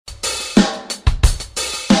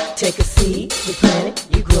take a seed, you plant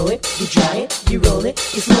it, you grow it, you dry it, you roll it,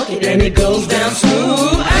 you smoke it, and it goes down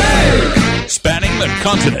smooth. Hey! Spanning the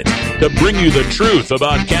continent to bring you the truth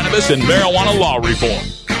about cannabis and marijuana law reform.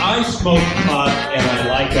 I smoke pot and I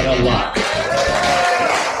like it a lot.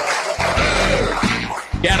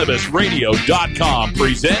 CannabisRadio.com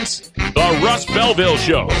presents The Russ Belville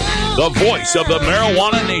Show, the voice of the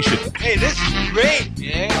marijuana nation. Hey, this is great,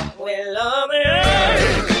 man.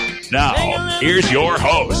 Now, here's your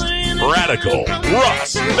host, Radical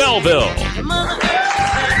Russ Belville.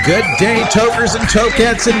 Good day, tokers and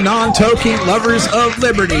tokettes and non-toking lovers of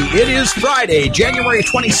liberty. It is Friday, January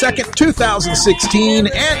 22nd, 2016,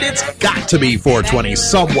 and it's got to be 420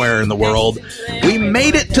 somewhere in the world. We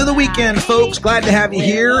made it to the weekend, folks. Glad to have you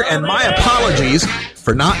here, and my apologies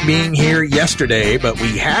for not being here yesterday, but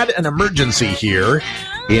we had an emergency here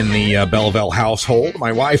in the Belleville household.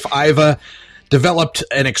 My wife, Iva, developed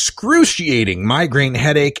an excruciating migraine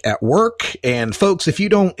headache at work. And folks, if you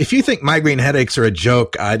think migraine headaches are a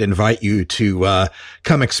joke, I'd invite you to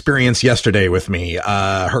come experience yesterday with me.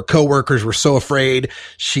 Her coworkers were so afraid.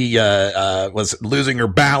 She was losing her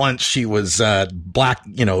balance. She was black,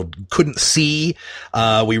 couldn't see.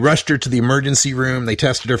 We rushed her to the emergency room. They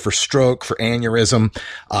tested her for stroke, for aneurysm.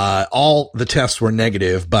 All the tests were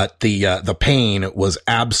negative, but the pain was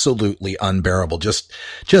absolutely unbearable. Just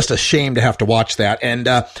a shame to have to watch that. And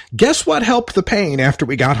guess what helped the pain after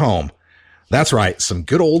we got home? That's right, some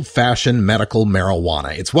good old-fashioned medical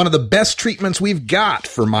marijuana. It's one of the best treatments we've got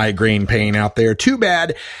for migraine pain out there. Too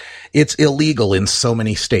bad it's illegal in so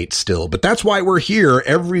many states still. But that's why we're here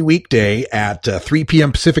every weekday at 3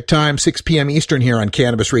 p.m. Pacific time, 6 p.m. Eastern here on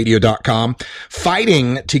CannabisRadio.com,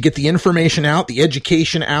 fighting to get the information out, the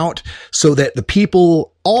education out, so that the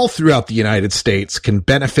people all throughout the United States can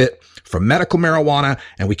benefit from medical marijuana,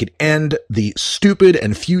 and we could end the stupid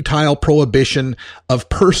and futile prohibition of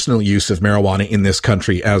personal use of marijuana in this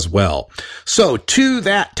country as well. So to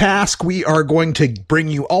that task, we are going to bring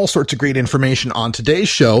you all sorts of great information on today's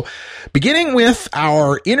show, beginning with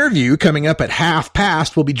our interview coming up at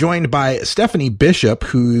 1:30. We'll be joined by Stephanie Bishop,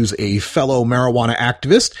 who's a fellow marijuana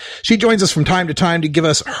activist. She joins us from time to time to give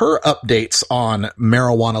us her updates on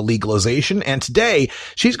marijuana legalization, and today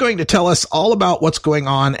she's going to tell us all about what's going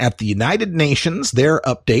on at the United Nations, their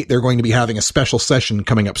update. They're going to be having a special session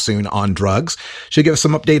coming up soon on drugs. She'll give us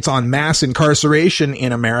some updates on mass incarceration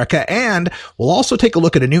in America, and we'll also take a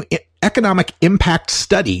look at a new economic impact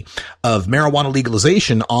study of marijuana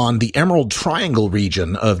legalization on the Emerald Triangle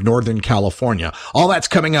region of Northern California. All that's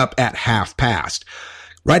coming up at 1:30.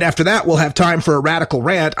 Right after that, we'll have time for a radical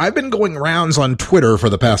rant. I've been going rounds on Twitter for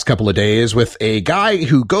the past couple of days with a guy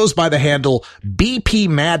who goes by the handle BP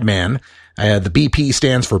Madman. The BP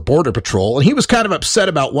stands for Border Patrol, and he was kind of upset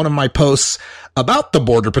about one of my posts about the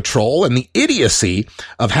Border Patrol and the idiocy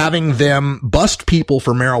of having them bust people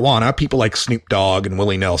for marijuana, people like Snoop Dogg and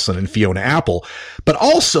Willie Nelson and Fiona Apple, but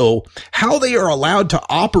also how they are allowed to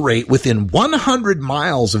operate within 100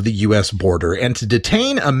 miles of the U.S. border and to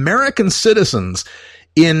detain American citizens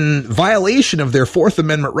in violation of their Fourth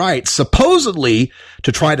Amendment rights, supposedly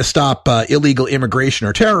to try to stop illegal immigration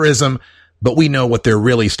or terrorism. But we know what they're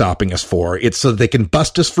really stopping us for. It's so they can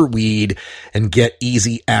bust us for weed and get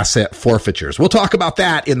easy asset forfeitures. We'll talk about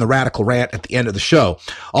that in the Radical Rant at the end of the show.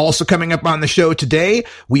 Also coming up on the show today,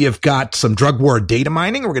 we have got some drug war data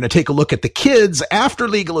mining. We're going to take a look at the kids after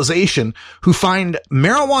legalization who find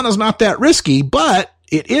marijuana's not that risky, but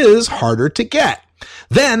it is harder to get.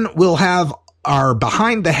 Then we'll have our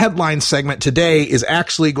Behind the Headlines segment today is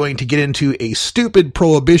actually going to get into a stupid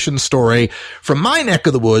prohibition story from my neck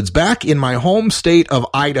of the woods back in my home state of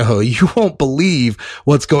Idaho. You won't believe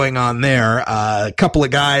what's going on there. A couple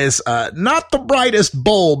of guys, not the brightest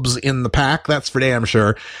bulbs in the pack, that's for damn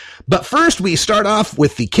sure. But first, we start off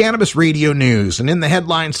with the Cannabis Radio News. And in the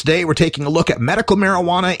headlines today, we're taking a look at medical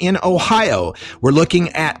marijuana in Ohio. We're looking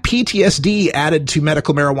at PTSD added to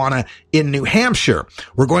medical marijuana in New Hampshire.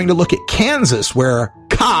 We're going to look at Kansas, where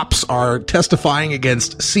cops are testifying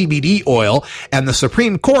against CBD oil, and the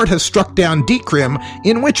Supreme Court has struck down decrim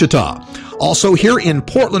in Wichita. Also here in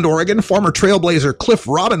Portland, Oregon, former trailblazer Cliff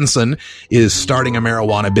Robinson is starting a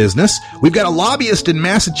marijuana business. We've got a lobbyist in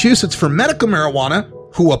Massachusetts for medical marijuana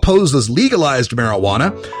who opposes legalized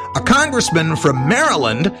marijuana, a congressman from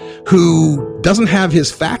Maryland who doesn't have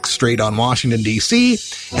his facts straight on Washington, D.C.,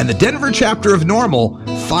 and the Denver chapter of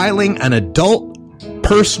NORML filing an adult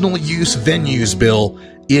personal use venues bill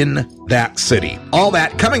in that city. All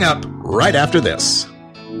that coming up right after this.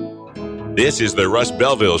 This is the Russ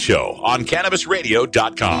Belville Show on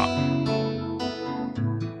CannabisRadio.com.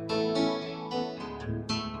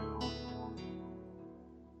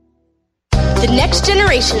 The next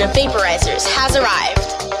generation of vaporizers has arrived.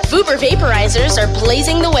 Vuber vaporizers are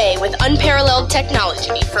blazing the way with unparalleled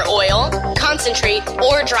technology for oil, concentrate,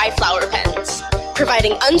 or dry flower pens.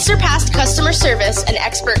 Providing unsurpassed customer service and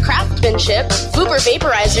expert craftsmanship, Vuber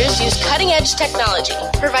vaporizers use cutting-edge technology,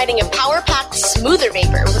 providing a power-packed, smoother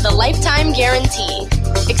vapor with a lifetime guarantee.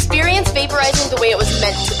 Experience vaporizing the way it was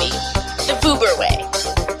meant to be. The Vuber way.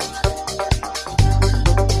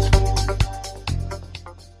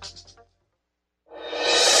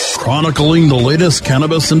 Chronicling the latest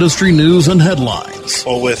cannabis industry news and headlines.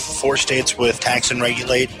 Well, with 4 states with tax and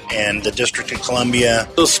regulate and the District of Columbia.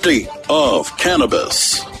 The state of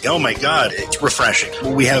cannabis. Oh my God, it's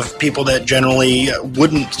refreshing. We have people that generally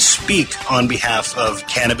wouldn't speak on behalf of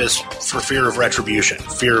cannabis for fear of retribution,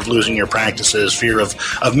 fear of losing your practices, fear of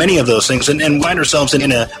many of those things, and find ourselves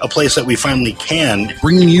in a place that we finally can.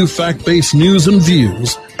 Bringing you fact-based news and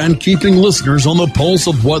views and keeping listeners on the pulse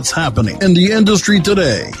of what's happening in the industry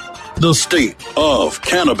today. The state of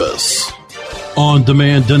cannabis. On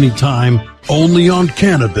demand anytime, only on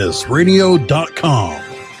CannabisRadio.com.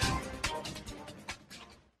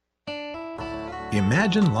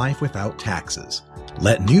 Imagine life without taxes.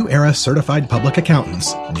 Let New Era Certified Public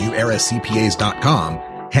Accountants, NewEraCPAs.com,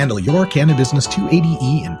 handle your Cannabusiness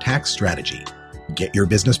 280E and tax strategy. Get your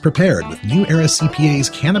business prepared with New Era CPA's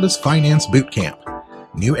Cannabis Finance Bootcamp.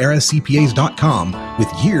 NewEraCPAs.com.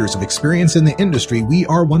 With years of experience in the industry, we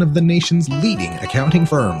are one of the nation's leading accounting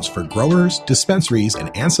firms for growers, dispensaries,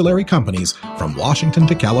 and ancillary companies from Washington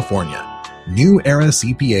to California.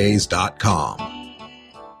 NewEraCPAs.com.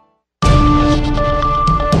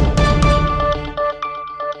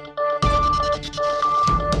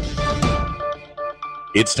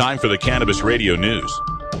 It's time for the Cannabis Radio News,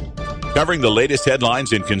 covering the latest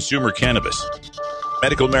headlines in consumer cannabis,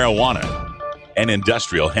 medical marijuana, and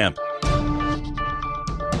industrial hemp.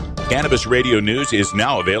 Cannabis Radio News is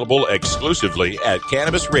now available exclusively at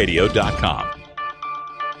CannabisRadio.com.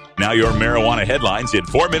 Now your marijuana headlines in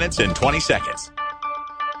 4 minutes and 20 seconds.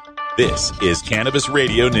 This is Cannabis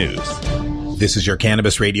Radio News. This is your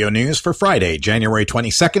Cannabis Radio News for Friday, January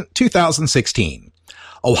 22nd, 2016.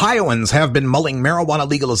 Ohioans have been mulling marijuana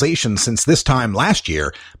legalization since this time last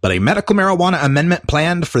year, but a medical marijuana amendment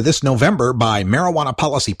planned for this November by Marijuana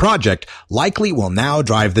Policy Project likely will now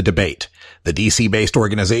drive the debate. The D.C.-based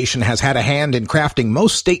organization has had a hand in crafting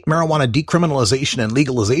most state marijuana decriminalization and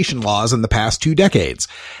legalization laws in the past 2 decades,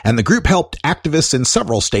 and the group helped activists in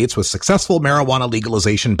several states with successful marijuana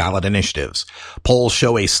legalization ballot initiatives. Polls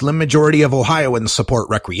show a slim majority of Ohioans support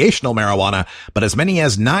recreational marijuana, but as many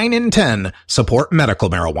as 9 in 10 support medical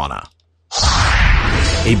marijuana.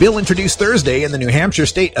 A bill introduced Thursday in the New Hampshire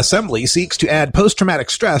State Assembly seeks to add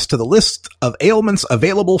post-traumatic stress to the list of ailments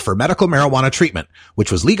available for medical marijuana treatment,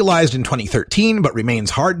 which was legalized in 2013 but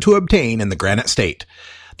remains hard to obtain in the Granite State.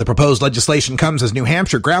 The proposed legislation comes as New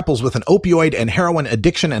Hampshire grapples with an opioid and heroin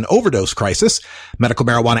addiction and overdose crisis. Medical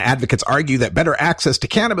marijuana advocates argue that better access to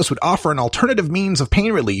cannabis would offer an alternative means of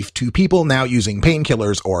pain relief to people now using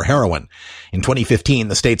painkillers or heroin. In 2015,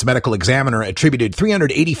 the state's medical examiner attributed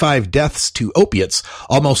 385 deaths to opiates,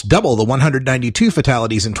 almost double the 192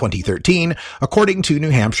 fatalities in 2013, according to New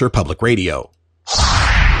Hampshire Public Radio.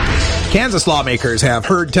 Kansas lawmakers have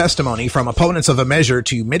heard testimony from opponents of a measure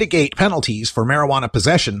to mitigate penalties for marijuana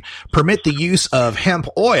possession, permit the use of hemp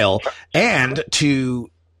oil, and to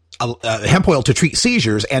hemp oil to treat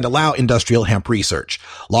seizures, and allow industrial hemp research.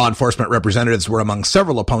 Law enforcement representatives were among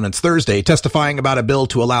several opponents Thursday testifying about a bill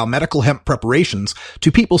to allow medical hemp preparations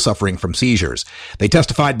to people suffering from seizures. They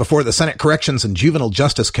testified before the Senate Corrections and Juvenile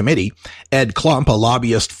Justice Committee. Ed Klump, a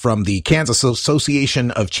lobbyist from the Kansas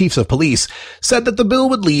Association of Chiefs of Police, said that the bill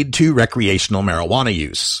would lead to recreational marijuana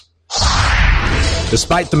use.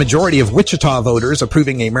 Despite the majority of Wichita voters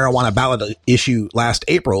approving a marijuana ballot issue last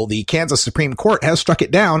April, the Kansas Supreme Court has struck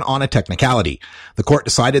it down on a technicality. The court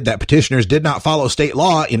decided that petitioners did not follow state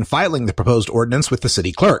law in filing the proposed ordinance with the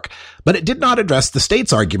city clerk, but it did not address the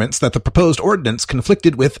state's arguments that the proposed ordinance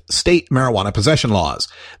conflicted with state marijuana possession laws.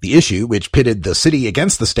 The issue, which pitted the city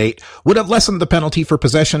against the state, would have lessened the penalty for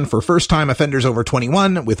possession for first-time offenders over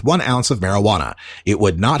 21 with 1 ounce of marijuana. It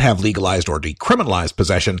would not have legalized or decriminalized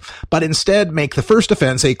possession, but instead make the first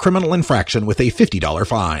offense a criminal infraction with a $50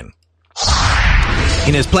 fine.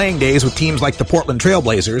 In his playing days with teams like the Portland Trail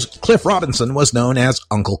Blazers, Cliff Robinson was known as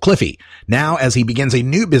Uncle Cliffy. Now, as he begins a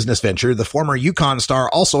new business venture, the former UConn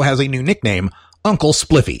star also has a new nickname, Uncle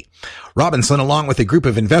Spliffy. Robinson, along with a group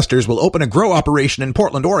of investors, will open a grow operation in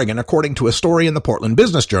Portland, Oregon, according to a story in the Portland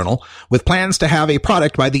Business Journal, with plans to have a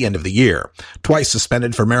product by the end of the year. Twice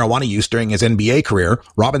suspended for marijuana use during his NBA career,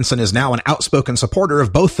 Robinson is now an outspoken supporter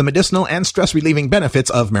of both the medicinal and stress-relieving benefits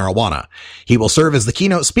of marijuana. He will serve as the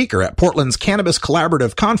keynote speaker at Portland's Cannabis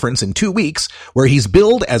Collaborative Conference in 2 weeks, where he's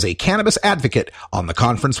billed as a cannabis advocate on the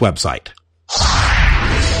conference website.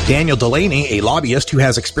 Daniel Delaney, a lobbyist who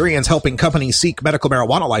has experience helping companies seek medical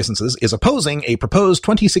marijuana licenses, is opposing a proposed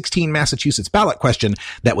 2016 Massachusetts ballot question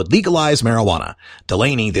that would legalize marijuana.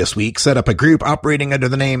 Delaney this week set up a group operating under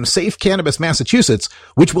the name Safe Cannabis Massachusetts,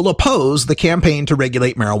 which will oppose the campaign to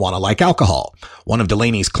regulate marijuana like alcohol. One of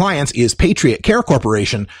Delaney's clients is Patriot Care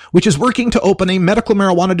Corporation, which is working to open a medical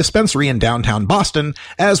marijuana dispensary in downtown Boston,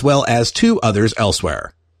 as well as 2 others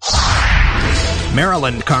elsewhere.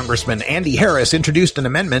 Maryland Congressman Andy Harris introduced an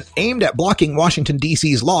amendment aimed at blocking Washington,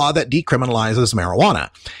 D.C.'s law that decriminalizes marijuana.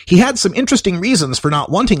 He had some interesting reasons for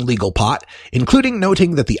not wanting legal pot, including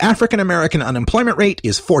noting that the African American unemployment rate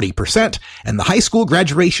is 40% and the high school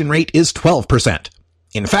graduation rate is 12%.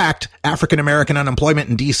 In fact, African American unemployment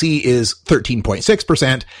in D.C. is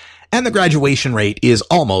 13.6%, and the graduation rate is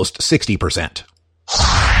almost 60%.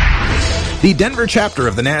 The Denver chapter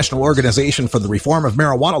of the National Organization for the Reform of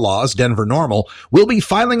Marijuana Laws, Denver NORML, will be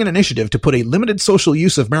filing an initiative to put a limited social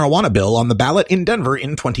use of marijuana bill on the ballot in Denver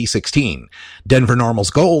in 2016. Denver NORML's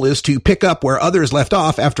goal is to pick up where others left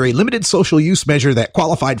off after a limited social use measure that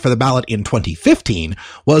qualified for the ballot in 2015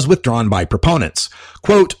 was withdrawn by proponents.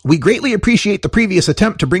 Quote, "We greatly appreciate the previous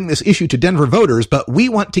attempt to bring this issue to Denver voters, but we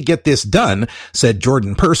want to get this done," said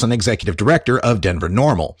Jordan Person, executive director of Denver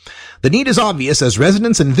NORML. "The need is obvious as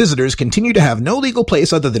residents and visitors continue to have no legal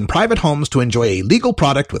place other than private homes to enjoy a legal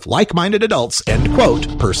product with like-minded adults," end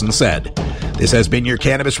quote, Person said. This has been your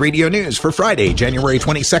Cannabis Radio News for Friday, January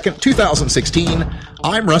 22nd, 2016.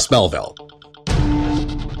 I'm Russ Belville.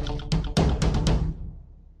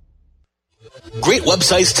 Great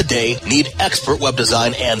websites today need expert web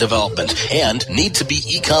design and development and need to be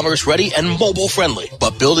e-commerce ready and mobile friendly.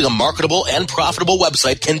 But building a marketable and profitable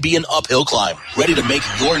website can be an uphill climb. Ready to make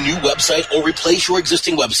your new website or replace your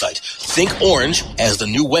existing website? Think Orange as the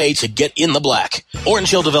new way to get in the black.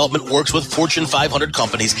 Orange Hill Development works with Fortune 500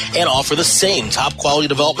 companies and offer the same top quality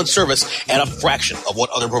development service at a fraction of what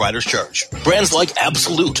other providers charge. Brands like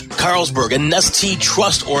Absolute, Carlsberg, and Nestea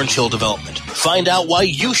trust Orange Hill Development. Find out why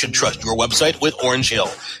you should trust your website with Orange Hill.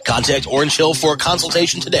 Contact Orange Hill for a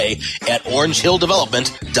consultation today at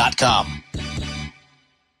orangehilldevelopment.com.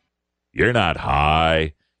 You're not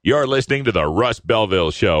high. You're listening to the Russ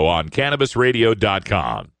Belville Show on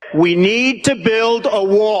CannabisRadio.com. We need to build a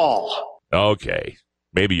wall. Okay,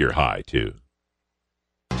 maybe you're high too.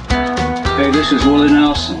 Hey, this is Willie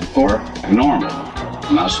Nelson for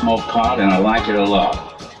NORML. And I smoke pot and I like it a lot.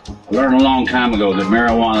 I learned a long time ago that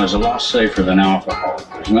marijuana is a lot safer than alcohol.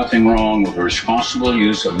 There's nothing wrong with the responsible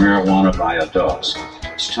use of marijuana by adults.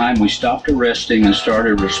 It's time we stopped arresting and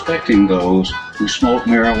started respecting those who smoke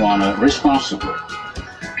marijuana responsibly.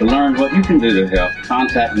 To learn what you can do to help,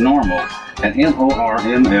 contact NORML at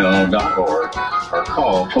NORML.org or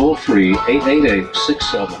call toll-free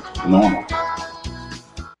 888-67-NORML.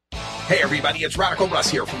 Hey everybody, it's Radical Russ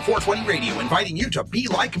here from 420 Radio, inviting you to be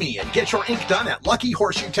like me and get your ink done at Lucky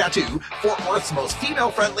Horseshoe Tattoo, Fort Worth's most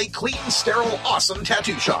female-friendly, clean, sterile, awesome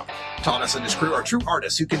tattoo shop. Thomas and his crew are true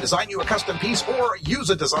artists who can design you a custom piece or use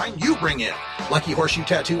a design you bring in. Lucky Horseshoe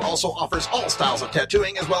Tattoo also offers all styles of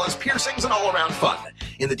tattooing as well as piercings and all-around fun.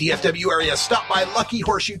 In the DFW area, stop by Lucky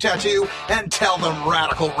Horseshoe Tattoo and tell them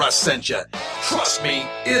Radical Russ sent you. Trust me,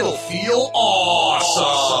 it'll feel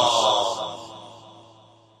awesome.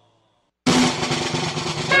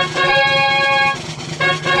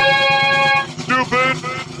 Stupid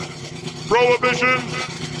Prohibition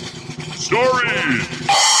Stories.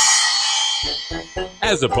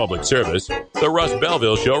 As a public service, the Russ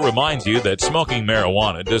Belville Show reminds you that smoking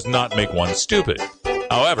marijuana does not make one stupid.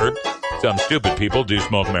 However, some stupid people do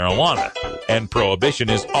smoke marijuana, and Prohibition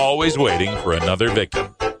is always waiting for another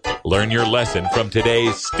victim. Learn your lesson from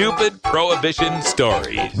today's Stupid Prohibition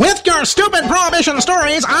Stories. With your Stupid Prohibition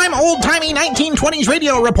Stories, I'm old-timey 1920s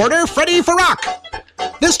radio reporter Freddie Farrakh.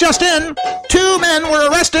 This just in, 2 men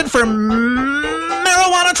were arrested for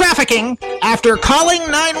marijuana trafficking after calling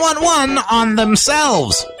 911 on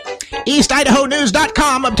themselves.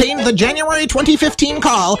 EastIdahoNews.com obtained the January 2015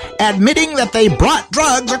 call admitting that they brought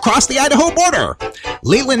drugs across the Idaho border.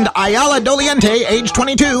 Leland Ayala Doliente, age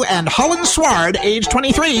 22, and Holland Sward, age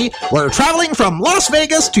 23, were traveling from Las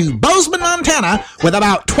Vegas to Bozeman, Montana, with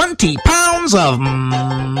about 20 pounds of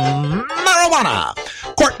marijuana.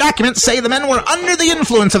 Court documents say the men were under the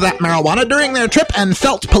influence of that marijuana during their trip and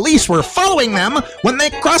felt police were following them when they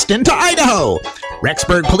crossed into Idaho.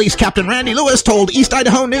 Rexburg Police Captain Randy Lewis told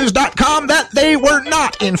EastIdahoNews.com that they were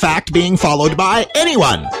not, in fact, being followed by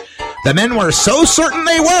anyone. The men were so certain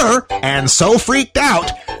they were, and so freaked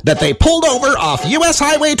out, that they pulled over off U.S.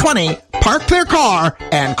 Highway 20, parked their car,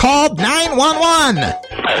 and called 911.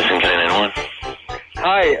 Madison, can I 911?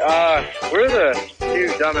 Hi, we're the two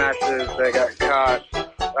dumbasses that got caught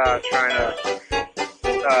trying to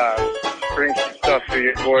bring some stuff through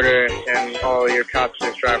your border, and all your cops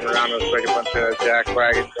just driving around us like a bunch of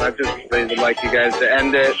jackwagons. I just really would like you guys to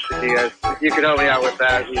end it. If you could help me out with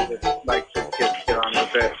that, we would like to get on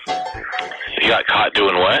with it. You got caught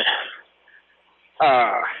doing what?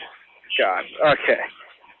 God. Okay.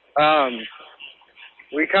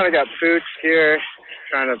 We kind of got food here,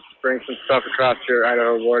 trying to bring some stuff across your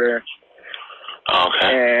Idaho border.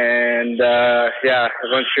 Okay. And, a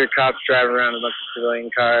bunch of your cops driving around a bunch of civilian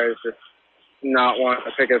cars, just not wanting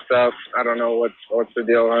to pick us up. I don't know what's the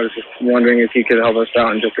deal. I was just wondering if you could help us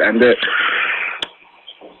out and just end it.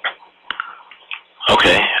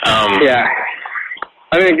 Okay. Yeah.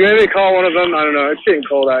 I mean, maybe call one of them. I don't know. It's getting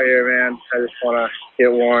cold out here, man. I just want to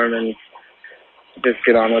get warm and just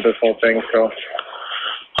get on with this whole thing, so.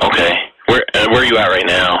 Okay. Where are you at right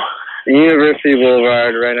now? University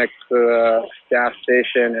Boulevard, right next to the gas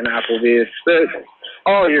station and Applebee's.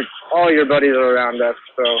 All your buddies are around us,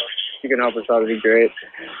 so if you can help us out, it'd be great.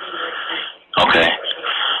 Okay.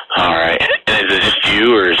 All right. And is it just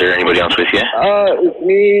you, or is there anybody else with you? It's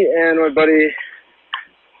me and my buddy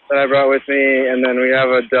that I brought with me, and then we have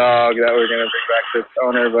a dog that we're going to bring back to its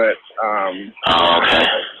owner, but, okay.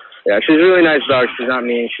 Yeah, she's a really nice dog. She's not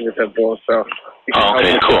mean. She's a pit bull, so.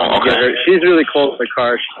 Okay, cool. Okay. She's really close to the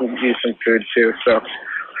car. She can use some food, too, so.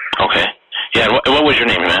 Okay. Yeah, what was your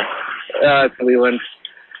name, man? It's Leland.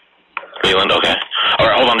 Leland, okay. All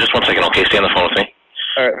right, hold on just one second, okay? Stay on the phone with me.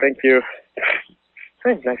 All right, thank you.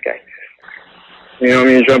 Hey, nice guy. You want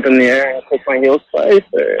me to jump in the air and put my heels twice,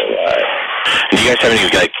 or what? Do you guys have any,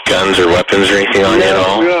 like, guns or weapons or anything on you at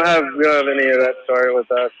all? We don't have any of that sort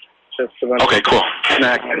with us. Just a bunch okay, cool.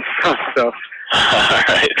 Snack and stuff, so. All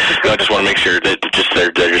right. No, I just want to make sure that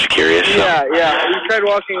they're just curious. So. Yeah. We tried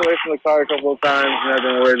walking away from the car a couple of times, and that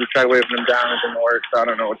didn't work. We tried waving them down, it didn't work, so I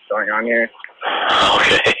don't know what's going on here.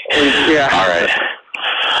 Okay. Yeah. All right.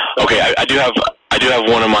 Okay, I do have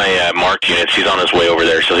one of my marked units. He's on his way over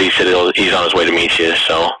there, so he said he's on his way to meet you,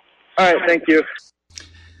 so. All right, thank you.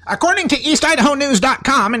 According to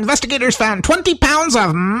EastIdahoNews.com, investigators found 20 pounds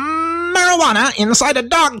of marijuana inside a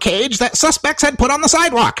dog cage that suspects had put on the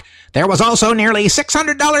sidewalk. There was also nearly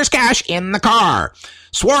 $600 cash in the car.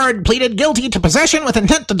 Sward pleaded guilty to possession with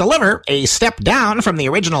intent to deliver, a step down from the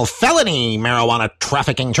original felony marijuana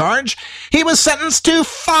trafficking charge. He was sentenced to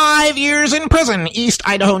 5 years in prison,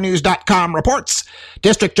 EastIdahoNews.com reports.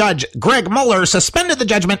 District Judge Greg Mueller suspended the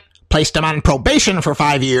judgment, placed him on probation for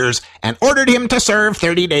 5 years, and ordered him to serve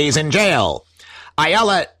 30 days in jail.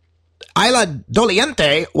 Ayala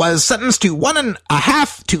Doliente was sentenced to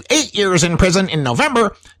 1.5 to 8 years in prison in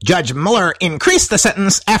November. Judge Mueller increased the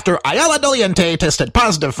sentence after Ayala Doliente tested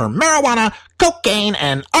positive for marijuana, cocaine,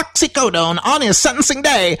 and oxycodone on his sentencing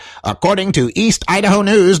day, according to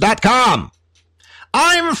EastIdahoNews.com.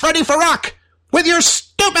 I'm Freddie Farrock with your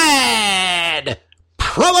stupid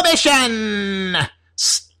Prohibition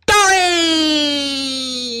stories.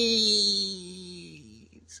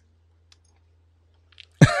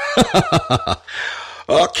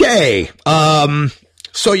 Okay.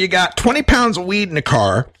 So you got 20 pounds of weed in the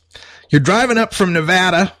car. You're driving up from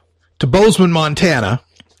Nevada to Bozeman, Montana,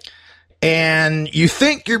 and you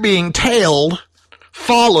think you're being tailed,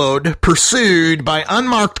 followed, pursued by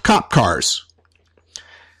unmarked cop cars.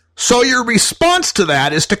 So your response to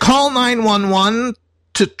that is to call 911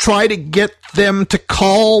 to try to get them to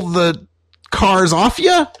call the cars off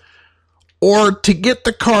you, or to get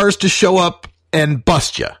the cars to show up and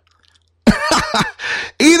bust you.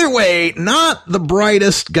 Either way, not the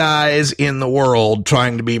brightest guys in the world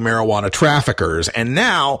trying to be marijuana traffickers. And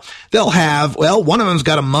now they'll have, well, one of them's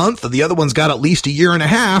got a month, the other one's got at least 1.5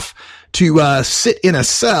 years to sit in a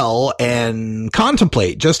cell and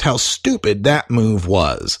contemplate just how stupid that move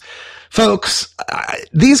was. Folks,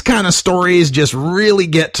 these kind of stories just really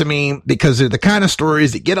get to me because they're the kind of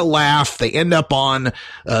stories that get a laugh. They end up on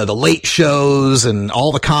the late shows and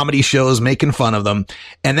all the comedy shows making fun of them.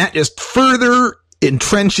 And that just further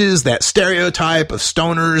entrenches that stereotype of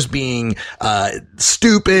stoners being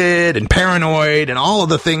stupid and paranoid and all of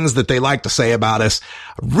the things that they like to say about us.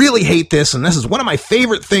 I really hate this, and this is one of my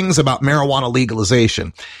favorite things about marijuana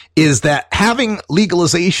legalization, is that having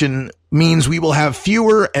legalization means we will have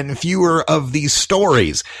fewer and fewer of these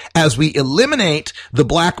stories as we eliminate the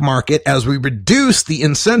black market, as we reduce the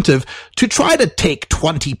incentive to try to take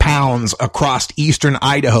 20 pounds across eastern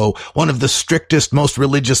Idaho, one of the strictest, most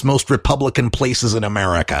religious, most Republican places in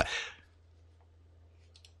America.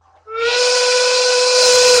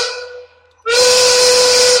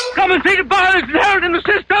 Come and see the violence inherent in the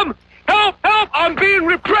system! Help! Help! I'm being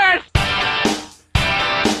repressed!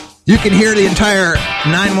 You can hear the entire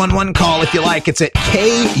 911 call if you like. It's at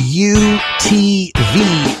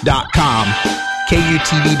KUTV.com.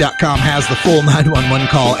 KUTV.com has the full 911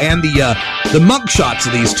 call and the mug shots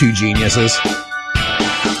of these two geniuses.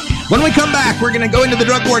 When we come back, we're going to go into the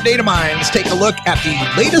drug war data mines, take a look at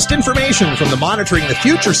the latest information from the Monitoring the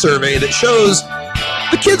Future survey that shows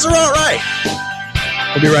the kids are all right.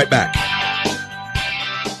 We'll be right back.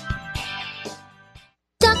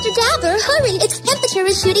 Dr. Dabber, hurry! Its temperature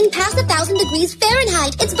is shooting past 1,000 degrees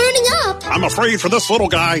Fahrenheit. It's burning up. I'm afraid for this little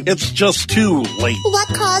guy, it's just too late. What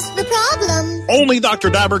caused the problem? Only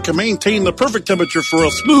Dr. Dabber can maintain the perfect temperature for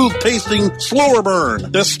a smooth-tasting, slower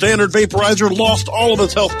burn. This standard vaporizer lost all of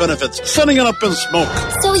its health benefits, sending it up in smoke.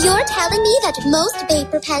 So you're telling me that most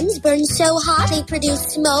vapor pens burn so hot they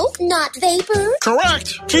produce smoke, not vapor?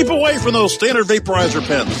 Correct. Keep away from those standard vaporizer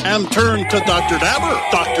pens and turn to Dr. Dabber.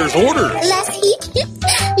 Doctor's orders. Less heat,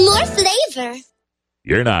 more flavor.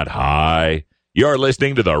 You're not high. You're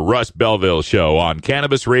listening to the Russ Belville Show on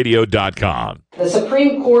CannabisRadio.com. The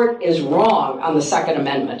Supreme Court is wrong on the Second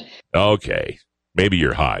Amendment. Okay. Maybe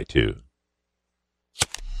you're high, too.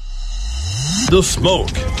 The smoke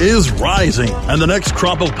is rising, and the next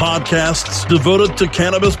crop of podcasts devoted to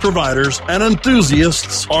cannabis providers and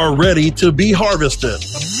enthusiasts are ready to be harvested.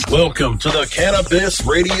 Welcome to the Cannabis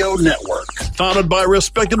Radio Network, founded by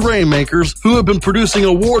respected rainmakers who have been producing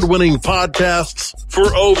award-winning podcasts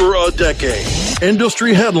for over a decade.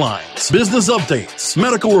 Industry headlines, business updates,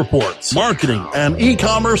 medical reports, marketing, and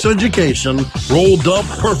e-commerce education rolled up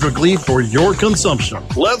perfectly for your consumption.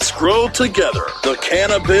 Let's grow together. The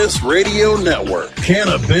Cannabis Radio Network.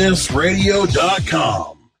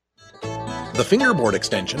 CannabisRadio.com. The Fingerboard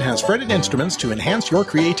extension has fretted instruments to enhance your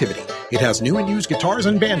creativity. It has new and used guitars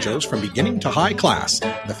and banjos from beginning to high class.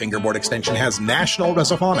 The Fingerboard extension has National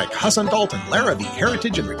Resophonic, Husson Dalton, Larrabee,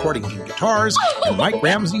 Heritage and Recording King guitars, and Mike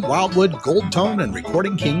Ramsey, Wildwood, Gold Tone, and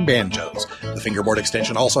Recording King banjos. The Fingerboard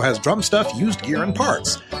extension also has drum stuff, used gear, and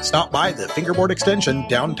parts. Stop by the Fingerboard extension,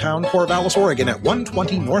 downtown Corvallis, Oregon at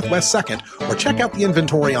 120 Northwest 2nd, or check out the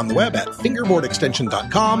inventory on the web at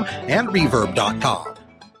fingerboardextension.com and reverb.com.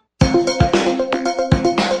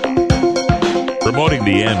 Promoting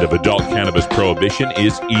the end of adult cannabis prohibition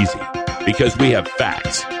is easy because we have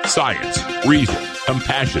facts, science, reason,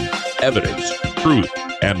 compassion, evidence, truth,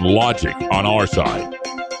 and logic on our side.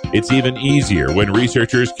 It's even easier when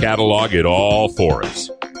researchers catalog it all for us.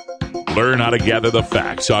 Learn how to gather the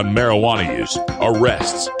facts on marijuana use,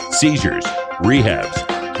 arrests, seizures, rehabs,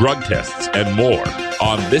 drug tests, and more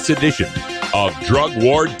on this edition of Drug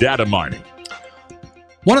War Data Mining.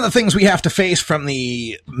 One of the things we have to face from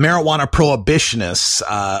the marijuana prohibitionists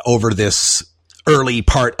over this early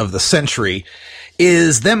part of the century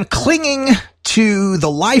is them clinging to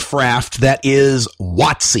the life raft that is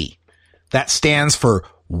WOTC. That stands for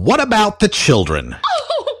What About the Children?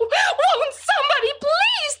 Oh, won't somebody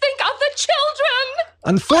please think of the children?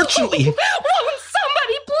 Unfortunately... Won't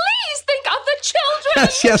somebody please think of the children?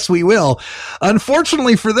 Yes, we will.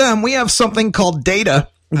 Unfortunately for them, we have something called data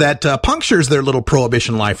that punctures their little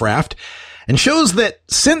prohibition life raft and shows that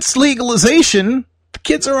since legalization, the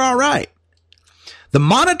kids are all right. The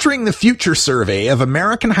Monitoring the Future survey of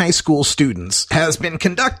American high school students has been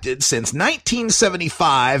conducted since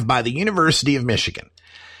 1975 by the University of Michigan.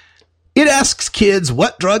 It asks kids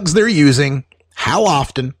what drugs they're using, how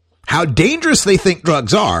often, how dangerous they think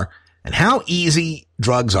drugs are, and how easy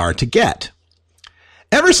drugs are to get.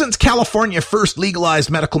 Ever since California first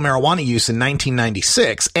legalized medical marijuana use in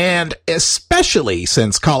 1996, and especially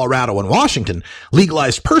since Colorado and Washington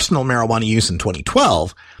legalized personal marijuana use in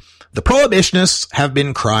 2012, the prohibitionists have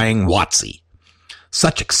been crying WOTC.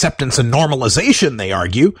 Such acceptance and normalization, they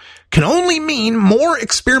argue, can only mean more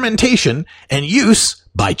experimentation and use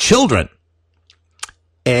by children.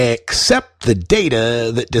 Except the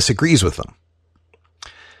data that disagrees with them.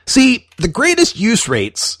 See, the greatest use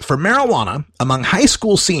rates for marijuana among high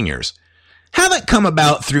school seniors haven't come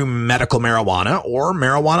about through medical marijuana or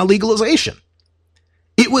marijuana legalization.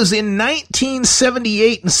 It was in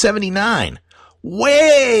 1978 and 79,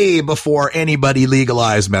 way before anybody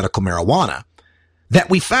legalized medical marijuana, that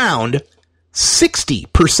we found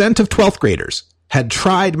 60% of 12th graders had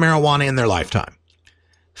tried marijuana in their lifetime.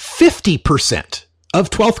 50% of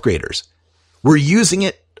 12th graders were using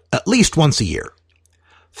it at least once a year.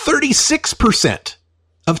 36%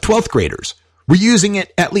 of 12th graders were using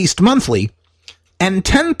it at least monthly, and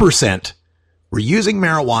 10% were using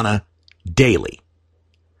marijuana daily.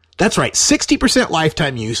 That's right, 60%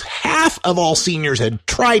 lifetime use. Half of all seniors had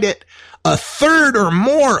tried it. A third or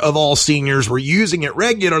more of all seniors were using it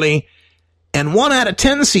regularly, and 1 out of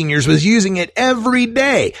 10 seniors was using it every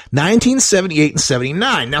day. 1978 and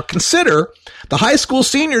 79. Now consider the high school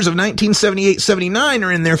seniors of 1978-79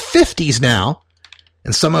 are in their 50s now,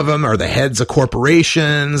 and some of them are the heads of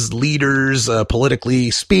corporations, leaders,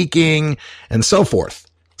 politically speaking, and so forth.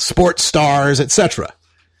 Sports stars, etc.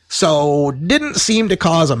 So didn't seem to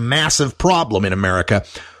cause a massive problem in America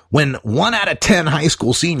when 1 out of 10 high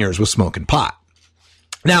school seniors was smoking pot.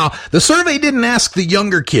 Now, the survey didn't ask the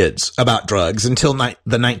younger kids about drugs until the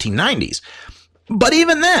 1990s. But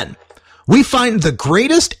even then, we find the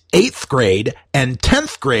greatest 8th grade and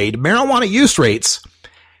 10th grade marijuana use rates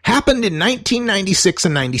happened in 1996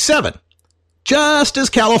 and 97, just as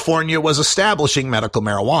California was establishing medical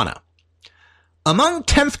marijuana. Among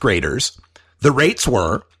 10th graders, the rates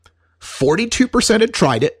were 42% had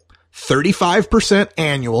tried it, 35%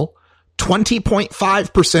 annual,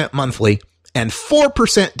 20.5% monthly, and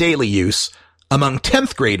 4% daily use among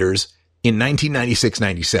 10th graders in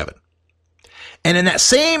 1996-97. And in that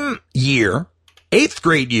same year, 8th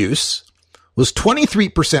grade use was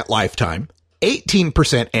 23% lifetime,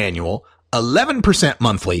 18% annual, 11%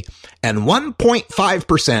 monthly, and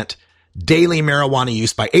 1.5% daily marijuana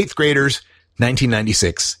use by 8th graders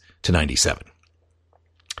 1996 to 97.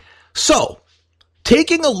 So,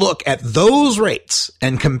 taking a look at those rates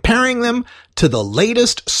and comparing them to the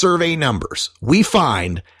latest survey numbers, we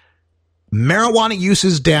find marijuana use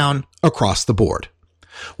is down across the board.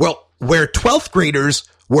 Well, where 12th graders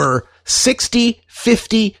were 60,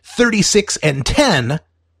 50, 36, and 10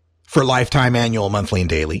 for lifetime, annual, monthly, and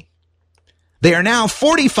daily, they are now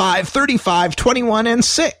 45, 35, 21, and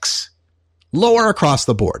 6, lower across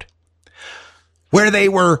the board. Where they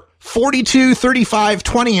were 42, 35,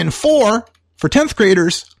 20, and 4 for 10th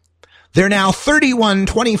graders, they're now 31,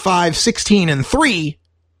 25, 16, and 3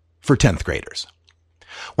 for 10th graders.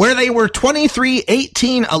 Where they were 23,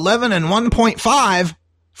 18, 11, and 1.5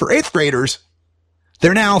 for 8th graders,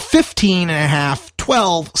 they're now 15.5,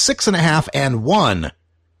 12, 6.5, and 1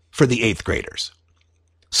 for the 8th graders.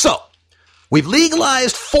 So, we've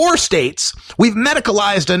legalized 4 states, we've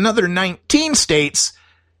medicalized another 19 states,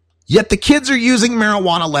 yet the kids are using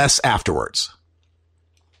marijuana less afterwards.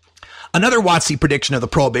 Another WotC prediction of the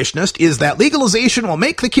prohibitionist is that legalization will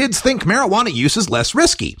make the kids think marijuana use is less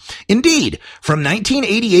risky. Indeed, from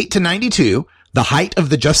 1988 to 92, the height of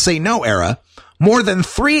the Just Say No era, more than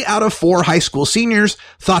 3 out of 4 high school seniors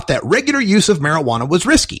thought that regular use of marijuana was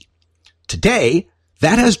risky. Today,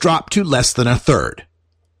 that has dropped to less than a third.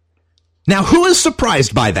 Now, who is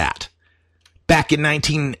surprised by that? Back in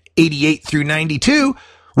 1988 through 92,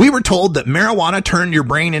 we were told that marijuana turned your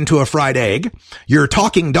brain into a fried egg, your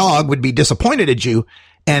talking dog would be disappointed at you,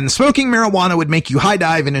 and smoking marijuana would make you high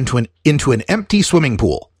dive into an empty swimming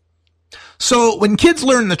pool. So when kids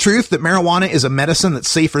learn the truth that marijuana is a medicine that's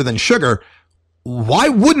safer than sugar, why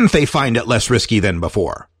wouldn't they find it less risky than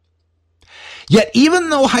before? Yet even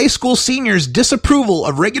though high school seniors' disapproval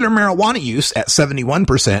of regular marijuana use at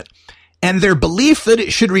 71% and their belief that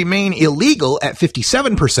it should remain illegal at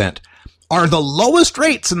 57% are the lowest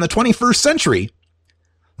rates in the 21st century,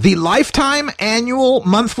 the lifetime, annual,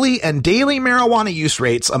 monthly, and daily marijuana use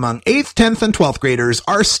rates among 8th, 10th, and 12th graders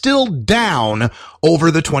are still down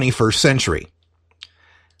over the 21st century.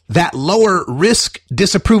 That lower risk,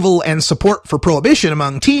 disapproval, and support for prohibition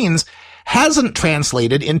among teens hasn't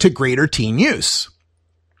translated into greater teen use.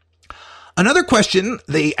 Another question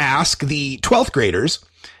they ask the 12th graders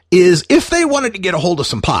is if they wanted to get a hold of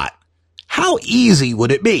some pot, how easy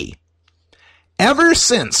would it be? Ever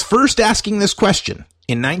since first asking this question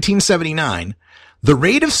in 1979, the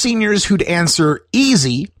rate of seniors who'd answer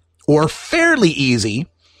easy or fairly easy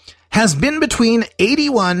has been between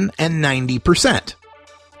 81 and 90%.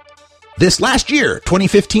 This last year,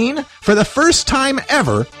 2015, for the first time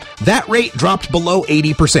ever, that rate dropped below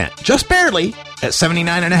 80%, just barely at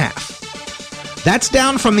 79.5%. That's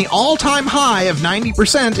down from the all-time high of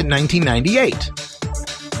 90% in 1998.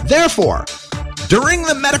 Therefore, during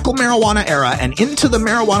the medical marijuana era and into the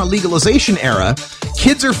marijuana legalization era,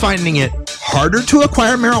 kids are finding it harder to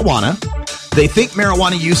acquire marijuana. They think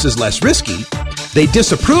marijuana use is less risky. They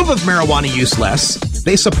disapprove of marijuana use less.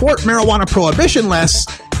 They support marijuana prohibition less.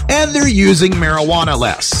 And they're using marijuana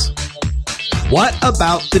less. What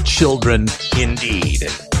about the children, indeed?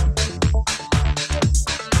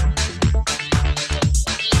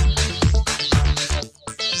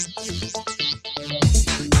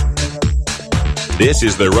 This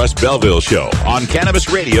is the Russ Belville Show on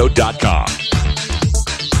CannabisRadio.com.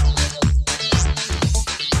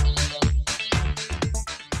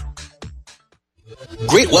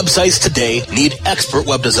 Great websites today need expert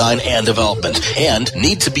web design and development and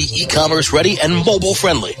need to be e-commerce ready and mobile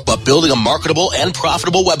friendly. But building a marketable and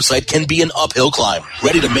profitable website can be an uphill climb.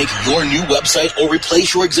 Ready to make your new website or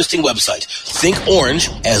replace your existing website? Think Orange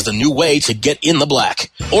as the new way to get in the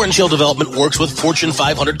black. Orange Hill Development works with Fortune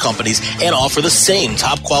 500 companies and offer the same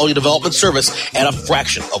top quality development service at a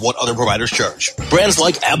fraction of what other providers charge. Brands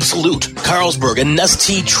like Absolute, Carlsberg, and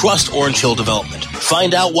Nestea trust Orange Hill Development.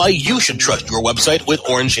 Find out why you should trust your website with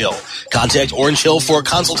Orange Hill. Contact Orange Hill for a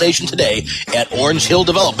consultation today at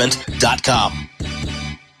orangehilldevelopment.com.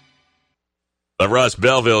 The Russ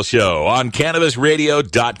Belville Show on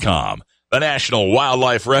CannabisRadio.com, the National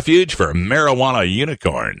Wildlife Refuge for marijuana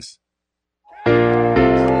unicorns.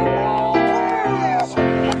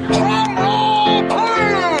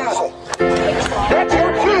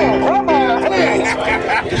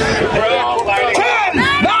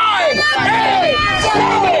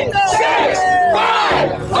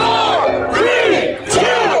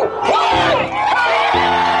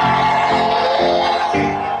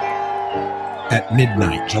 At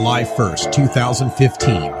midnight, July 1st,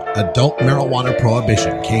 2015, adult marijuana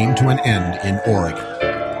prohibition came to an end in Oregon.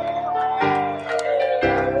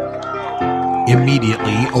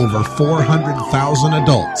 Immediately, over 400,000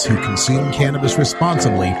 adults who consume cannabis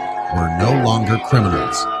responsibly were no longer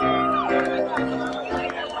criminals.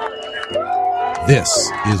 This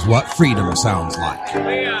is what freedom sounds like.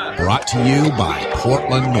 Brought to you by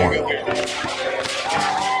Portland Normal.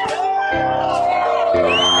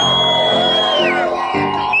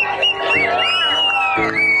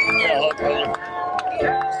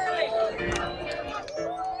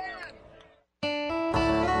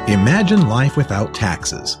 Imagine life without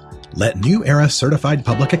taxes. Let New Era Certified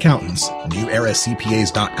Public Accountants,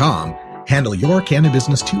 NewEraCPAs.com, handle your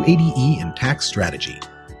Cannabusiness 280E and tax strategy.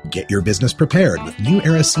 Get your business prepared with New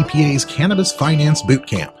Era CPA's Cannabis Finance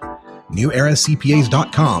Bootcamp.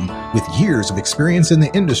 NewEraCPAs.com, with years of experience in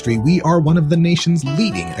the industry, we are one of the nation's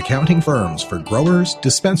leading accounting firms for growers,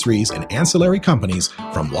 dispensaries, and ancillary companies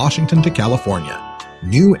from Washington to California.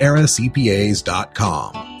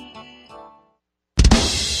 NewEraCPAs.com.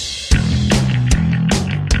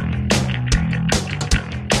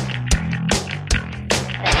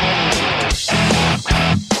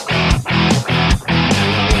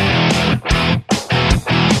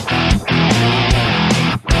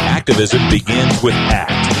 Activism begins with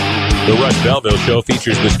ACT. The Russ Belville Show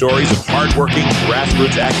features the stories of hardworking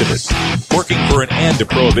grassroots activists working for an end to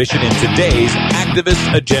prohibition in today's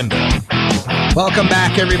activist agenda. Welcome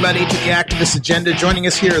back, everybody, to the Activist Agenda. Joining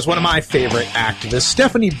us here is one of my favorite activists.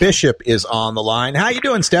 Stephanie Bishop is on the line. How you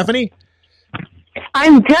doing, Stephanie?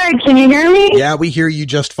 I'm good. Can you hear me? Yeah, we hear you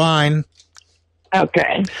just fine.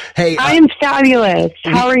 Okay. Hey, I am fabulous.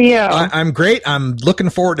 How are you? I'm great. I'm looking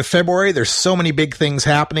forward to February. There's so many big things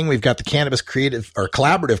happening. We've got the Cannabis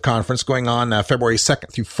Collaborative Conference going on February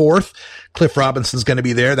 2nd through 4th. Cliff Robinson's going to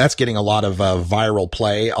be there. That's getting a lot of viral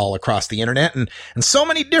play all across the internet, and so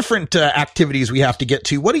many different activities we have to get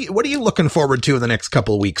to. What are you looking forward to in the next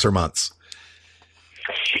couple of weeks or months?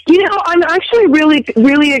 You know, I'm actually really,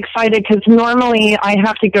 really excited because normally I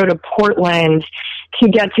have to go to Portland to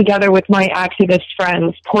get together with my activist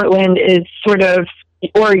friends. Portland is sort of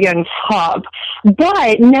Oregon's hub.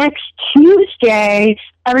 But next Tuesday,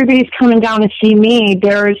 everybody's coming down to see me.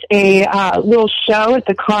 There's a little show at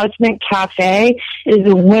the Cosmic Cafe. It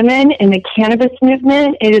is Women in the Cannabis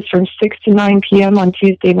Movement. It is from 6 to 9 p.m. on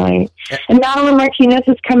Tuesday night. And Madeline Martinez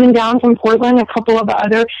is coming down from Portland. A couple of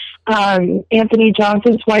other, Anthony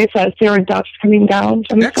Johnson's wife, Sarah Duff's coming down.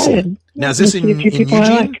 So I'm excited. Now, is this in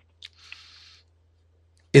Eugene?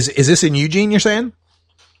 Is this in Eugene, you're saying?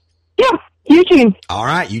 Yeah, Eugene. All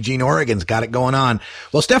right, Eugene, Oregon's got it going on.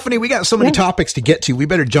 Well, Stephanie, we got so many topics to get to. We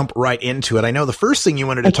better jump right into it. I know the first thing you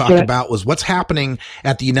wanted to talk about was what's happening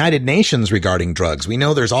at the United Nations regarding drugs. We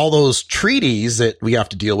know there's all those treaties that we have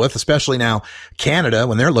to deal with, especially now Canada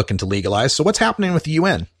when they're looking to legalize. So what's happening with the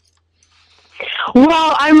UN?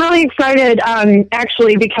 Well, I'm really excited,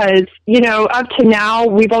 actually, because, you know, up to now,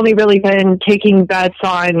 we've only really been taking bets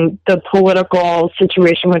on the political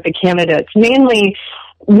situation with the candidates. Mainly,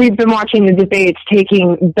 we've been watching the debates,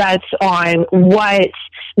 taking bets on what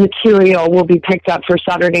material will be picked up for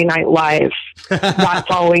Saturday Night Live that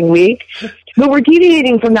following week. But we're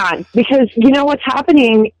deviating from that because, you know, what's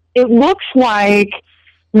happening, it looks like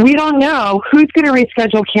we don't know who's going to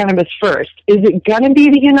reschedule cannabis first. Is it going to be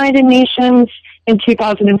the United Nations in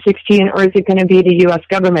 2016, or is it going to be the U.S.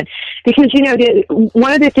 government? Because,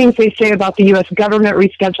 one of the things they say about the U.S. government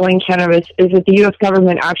rescheduling cannabis is that the U.S.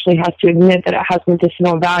 government actually has to admit that it has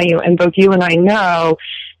medicinal value. And both you and I know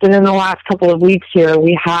that in the last couple of weeks here,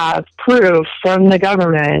 we have proof from the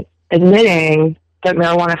government admitting that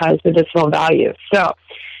marijuana has medicinal value. So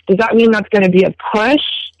does that mean that's going to be a push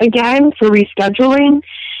again for rescheduling?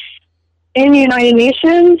 In the United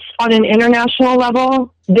Nations, on an international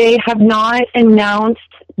level, they have not announced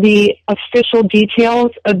the official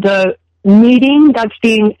details of the meeting that's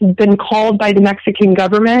been called by the Mexican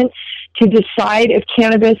government to decide if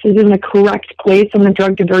cannabis is in the correct place on the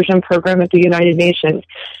drug diversion program at the United Nations.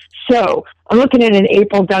 So I'm looking at an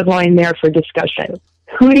April deadline there for discussion.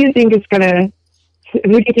 Who do you think is going to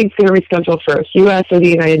reschedule first, U.S. or the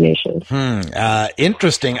United Nations?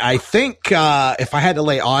 Interesting. I think if I had to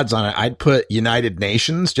lay odds on it, I'd put United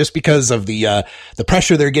Nations, just because of the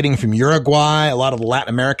pressure they're getting from Uruguay, a lot of the Latin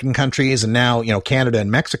American countries, and now Canada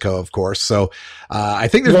and Mexico, of course. So I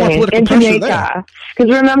think there's more political pressure there.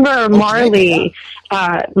 Because remember, Marley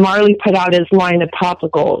put out his line of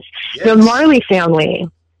topicals. Yes. The Marley family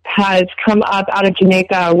has come up out of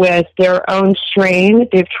Jamaica with their own strain.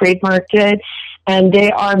 They've trademarked it, and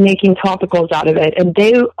they are making topicals out of it. And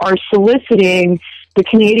they are soliciting the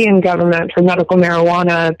Canadian government for medical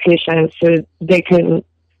marijuana patients so they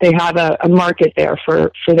have a market there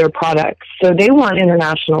for their products. So they want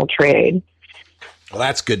international trade. Well,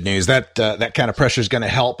 that's good news. That kind of pressure is going to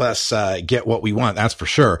help us get what we want. That's for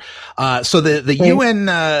sure. So the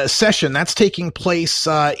UN session, that's taking place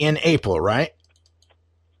in April, right?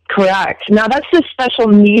 Correct. Now, that's the special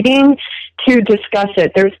meeting to discuss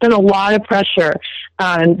it. There's been a lot of pressure.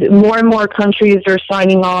 More and more countries are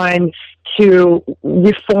signing on to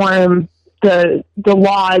reform the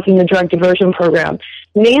laws in the drug diversion program,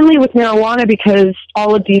 mainly with marijuana, because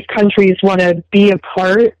all of these countries want to be a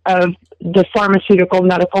part of the pharmaceutical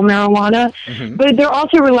medical marijuana. Mm-hmm. But they're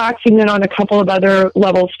also relaxing it on a couple of other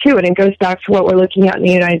levels too, and it goes back to what we're looking at in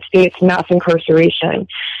the United States, mass incarceration.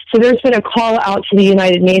 So there's been a call out to the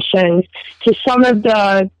United Nations, to some of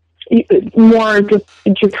the more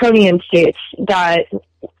draconian states, that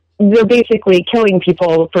they're basically killing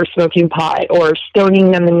people for smoking pot or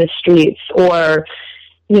stoning them in the streets, or,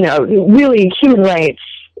 really human rights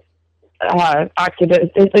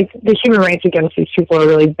activists. It's like the human rights against these people are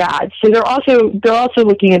really bad. So they're also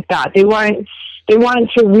looking at that. They want to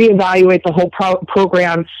reevaluate the whole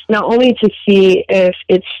program, not only to see if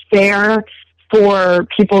it's fair for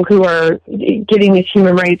people who are getting these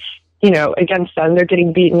human rights, against them. They're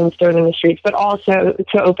getting beaten and stoned in the streets, but also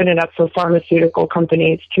to open it up for pharmaceutical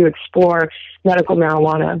companies to explore medical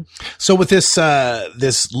marijuana. So with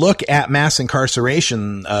this look at mass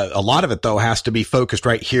incarceration, a lot of it though has to be focused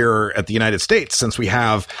right here at the United States, since we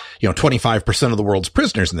have 25% of the world's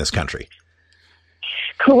prisoners in this country.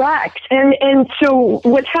 Correct. And so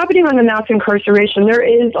what's happening on the mass incarceration, there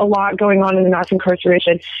is a lot going on in the mass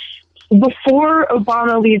incarceration. Before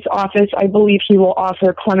Obama leaves office, I believe he will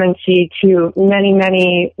offer clemency to many,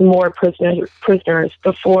 many more prisoners.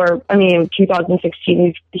 Before,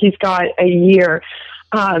 2016, he's got a year.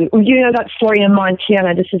 That story in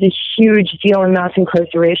Montana, this is a huge deal in mass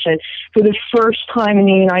incarceration. For the first time in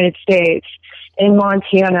the United States, in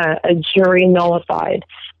Montana, a jury nullified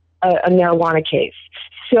a marijuana case.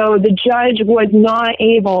 So the judge was not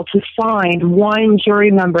able to find one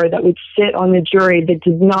jury member that would sit on the jury that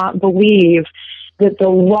did not believe that the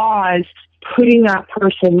laws putting that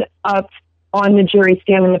person up on the jury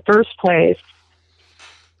stand in the first place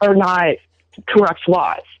are not correct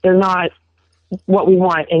laws. They're not what we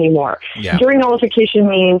want anymore. Yeah. Jury nullification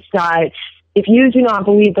means that if you do not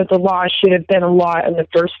believe that the law should have been a law in the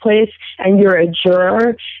first place and you're a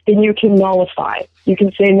juror, then you can nullify. You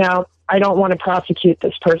can say, no, I don't want to prosecute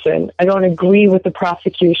this person. I don't agree with the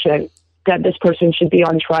prosecution that this person should be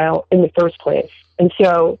on trial in the first place. And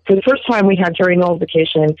so for the first time, we had jury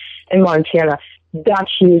nullification in Montana.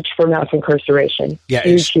 That's huge for mass incarceration. Yeah,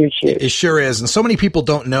 huge. It sure is. And so many people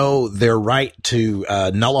don't know their right to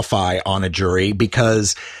nullify on a jury,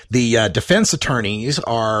 because the defense attorneys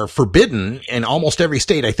are forbidden in almost every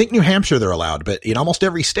state. I think New Hampshire they're allowed, but in almost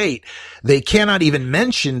every state, they cannot even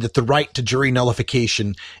mention that the right to jury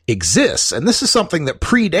nullification exists. And this is something that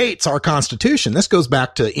predates our Constitution. This goes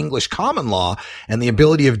back to English common law and the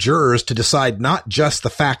ability of jurors to decide not just the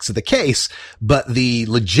facts of the case, but the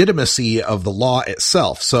legitimacy of the law law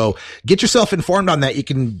itself. So get yourself informed on that. You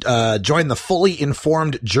can join the Fully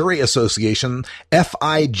Informed Jury Association,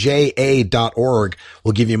 FIJA.org.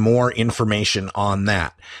 We'll give you more information on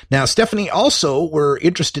that. Now, Stephanie, also, we're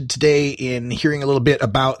interested today in hearing a little bit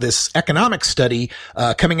about this economic study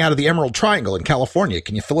coming out of the Emerald Triangle in California.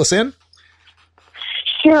 Can you fill us in?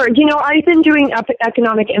 Sure. I've been doing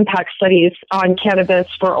economic impact studies on cannabis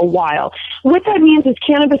for a while. What that means is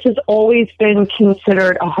cannabis has always been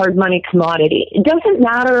considered a hard money commodity. It doesn't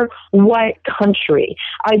matter what country.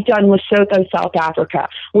 I've done Lesotho, South Africa,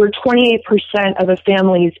 where 28% of a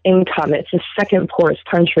family's income, it's the second poorest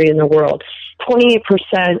country in the world,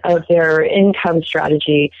 28% of their income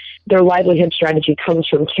strategy, their livelihood strategy comes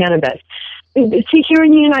from cannabis. See, here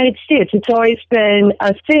in the United States, it's always been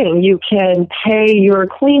a thing. You can pay your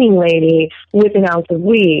cleaning lady with an ounce of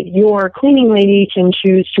weed. Your cleaning lady can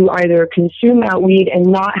choose to either consume that weed and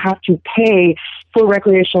not have to pay for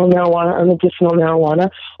recreational marijuana or medicinal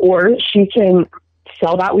marijuana, or she can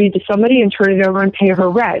sell that weed to somebody and turn it over and pay her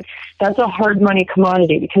rent. That's a hard money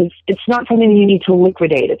commodity because it's not something you need to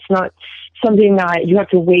liquidate. It's not something that you have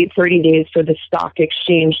to wait 30 days for the stock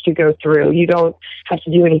exchange to go through. You don't have to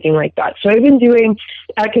do anything like that. So I've been doing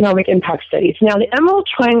economic impact studies. Now, the Emerald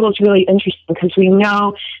Triangle is really interesting because we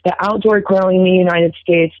know that outdoor growing in the United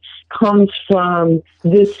States comes from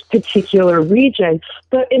this particular region.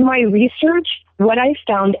 But in my research, what I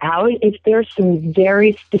found out is there's some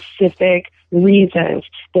very specific reasons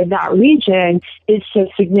that region is so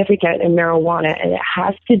significant in marijuana, and it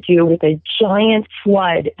has to do with a giant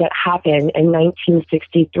flood that happened in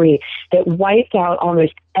 1963 that wiped out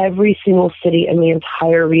almost every single city in the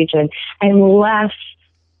entire region and left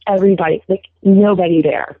everybody, like nobody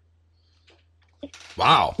there.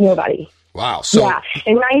 Wow. Nobody. Wow. So yeah,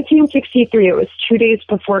 in 1963, it was 2 days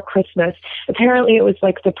before Christmas. Apparently, it was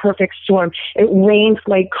like the perfect storm. It rained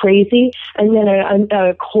like crazy, and then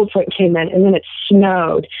a cold front came in, and then it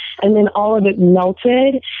snowed, and then all of it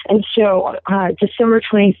melted. And so December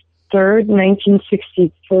 23rd,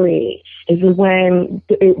 1963 is when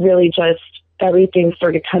it really just, everything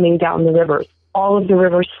started coming down the river. All of the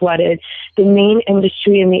rivers flooded. The main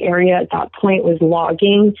industry in the area at that point was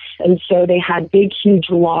logging, and so they had big, huge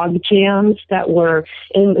log jams that were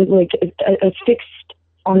affixed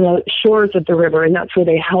on the shores of the river, and that's where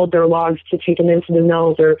they held their logs to take them into the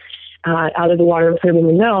mills or out of the water and put them in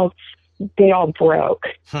the mills. They all broke.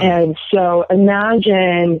 And so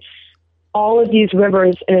imagine all of these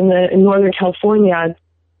rivers in Northern California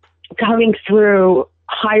coming through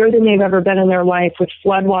higher than they've ever been in their life, with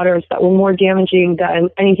floodwaters that were more damaging than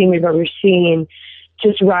anything we've ever seen,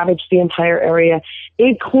 just ravaged the entire area.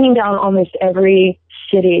 It cleaned out almost every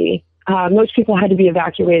city. Most people had to be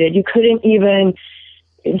evacuated. You couldn't even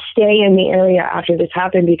stay in the area after this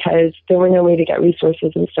happened because there were no way to get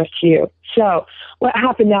resources and stuff to you. So what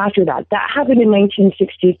happened after that? That happened in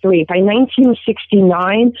 1963. By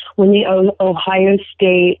 1969, when the Ohio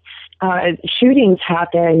State shootings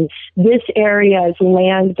happened, this area's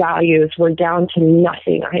land values were down to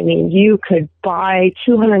nothing. I mean, you could buy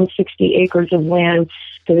 260 acres of land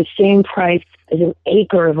for the same price as an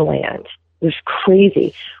acre of land. It was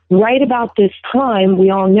crazy. Right about this time, we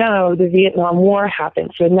all know the Vietnam War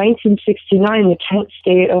happened. So in 1969, the Kent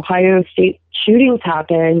State, Ohio State shootings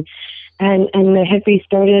happened, and the hippies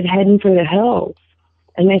started heading for the hills,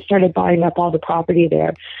 and they started buying up all the property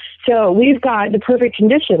there. So we've got the perfect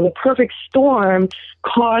condition. The perfect storm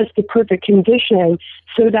caused the perfect condition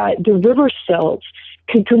so that the river silts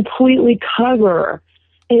could completely cover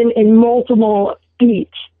in multiple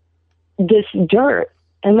feet this dirt.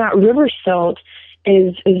 And that river silt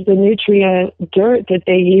is the nutrient dirt that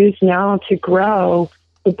they use now to grow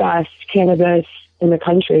the best cannabis in the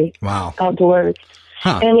country. Wow. Outdoors.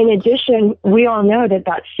 Huh. And in addition, we all know that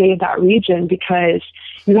saved that region because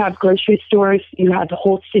you have grocery stores, you have the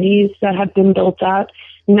whole cities that have been built up.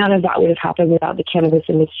 None of that would have happened without the cannabis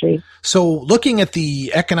industry. So looking at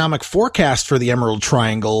the economic forecast for the Emerald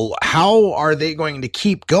Triangle, how are they going to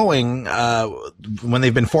keep going when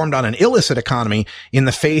they've been formed on an illicit economy in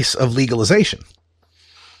the face of legalization?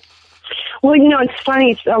 Well, it's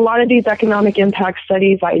funny. A lot of these economic impact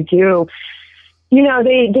studies I do,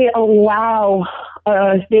 they allow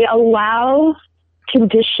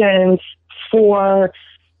conditions for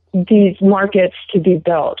these markets to be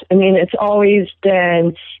built. I mean, it's always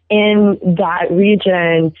been in that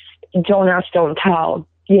region, don't ask, don't tell.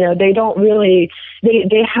 They don't really,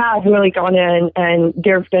 they have really gone in and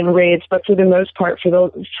there have been raids, but for the most part, since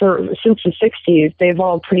the 60s, they've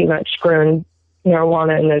all pretty much grown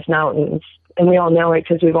marijuana in those mountains. And we all know it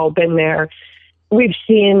because we've all been there. We've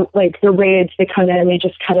seen the raids, they come in, they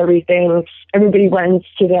just cut everything. Everybody runs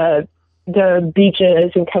to the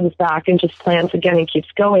beaches and comes back and just plants again and keeps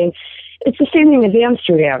going. It's the same thing as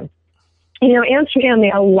Amsterdam. You know, Amsterdam,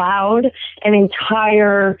 they allowed an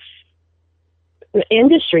entire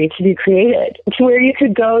industry to be created to where you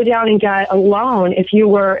could go down and get a loan. If you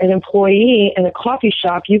were an employee in a coffee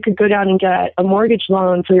shop, you could go down and get a mortgage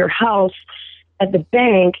loan for your house at the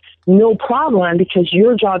bank, no problem, because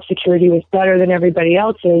your job security was better than everybody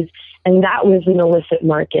else's, and that was an illicit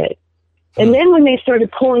market. And then when they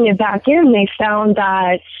started pulling it back in, they found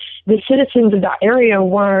that the citizens of that area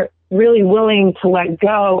weren't really willing to let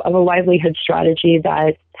go of a livelihood strategy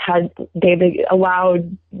that they'd been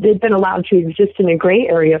allowed to exist in a gray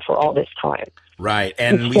area for all this time. Right.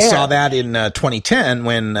 And we saw that in 2010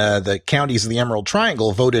 when the counties of the Emerald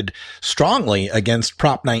Triangle voted strongly against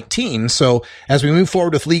Prop 19. So as we move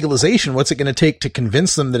forward with legalization, what's it going to take to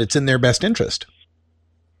convince them that it's in their best interest?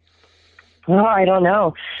 Oh, I don't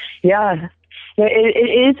know. Yeah.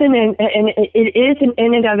 It is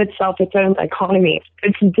in and of itself its own economy.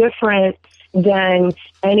 It's different than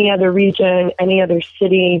any other region, any other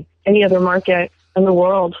city, any other market in the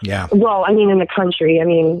world. Yeah. Well, I mean, in the country. I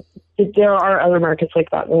mean, there are other markets like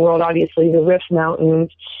that in the world. Obviously, the Rift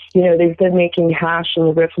Mountains, you know, they've been making hash in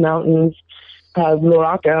the Rift Mountains of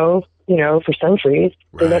Morocco, you know, for centuries.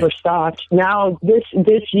 They never stopped. Now,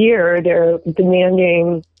 this year, they're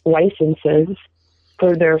demanding licenses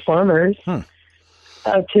for their farmers. To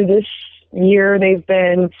this year, they've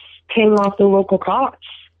been paying off the local cops,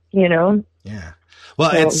 you know? Yeah.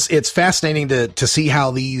 Well, so, it's fascinating to see how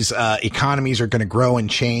these economies are going to grow and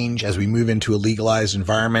change as we move into a legalized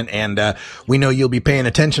environment. And we know you'll be paying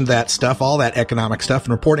attention to that stuff, all that economic stuff,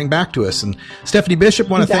 and reporting back to us. And Stephanie Bishop,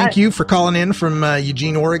 want to thank you for calling in from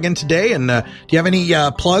Eugene, Oregon today. And do you have any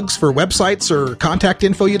plugs for websites or contact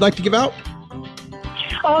info you'd like to give out?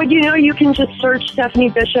 Oh, you know, you can just search Stephanie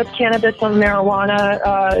Bishop Cannabis and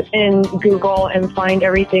Marijuana in Google and find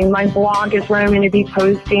everything. My blog is where I'm going to be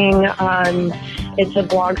posting. It's a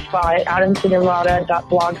blog spot,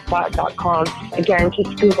 adamsonandrada.blogspot.com. Again,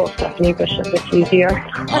 just Google Stephanie Bishop. It's easier.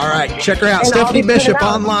 All right. Check her out. Stephanie Bishop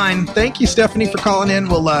online. Thank you, Stephanie, for calling in.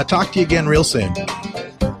 We'll talk to you again real soon.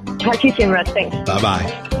 Talk to you soon, Russ. Thanks.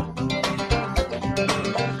 Bye-bye.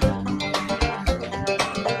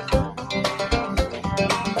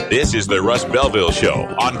 This is the Russ Belville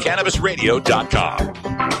Show on CannabisRadio.com.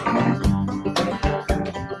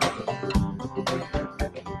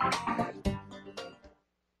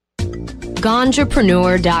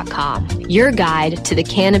 Ganjapreneur.com, your guide to the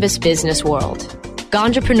cannabis business world.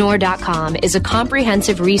 Ganjapreneur.com is a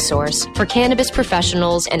comprehensive resource for cannabis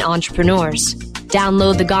professionals and entrepreneurs.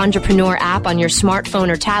 Download the Ganjapreneur app on your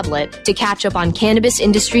smartphone or tablet to catch up on cannabis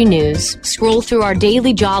industry news, scroll through our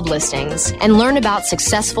daily job listings, and learn about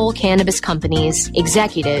successful cannabis companies,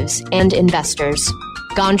 executives, and investors.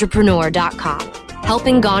 Ganjapreneur.com,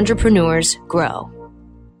 helping Ganjapreneurs grow.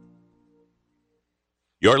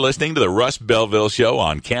 You're listening to the Russ Belville Show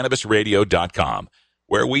on CannabisRadio.com,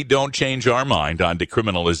 where we don't change our mind on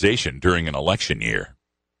decriminalization during an election year.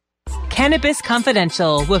 Cannabis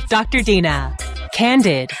Confidential with Dr. Dina.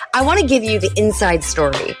 Candid. I want to give you the inside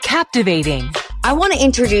story. Captivating. I want to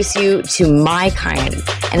introduce you to my kind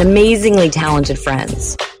and amazingly talented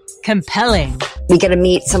friends. Compelling. We get to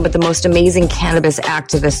meet some of the most amazing cannabis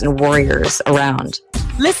activists and warriors around.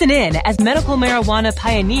 Listen in as medical marijuana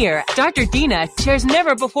pioneer Dr. Dina shares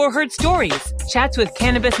never-before-heard stories, chats with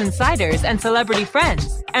cannabis insiders and celebrity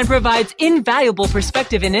friends, and provides invaluable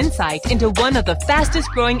perspective and insight into one of the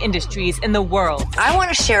fastest-growing industries in the world. I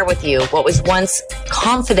want to share with you what was once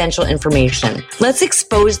confidential information. Let's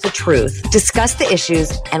expose the truth, discuss the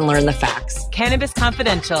issues, and learn the facts. Cannabis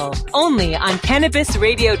Confidential, only on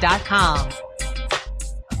CannabisRadio.com.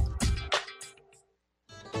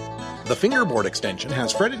 The Fingerboard Extension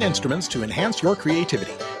has fretted instruments to enhance your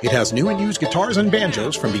creativity. It has new and used guitars and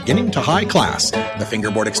banjos from beginning to high class. The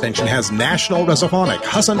Fingerboard Extension has National Resophonic,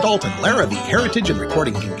 Husson Dalton, Larrabee, Heritage and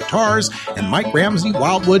Recording King guitars, and Mike Ramsey,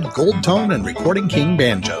 Wildwood, Gold Tone, and Recording King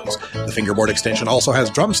banjos. The Fingerboard Extension also has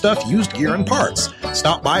drum stuff, used gear, and parts.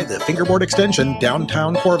 Stop by the Fingerboard Extension,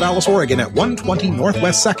 downtown Corvallis, Oregon at 120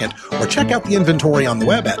 Northwest 2nd, or check out the inventory on the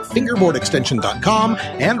web at fingerboardextension.com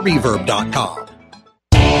and reverb.com.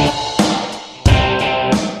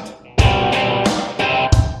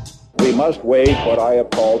 We must wage what I have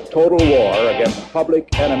called total war against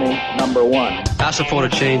public enemy number one. I support a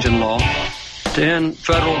change in law to end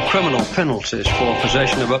federal criminal penalties for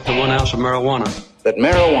possession of up to 1 ounce of marijuana. That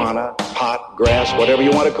marijuana, pot, grass, whatever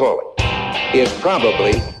you want to call it, is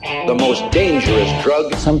probably the most dangerous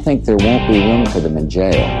drug. Some think there won't be room for them in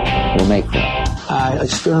jail. We'll make them. I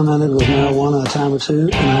experimented with marijuana a time or two,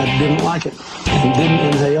 and I didn't like it. He didn't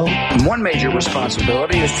inhale. One major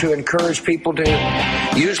responsibility is to encourage people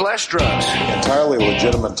to use less drugs. Entirely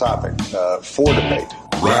legitimate topic for debate.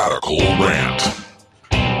 Radical Rant.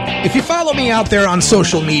 If you follow me out there on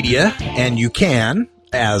social media, and you can,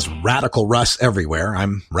 as Radical Russ everywhere,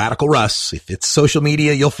 I'm Radical Russ. If it's social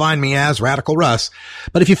media, you'll find me as Radical Russ.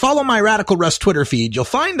 But if you follow my Radical Russ Twitter feed, you'll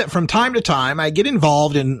find that from time to time, I get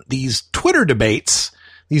involved in these Twitter debates,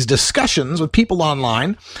 these discussions with people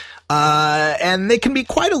online, and they can be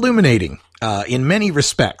quite illuminating in many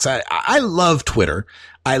respects. I love Twitter.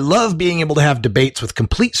 I love being able to have debates with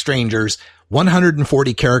complete strangers,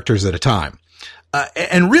 140 characters at a time.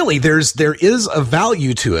 And really, there is a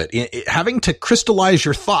value to it. Having to crystallize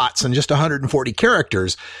your thoughts in just 140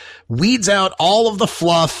 characters weeds out all of the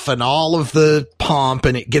fluff and all of the pomp,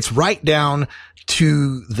 and it gets right down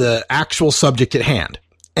to the actual subject at hand.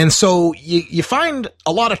 And so you find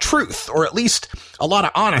a lot of truth, or at least a lot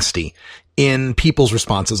of honesty in people's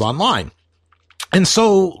responses online. And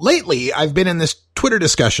so lately, I've been in this Twitter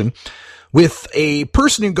discussion with a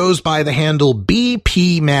person who goes by the handle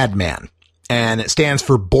BP Madman. And it stands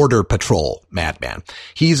for Border Patrol Madman.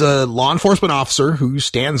 He's a law enforcement officer who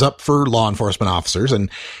stands up for law enforcement officers. And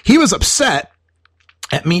he was upset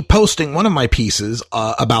at me posting one of my pieces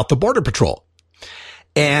about the Border Patrol.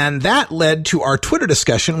 And that led to our Twitter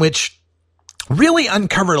discussion, which really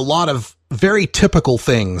uncovered a lot of very typical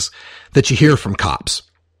things that you hear from cops.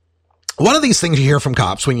 One of these things you hear from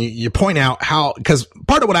cops when you point out how, because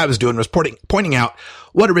part of what I was doing was pointing out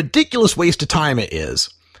what a ridiculous waste of time it is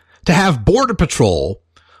to have Border Patrol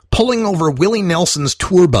pulling over Willie Nelson's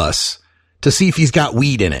tour bus to see if he's got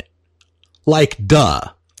weed in it. Like, duh.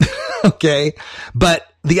 Okay. But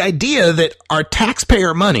the idea that our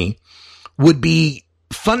taxpayer money would be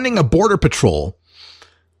funding a Border Patrol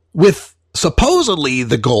with supposedly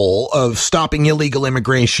the goal of stopping illegal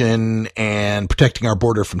immigration and protecting our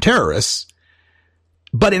border from terrorists,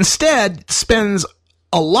 but instead spends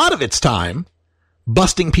a lot of its time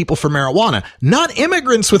busting people for marijuana. Not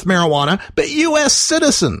immigrants with marijuana, but U.S.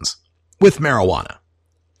 citizens with marijuana.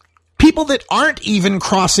 People that aren't even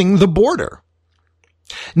crossing the border.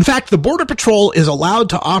 In fact, the Border Patrol is allowed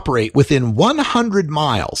to operate within 100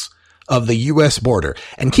 miles of the U.S. border.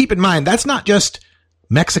 And keep in mind, that's not just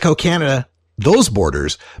Mexico, Canada, those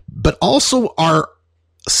borders, but also our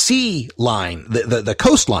sea line, the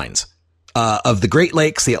coastlines of the Great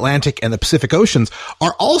Lakes, the Atlantic, and the Pacific Oceans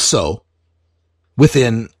are also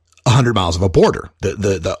within 100 miles of a border.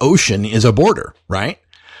 The ocean is a border, right?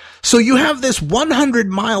 So you have this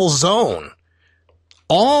 100-mile zone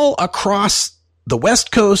all across the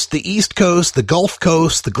West Coast, the East Coast, the Gulf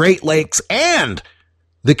Coast, the Great Lakes, and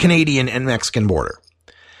the Canadian and Mexican border.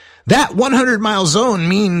 That 100-mile zone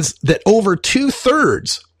means that over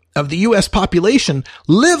 2/3 of the U.S. population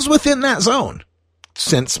lives within that zone,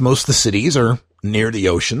 since most of the cities are near the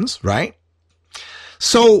oceans, right?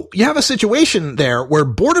 So you have a situation there where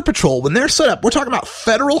Border Patrol, when they're set up, we're talking about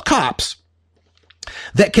federal cops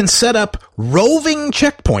that can set up roving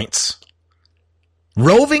checkpoints,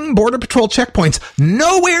 roving Border Patrol checkpoints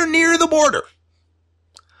nowhere near the border,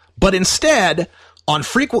 but instead on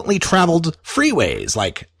frequently traveled freeways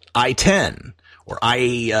like I-10 or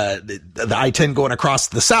the I-10 going across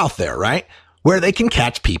the south there, right? Where they can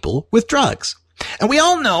catch people with drugs. And we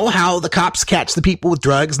all know how the cops catch the people with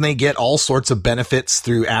drugs, and they get all sorts of benefits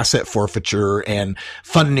through asset forfeiture and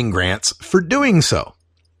funding grants for doing so.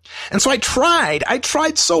 And so I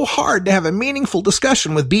tried so hard to have a meaningful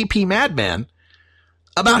discussion with BP Madman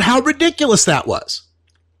about how ridiculous that was.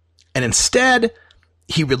 And instead,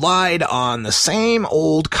 he relied on the same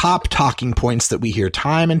old cop talking points that we hear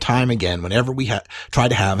time and time again whenever we try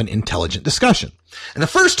to have an intelligent discussion. And the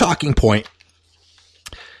first talking point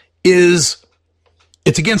is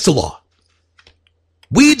it's against the law.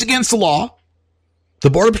 Weed's against the law. The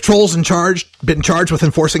Border Patrol's been charged with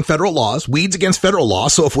enforcing federal laws. Weed's against federal law.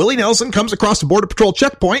 So if Willie Nelson comes across the Border Patrol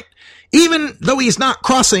checkpoint, even though he's not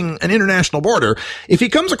crossing an international border, if he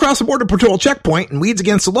comes across a Border Patrol checkpoint and weed's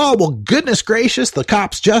against the law, well, goodness gracious, the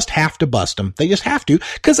cops just have to bust him. They just have to,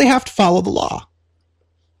 because they have to follow the law.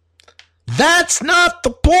 That's not the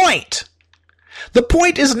point. The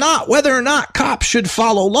point is not whether or not cops should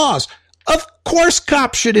follow laws. Of course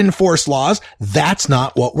cops should enforce laws. That's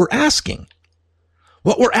not what we're asking.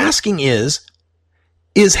 What we're asking is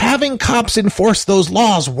having cops enforce those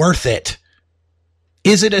laws worth it?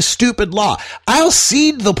 Is it a stupid law? I'll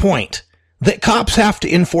cede the point that cops have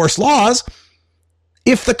to enforce laws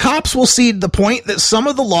if the cops will cede the point that some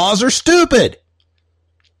of the laws are stupid.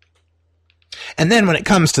 And then when it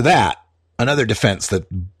comes to that, another defense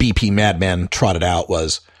that BP Madman trotted out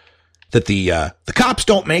was that the cops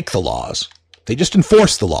don't make the laws. They just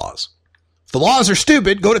enforce the laws. If the laws are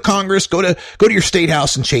stupid, go to Congress, go to your state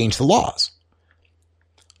house and change the laws.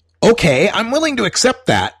 Okay, I'm willing to accept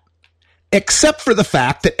that, except for the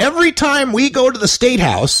fact that every time we go to the state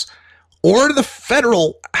house or to the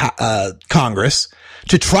federal Congress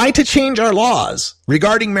to try to change our laws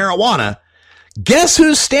regarding marijuana, guess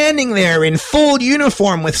who's standing there in full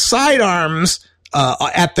uniform with sidearms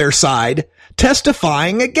at their side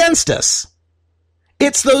testifying against us?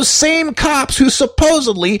 It's those same cops who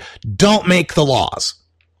supposedly don't make the laws.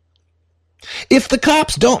 If the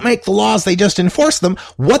cops don't make the laws, they just enforce them.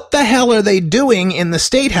 What the hell are they doing in the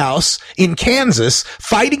state house in Kansas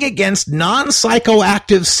fighting against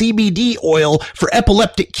non-psychoactive CBD oil for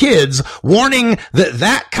epileptic kids, warning that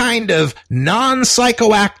that kind of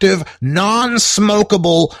non-psychoactive,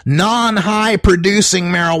 non-smokable, non-high producing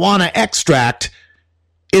marijuana extract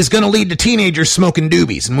is going to lead to teenagers smoking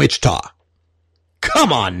doobies in Wichita?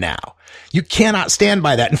 Come on now. You cannot stand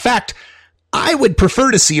by that. In fact, I would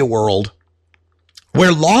prefer to see a world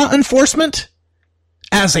where law enforcement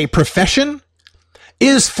as a profession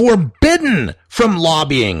is forbidden from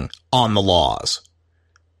lobbying on the laws.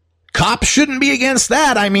 Cops shouldn't be against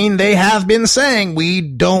that. I mean, they have been saying we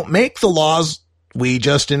don't make the laws, we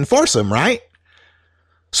just enforce them, right?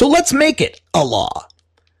 So let's make it a law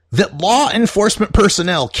that law enforcement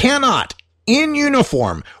personnel cannot, in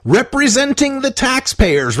uniform, representing the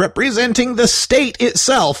taxpayers, representing the state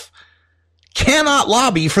itself, cannot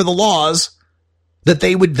lobby for the laws that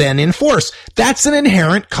they would then enforce. That's an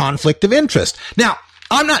inherent conflict of interest. Now,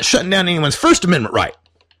 I'm not shutting down anyone's First Amendment right.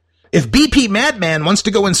 If BP Madman wants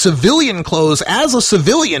to go in civilian clothes as a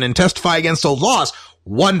civilian and testify against those laws,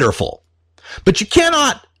 wonderful. But you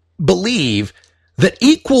cannot believe that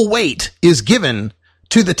equal weight is given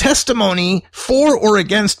to the testimony for or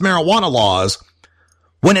against marijuana laws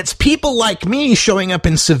when it's people like me showing up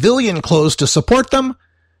in civilian clothes to support them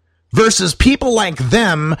versus people like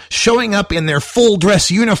them showing up in their full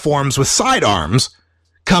dress uniforms with sidearms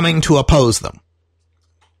coming to oppose them.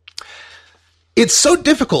 It's so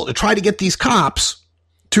difficult to try to get these cops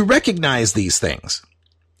to recognize these things.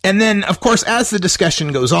 And then, of course, as the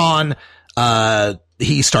discussion goes on,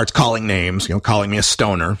 he starts calling names, calling me a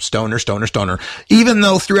stoner, even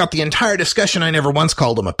though throughout the entire discussion, I never once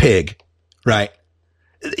called him a pig, right?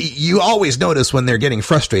 You always notice when they're getting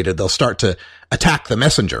frustrated, they'll start to attack the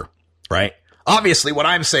messenger, right? Obviously, what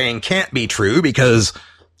I'm saying can't be true because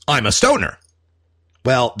I'm a stoner.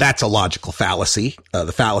 Well, that's a logical fallacy,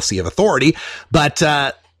 the fallacy of authority, but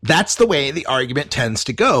that's the way the argument tends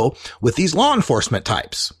to go with these law enforcement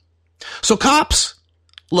types. So cops,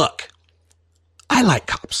 look, I like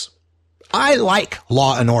cops. I like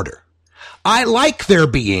law and order. I like there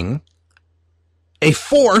being a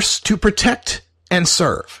force to protect and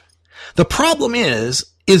serve. The problem is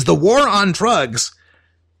the war on drugs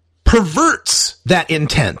perverts that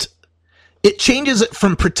intent. It changes it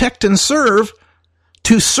from protect and serve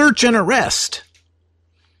to search and arrest.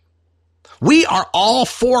 We are all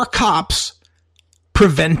for cops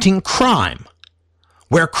preventing crime,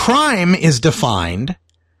 where crime is defined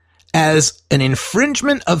as an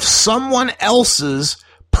infringement of someone else's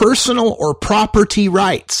personal or property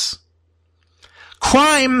rights.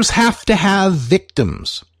 Crimes have to have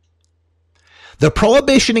victims. The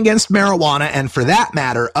prohibition against marijuana, and for that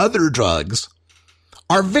matter, other drugs,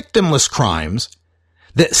 are victimless crimes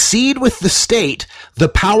that cede with the state the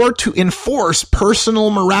power to enforce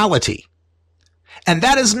personal morality. And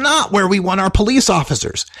that is not where we want our police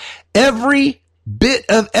officers. Every bit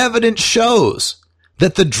of evidence shows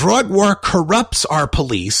that the drug war corrupts our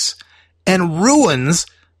police and ruins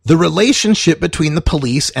the relationship between the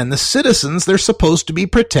police and the citizens they're supposed to be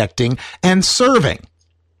protecting and serving.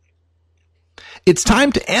 It's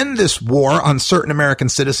time to end this war on certain American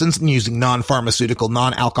citizens and using non-pharmaceutical,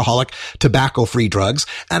 non-alcoholic, tobacco-free drugs.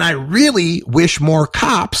 And I really wish more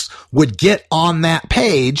cops would get on that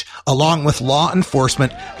page along with law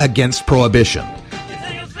enforcement against prohibition.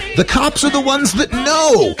 The cops are the ones that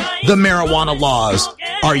know the marijuana laws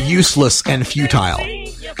are useless and futile.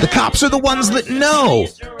 The cops are the ones that know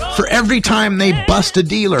for every time they bust a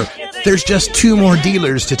dealer, there's just 2 more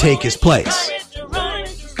dealers to take his place.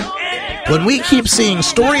 When we keep seeing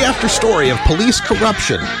story after story of police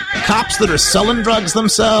corruption, cops that are selling drugs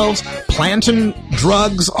themselves, planting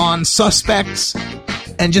drugs on suspects,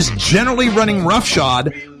 and just generally running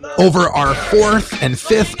roughshod over our 4th and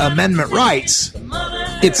 5th Amendment rights,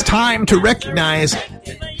 it's time to recognize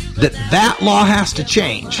that that law has to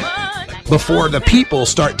change before the people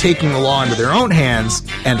start taking the law into their own hands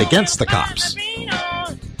and against the cops.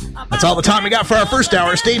 That's all the time we got for our first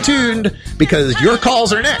hour. Stay tuned, because your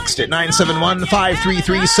calls are next at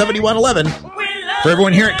 971-533-7111. For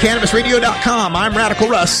everyone here at CannabisRadio.com, I'm Radical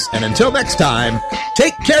Russ, and until next time,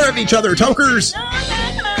 take care of each other, tokers.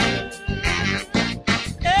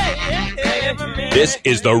 This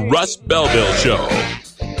is the Russ Belville Show.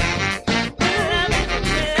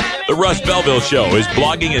 The Russ Belville Show is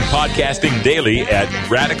blogging and podcasting daily at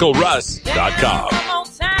RadicalRuss.com.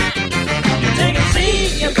 You take a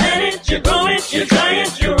seed, you plant it, you grow it, you dry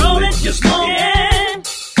it, you roll it, you smoke it.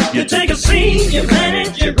 You take a seed, you plant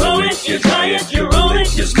it, you grow it, you dry it, you roll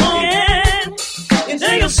it, you smoke it. You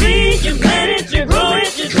take a seed, you plant it, you grow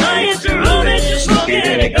it, you dry it, you roll it, you smoke it,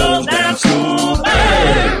 and it goes down smooth.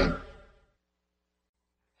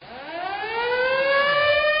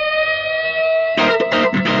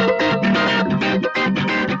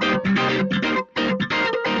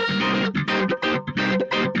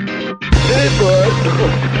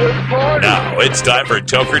 Now it's time for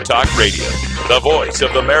Toker Talk Radio, the voice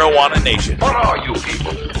of the marijuana nation. What are you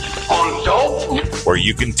people? On dope? Where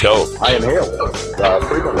you can toke. I inhale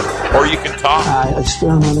frequently. Or you can talk. I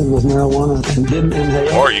experimented with marijuana and didn't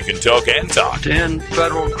inhale. Or you can toke and talk. 10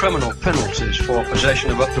 federal criminal penalties for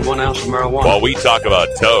possession of up to 1 ounce of marijuana. While we talk about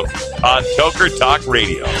toke on Toker Talk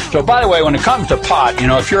Radio. So, by the way, when it comes to pot, you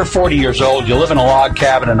know, if you're 40 years old, you live in a log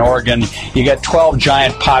cabin in Oregon, you got 12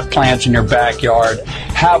 giant pot plants in your backyard,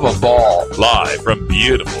 have a ball. Live from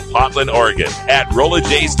beautiful Portland, Oregon at Rolla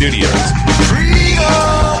J Studios.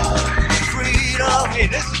 Hey,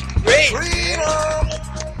 this is great. Freedom.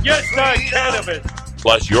 Yes, not cannabis.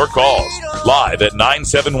 Plus your calls live at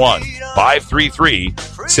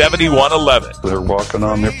 971-533-7111. They're walking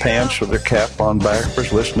on their pants with their cap on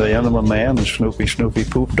backwards, listening to Enema Man and Snoopy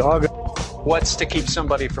Poop Dog. What's to keep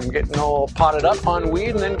somebody from getting all potted up on weed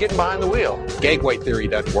and then getting behind the wheel? Gateway theory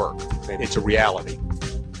doesn't work. It's a reality.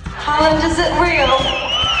 Holland, is it real?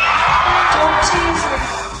 Don't tease me.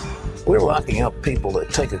 We're locking up people that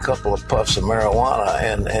take a couple of puffs of marijuana,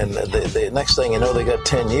 and the next thing you know, they got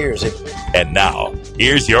 10 years. And now,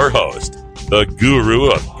 here's your host, the guru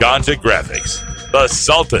of ganja graphics, the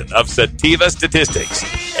sultan of sativa statistics,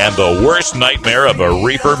 and the worst nightmare of a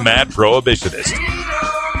reefer mad prohibitionist.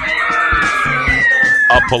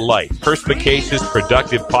 A polite, perspicacious,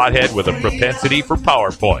 productive pothead with a propensity for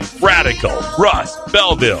PowerPoint. Radical Russ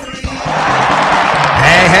Belville.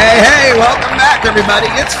 Hey, welcome back, everybody.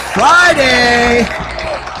 It's Friday.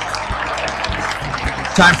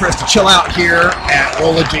 Time for us to chill out here at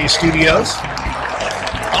Rolla J Studios.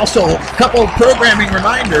 Also, a couple of programming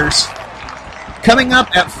reminders. Coming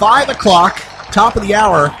up at 5 o'clock, top of the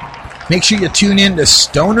hour, make sure you tune in to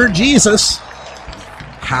Stoner Jesus.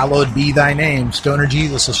 Hallowed be thy name. Stoner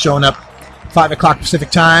Jesus is showing up 5 o'clock Pacific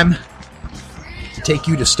time to take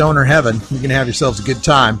you to Stoner Heaven. You're going to have yourselves a good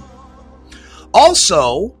time.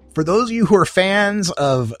 Also, for those of you who are fans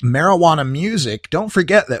of marijuana music, don't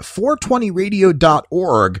forget that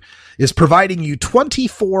 420radio.org is providing you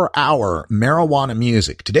 24-hour marijuana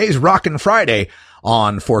music. Today's Rockin' Friday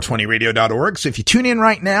on 420radio.org. So if you tune in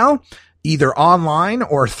right now, either online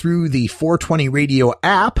or through the 420 Radio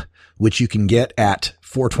app, which you can get at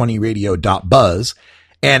 420radio.buzz.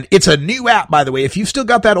 And it's a new app, by the way. If you've still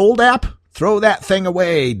got that old app, throw that thing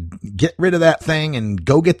away, get rid of that thing, and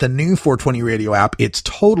go get the new 420 Radio app. It's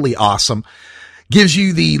totally awesome. Gives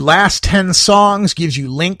you the last 10 songs, gives you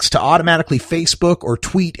links to automatically Facebook or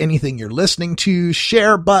tweet anything you're listening to,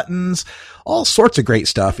 share buttons, all sorts of great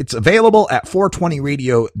stuff. It's available at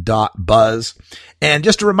 420radio.buzz. And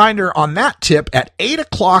just a reminder on that tip, at 8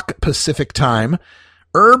 o'clock Pacific time,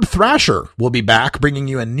 Herb Thrasher will be back bringing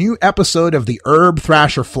you a new episode of the Herb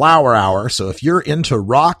Thrasher Flower Hour. So if you're into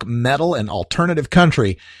rock, metal, and alternative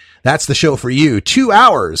country, that's the show for you. 2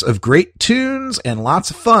 hours of great tunes and lots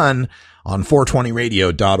of fun on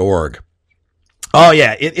 420radio.org. Oh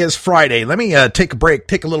yeah, it is Friday. Let me take a break,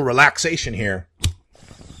 take a little relaxation here.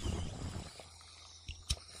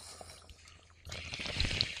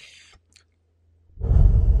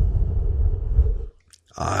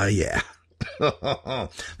 Yeah.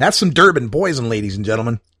 That's some Durban poison, ladies and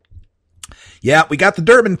gentlemen. Yeah, we got the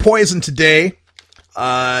Durban poison today.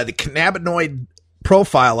 The cannabinoid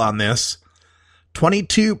profile on this,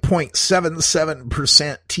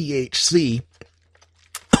 22.77% THC.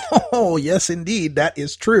 Oh, yes, indeed. That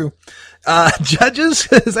is true. Judges,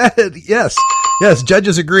 is that, yes,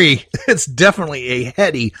 judges agree. It's definitely a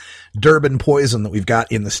heady Durban poison that we've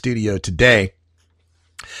got in the studio today.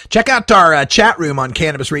 Check out our chat room on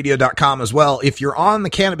CannabisRadio.com as well. If you're on the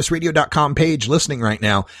CannabisRadio.com page listening right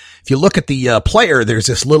now, if you look at the player, there's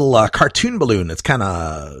this little cartoon balloon that's kind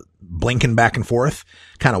of blinking back and forth,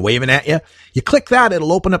 kind of waving at you. You click that,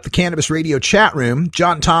 it'll open up the Cannabis Radio chat room.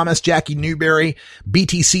 John Thomas, Jackie Newberry,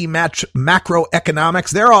 BTC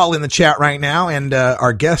Macroeconomics, they're all in the chat right now. And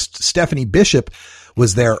our guest, Stephanie Bishop,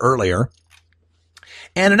 was there earlier.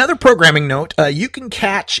 And another programming note, you can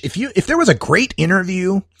catch, if there was a great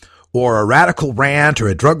interview or a radical rant or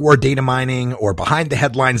a drug war data mining or behind the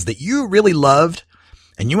headlines that you really loved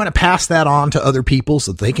and you want to pass that on to other people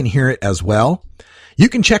so that they can hear it as well, you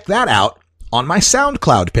can check that out on my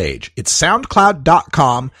SoundCloud page. It's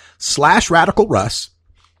soundcloud.com/radicalruss.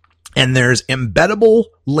 And there's embeddable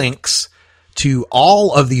links to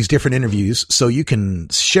all of these different interviews. So you can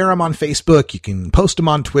share them on Facebook. You can post them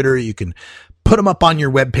on Twitter. You can put them up on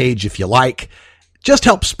your webpage if you like. Just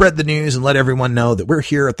help spread the news and let everyone know that we're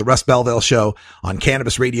here at the Russ Belville Show on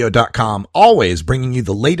CannabisRadio.com, always bringing you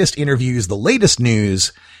the latest interviews, the latest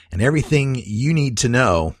news, and everything you need to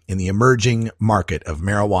know in the emerging market of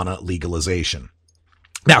marijuana legalization.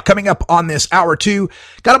 Now, coming up on this hour 2,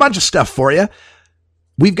 got a bunch of stuff for you.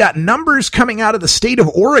 We've got numbers coming out of the state of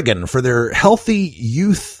Oregon for their Healthy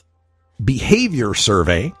Youth Behavior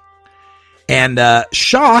Survey. And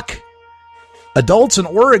shock, adults in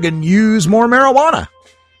Oregon use more marijuana.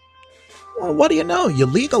 Well, what do you know? You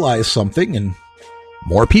legalize something and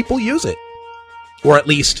more people use it. Or at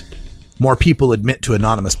least more people admit to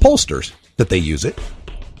anonymous pollsters that they use it.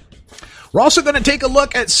 We're also going to take a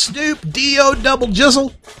look at Snoop D.O. Double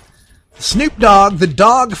Jizzle. Snoop Dogg, the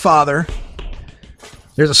dog father.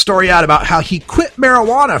 There's a story out about how he quit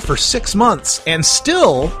marijuana for 6 months and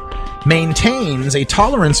still maintains a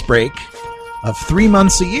tolerance break of 3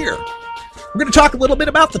 months a year. We're going to talk a little bit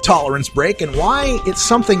about the tolerance break and why it's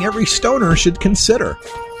something every stoner should consider.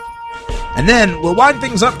 And then we'll wind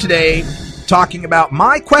things up today talking about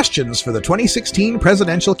my questions for the 2016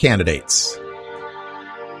 presidential candidates.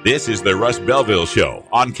 This is the Russ Belville Show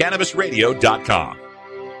on CannabisRadio.com.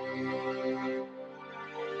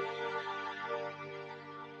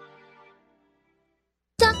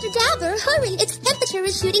 Dr. Dabber, hurry! Its temperature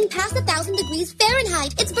is shooting past 1,000 degrees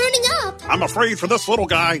Fahrenheit. It's burning up. I'm afraid for this little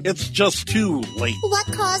guy, it's just too late. What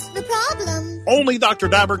caused the problem? Only Dr.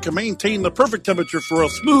 Dabber can maintain the perfect temperature for a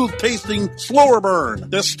smooth-tasting, slower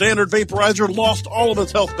burn. This standard vaporizer lost all of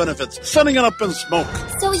its health benefits, sending it up in smoke.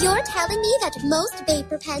 So you're telling me that most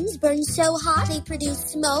vapor pens burn so hot they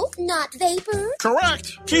produce smoke, not vapor?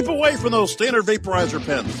 Correct. Keep away from those standard vaporizer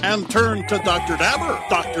pens and turn to Dr. Dabber.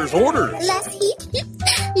 Doctor's orders. Less heat,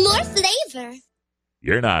 more flavor.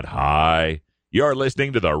 You're not high. You're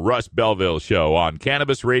listening to the Russ Belville Show on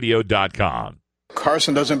CannabisRadio.com.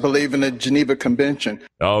 Carson doesn't believe in the Geneva Convention.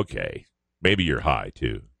 Okay. Maybe you're high,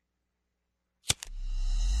 too.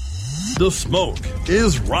 The smoke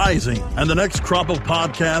is rising, and the next crop of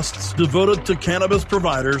podcasts devoted to cannabis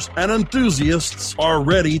providers and enthusiasts are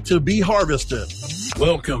ready to be harvested.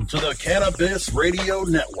 Welcome to the Cannabis Radio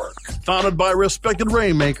Network, founded by respected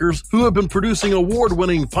rainmakers who have been producing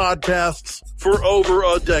award-winning podcasts for over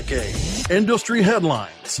a decade. Industry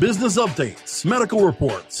headlines, business updates, medical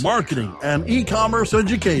reports, marketing, and e-commerce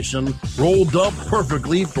education rolled up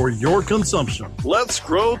perfectly for your consumption. Let's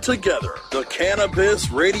grow together. The Cannabis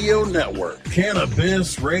Radio Network.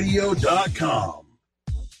 CannabisRadio.com.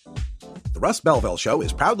 The Russ Belville Show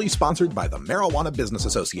is proudly sponsored by the Marijuana Business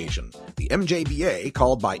Association. The MJBA,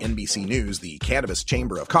 called by NBC News the Cannabis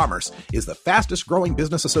Chamber of Commerce, is the fastest growing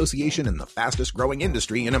business association in the fastest growing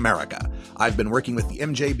industry in America. I've been working with the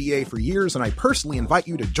MJBA for years, and I personally invite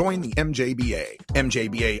you to join the MJBA.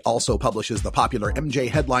 MJBA also publishes the popular MJ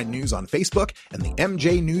Headline News on Facebook and the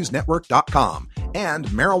MJNewsNetwork.com and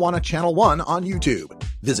Marijuana Channel 1 on YouTube.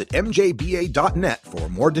 Visit mjba.net for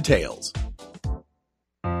more details.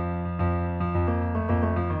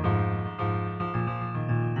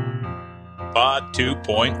 Pod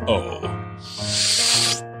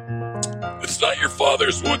 2.0. It's not your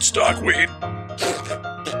father's Woodstock weed.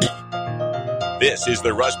 This is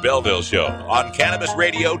the Russ Belville Show on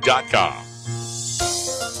CannabisRadio.com.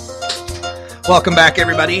 Welcome back,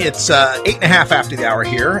 everybody. It's 8:30 after the hour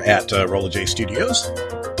here at Rolla J Studios.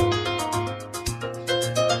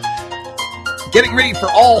 Getting ready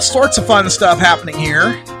for all sorts of fun stuff happening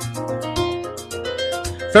here.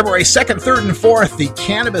 February 2nd, 3rd, and 4th, the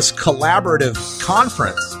Cannabis Collaborative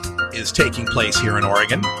Conference is taking place here in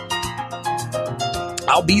Oregon.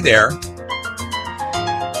 I'll be there.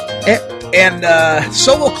 And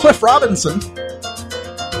so will Cliff Robinson,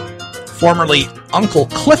 formerly Uncle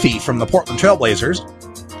Cliffy from the Portland Trailblazers,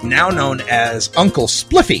 now known as Uncle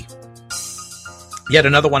Spliffy. yet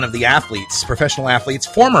another one of the athletes, professional athletes,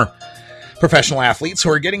 former professional athletes who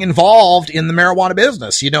are getting involved in the marijuana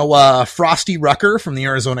business. You know, Frosty Rucker from the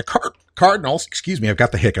Arizona Cardinals. Excuse me, I've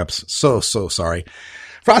got the hiccups. So sorry.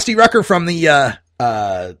 Frosty Rucker from the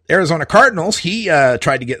Arizona Cardinals. He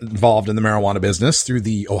tried to get involved in the marijuana business through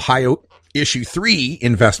the Ohio Issue 3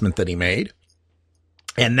 investment that he made.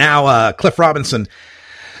 And now Cliff Robinson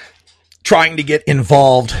trying to get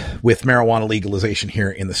involved with marijuana legalization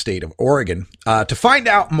here in the state of Oregon. To find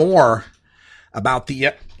out more about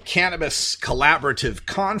the Cannabis Collaborative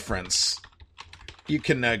Conference, you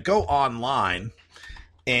can go online,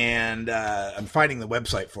 and I'm finding the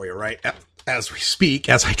website for you right as we speak,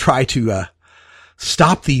 as I try to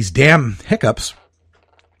stop these damn hiccups.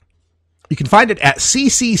 You can find it at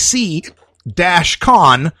ccc-con.com.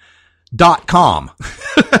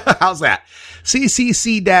 How's that?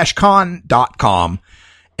 ccc-con.com.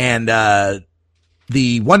 And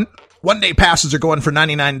the one-day passes are going for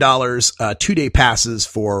 $99, 2-day passes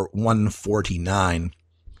for $149.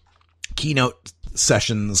 Keynote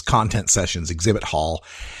sessions, content sessions, exhibit hall,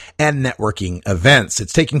 and networking events.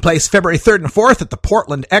 It's taking place February 3rd and 4th at the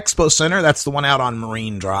Portland Expo Center. That's the one out on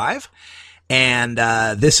Marine Drive. And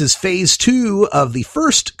this is phase 2 of the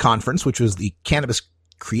first conference, which was the Cannabis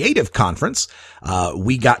Creative Conference.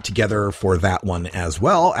 We got together for that one as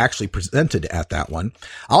well, actually presented at that one.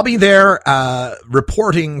 I'll be there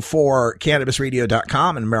reporting for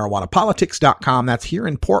CannabisRadio.com and MarijuanaPolitics.com. That's here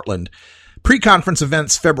in Portland. Pre-conference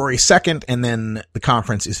events February 2nd, and then the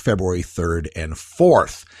conference is February 3rd and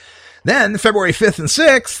 4th. Then February 5th and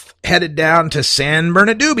 6th, headed down to San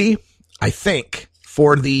Bernardino, I think,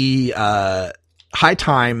 for the High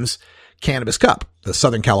Times Cannabis Cup, the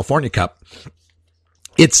Southern California Cup.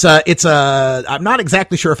 I'm not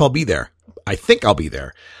exactly sure if I'll be there. I think I'll be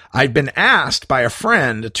there. I've been asked by a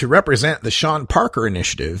friend to represent the Sean Parker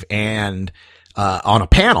Initiative and on a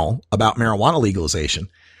panel about marijuana legalization.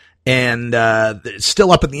 And it's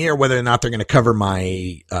still up in the air whether or not they're going to cover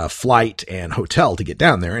my flight and hotel to get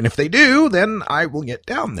down there. And if they do, then I will get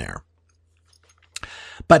down there.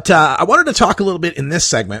 But I wanted to talk a little bit in this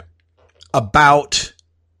segment about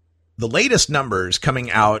the latest numbers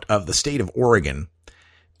coming out of the state of Oregon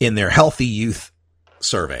in their Healthy Youth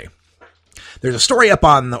Survey. There's a story up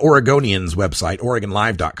on the Oregonians website,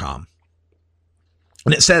 OregonLive.com.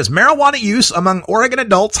 And it says, marijuana use among Oregon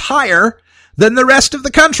adults higher than the rest of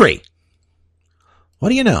the country. What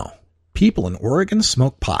do you know? People in Oregon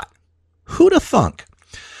smoke pot. Who'da thunk?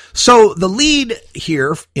 So the lead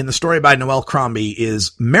here in the story by Noel Crombie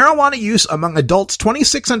is marijuana use among adults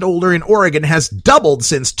 26 and older in Oregon has doubled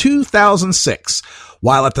since 2006,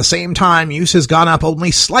 while at the same time use has gone up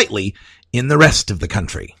only slightly in the rest of the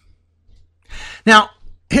country. Now,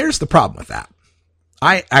 here's the problem with that.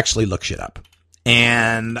 I actually looked shit up,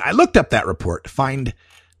 and I looked up that report to find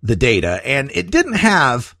the data, and it didn't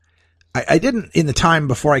have, I didn't, in the time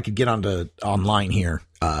before I could get onto online here,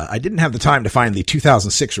 I didn't have the time to find the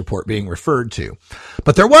 2006 report being referred to,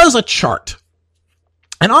 but there was a chart.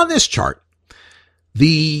 And on this chart,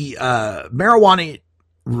 the marijuana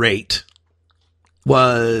rate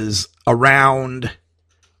was around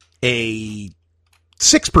a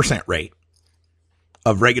 6% rate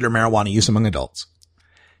of regular marijuana use among adults.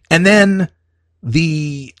 And then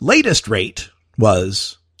the latest rate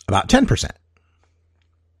was about 10%.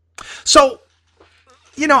 So,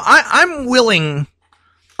 you know, I'm willing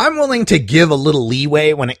to give a little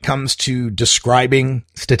leeway when it comes to describing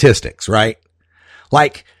statistics, right?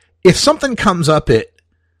 Like, if something comes up at,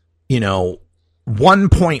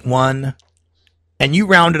 1.1 and you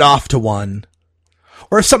round it off to 1,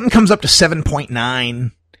 or if something comes up to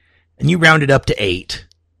 7.9 and you round it up to 8,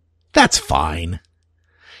 that's fine.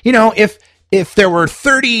 If there were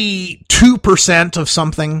 32% of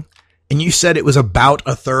something and you said it was about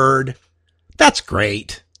a third, that's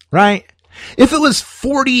great, right? If it was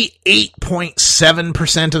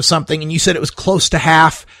 48.7% of something and you said it was close to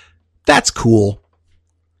half, that's cool.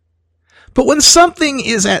 But when something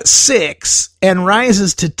is at 6 and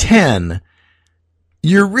rises to 10,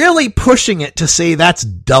 you're really pushing it to say that's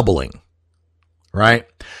doubling, right?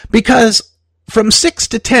 Because from 6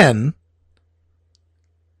 to 10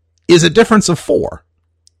 is a difference of 4,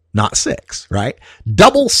 not 6, right?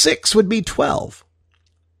 Double 6 would be 12.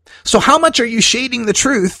 So how much are you shading the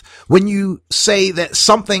truth when you say that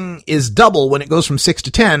something is double when it goes from 6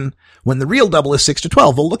 to 10, when the real double is 6 to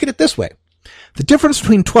 12? Well, look at it this way. The difference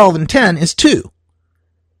between 12 and 10 is 2.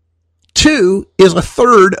 2 is a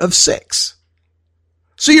third of 6.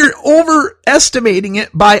 So you're overestimating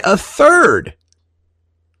it by a third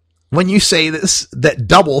when you say that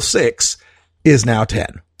double 6 is now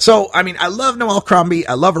 10. So, I mean, I love Noelle Crombie.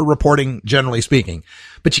 I love her reporting, generally speaking.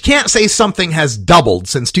 But you can't say something has doubled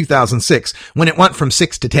since 2006 when it went from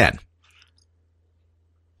 6 to 10.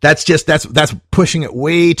 That's pushing it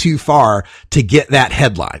way too far to get that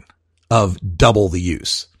headline of double the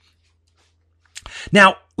use.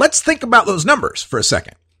 Now, let's think about those numbers for a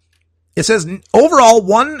second. It says overall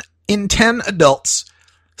 1 in 10 adults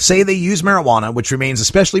say they use marijuana, which remains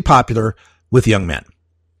especially popular with young men.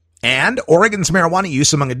 And Oregon's marijuana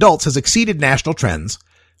use among adults has exceeded national trends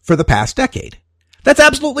for the past decade. That's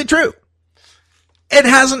absolutely true. It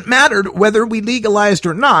hasn't mattered whether we legalized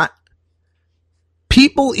or not.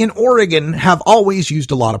 People in Oregon have always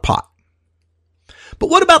used a lot of pot.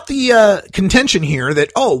 But what about the contention here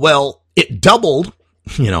that, oh, well, it doubled,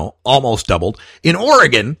 almost doubled in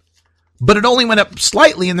Oregon, but it only went up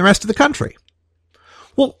slightly in the rest of the country?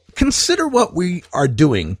 Well, consider what we are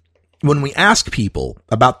doing when we ask people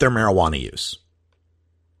about their marijuana use.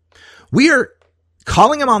 We are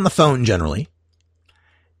calling them on the phone generally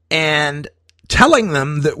and telling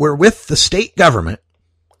them that we're with the state government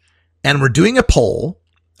and we're doing a poll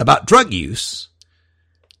about drug use,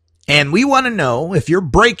 and we want to know if you're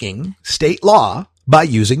breaking state law by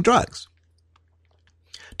using drugs.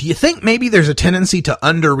 Do you think maybe there's a tendency to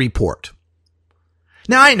underreport?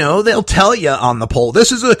 Now, I know they'll tell you on the poll,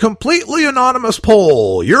 this is a completely anonymous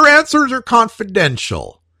poll. Your answers are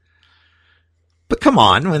confidential. But come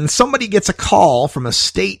on, when somebody gets a call from a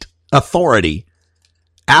state authority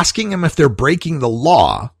asking them if they're breaking the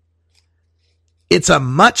law, it's a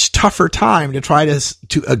much tougher time to try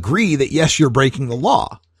to agree that, yes, you're breaking the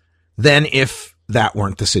law than if that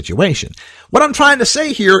weren't the situation. What I'm trying to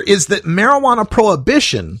say here is that marijuana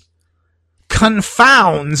prohibition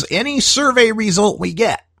confounds any survey result we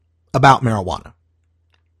get about marijuana.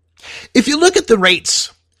 If you look at the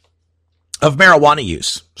rates of marijuana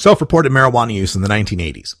use, self-reported marijuana use in the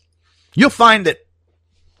 1980s, you'll find that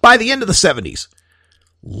by the end of the 70s,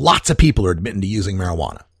 lots of people are admitting to using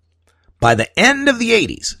marijuana. By the end of the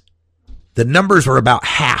 80s, the numbers were about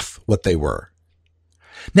half what they were.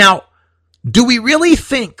 Now, do we really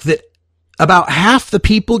think that about half the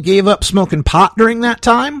people gave up smoking pot during that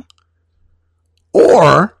time?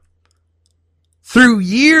 Or through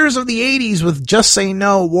years of the 80s with Just Say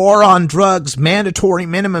No, war on drugs, mandatory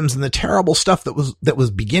minimums, and the terrible stuff that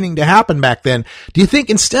was beginning to happen back then, do you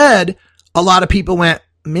think instead a lot of people went,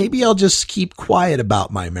 maybe I'll just keep quiet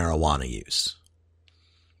about my marijuana use?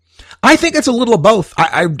 I think it's a little of both.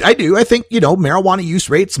 I do. I think, marijuana use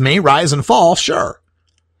rates may rise and fall, sure.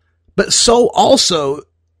 But so also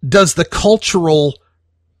does the cultural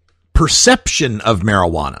perception of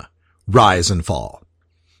marijuana rise and fall.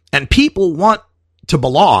 And people want to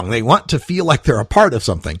belong. They want to feel like they're a part of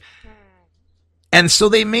something. And so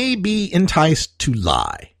they may be enticed to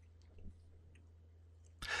lie.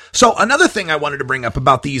 So another thing I wanted to bring up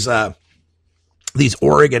about these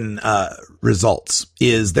Oregon results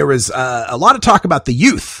is there was a lot of talk about the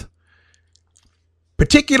youth.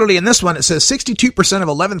 Particularly in this one, it says 62% of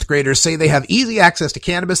 11th graders say they have easy access to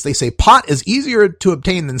cannabis. They say pot is easier to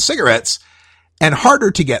obtain than cigarettes and harder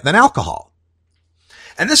to get than alcohol.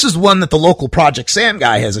 And this is one that the local Project Sand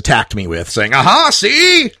guy has attacked me with, saying,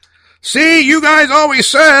 see, you guys always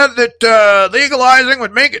said that legalizing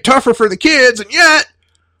would make it tougher for the kids, and yet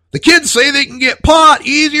the kids say they can get pot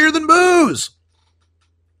easier than booze.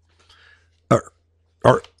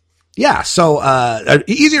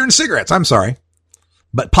 Easier than cigarettes, I'm sorry.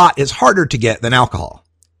 But pot is harder to get than alcohol.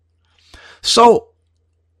 So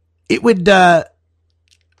it would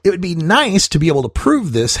be nice to be able to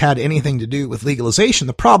prove this had anything to do with legalization.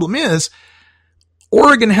 The problem is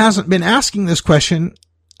Oregon hasn't been asking this question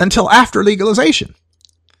until after legalization.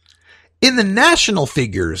 In the national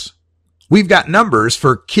figures, we've got numbers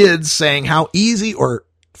for kids saying how easy or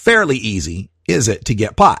fairly easy is it to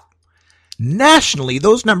get pot. Nationally,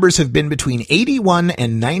 those numbers have been between 81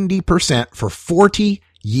 and 90% for 40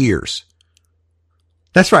 years.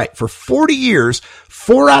 That's right. For 40 years,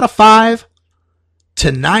 4 out of 5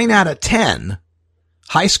 to 9 out of 10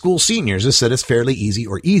 high school seniors have said it's fairly easy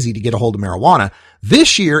or easy to get a hold of marijuana.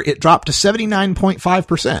 This year, it dropped to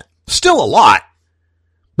 79.5%. Still a lot,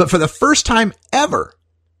 but for the first time ever,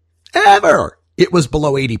 it was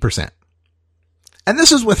below 80%. And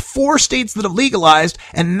this is with 4 states that have legalized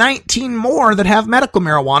and 19 more that have medical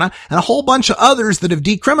marijuana and a whole bunch of others that have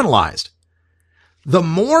decriminalized. The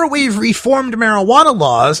more we've reformed marijuana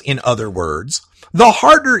laws, in other words, the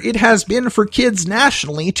harder it has been for kids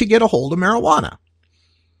nationally to get a hold of marijuana.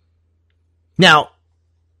 Now,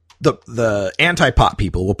 the anti-pot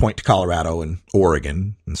people will point to Colorado and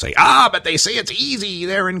Oregon and say, but they say it's easy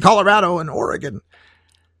there in Colorado and Oregon.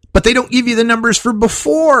 But they don't give you the numbers for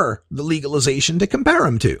before the legalization to compare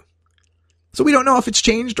them to. So we don't know if it's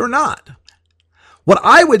changed or not. What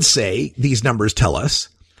I would say these numbers tell us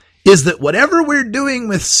is that whatever we're doing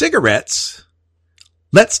with cigarettes,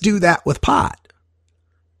 let's do that with pot.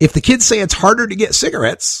 If the kids say it's harder to get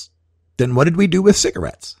cigarettes, then what did we do with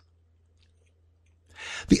cigarettes?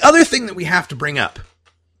 The other thing that we have to bring up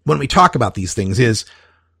when we talk about these things is,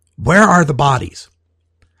 where are the bodies?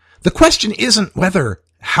 The question isn't whether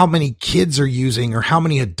how many kids are using or how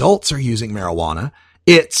many adults are using marijuana.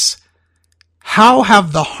 It's how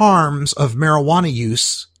have the harms of marijuana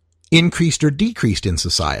use increased or decreased in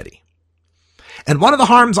society? And one of the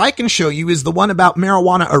harms I can show you is the one about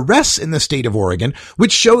marijuana arrests in the state of Oregon,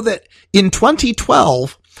 which show that in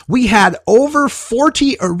 2012, we had over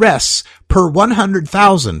 40 arrests per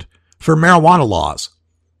 100,000 for marijuana laws.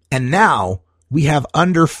 And now we have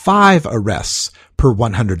under 5 arrests per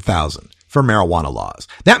 100,000 for marijuana laws.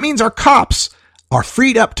 That means our cops are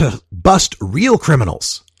freed up to bust real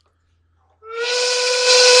criminals.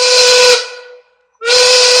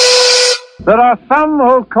 There are some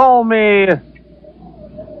who call me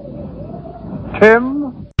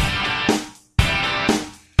Tim.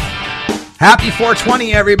 Happy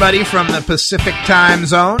 420, everybody, from the Pacific time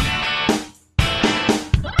zone.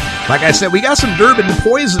 Like I said, we got some Durban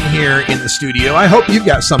poison here in the studio. I hope you've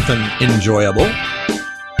got something enjoyable.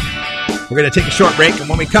 We're going to take a short break, and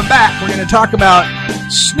when we come back, we're going to talk about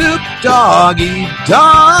Snoop Doggy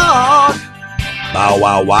Dogg. Bow,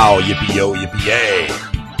 wow, wow, yippee-yo, yippee-yay.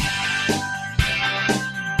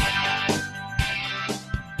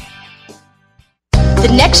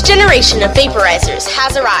 The next generation of vaporizers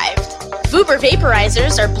has arrived. Vuber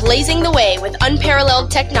vaporizers are blazing the way with unparalleled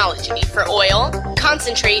technology for oil,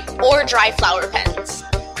 concentrate, or dry flower pens.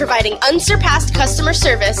 Providing unsurpassed customer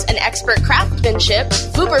service and expert craftsmanship,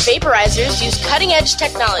 Vuber vaporizers use cutting-edge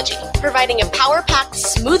technology, providing a power-packed,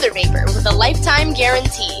 smoother vapor with a lifetime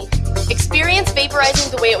guarantee. Experience vaporizing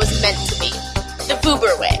the way it was meant to be. The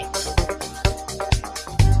Vuber way.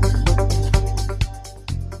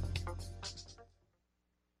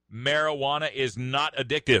 Marijuana is not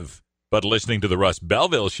addictive, but listening to the Russ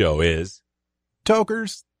Belville Show is.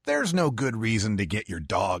 Tokers, there's no good reason to get your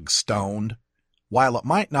dog stoned. While it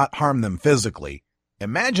might not harm them physically,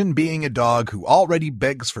 imagine being a dog who already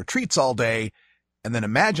begs for treats all day, and then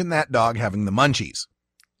imagine that dog having the munchies.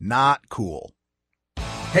 Not cool.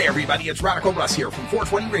 Hey everybody, it's Radical Russ here from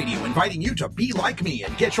 420 Radio, inviting you to be like me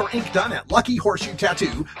and get your ink done at Lucky Horseshoe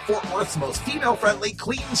Tattoo, Fort Worth's most female-friendly,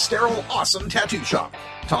 clean, sterile, awesome tattoo shop.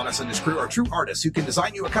 Thomas and his crew are true artists who can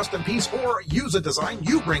design you a custom piece or use a design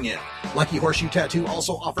you bring in. Lucky Horseshoe Tattoo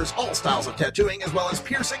also offers all styles of tattooing as well as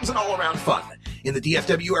piercings and all-around fun. In the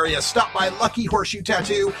DFW area, stop by Lucky Horseshoe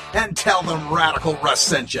Tattoo and tell them Radical Russ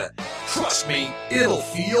sent you. Trust me, it'll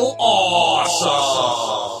feel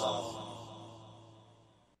awesome.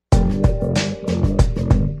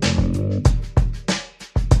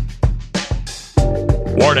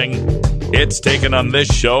 Warning, hits taken on this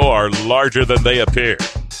show are larger than they appear.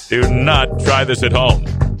 Do not try this at home.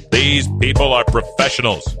 These people are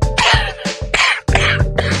professionals.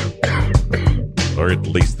 Or at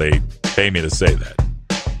least they pay me to say that.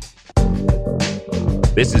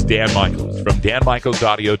 This is Dan Michaels from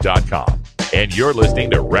danmichaelsaudio.com, and you're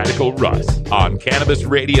listening to Radical Russ on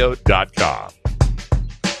CannabisRadio.com.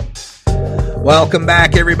 Welcome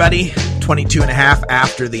back, everybody. 22 and a half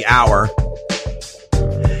after the hour.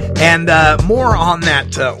 And more on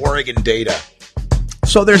that Oregon data.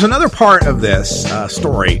 So there's another part of this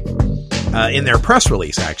story in their press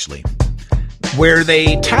release, actually, where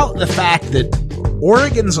they tout the fact that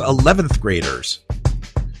Oregon's 11th graders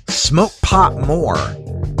smoke pot more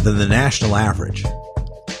than the national average.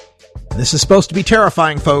 This is supposed to be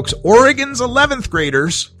terrifying, folks. Oregon's 11th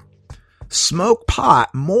graders smoke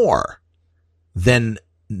pot more than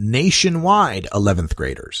nationwide 11th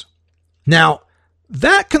graders. Now,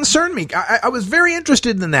 that concerned me. I was very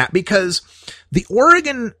interested in that because the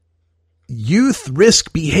Oregon Youth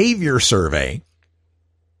Risk Behavior Survey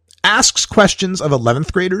asks questions of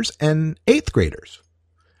 11th graders and 8th graders.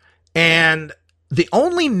 And the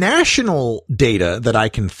only national data that I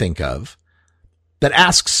can think of that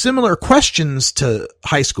asks similar questions to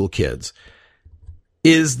high school kids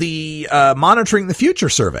is the Monitoring the Future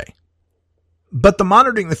survey. But the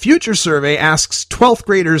Monitoring the Future survey asks 12th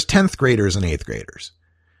graders, 10th graders, and 8th graders.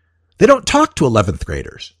 They don't talk to 11th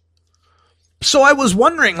graders. So I was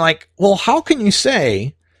wondering, well, how can you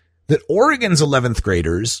say that Oregon's 11th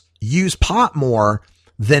graders use pot more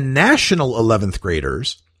than national 11th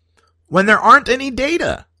graders when there aren't any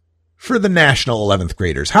data for the national 11th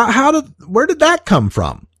graders? Where did that come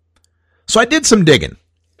from? So I did some digging.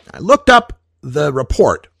 I looked up the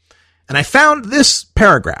report, and I found this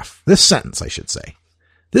paragraph, this sentence, I should say.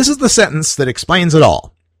 This is the sentence that explains it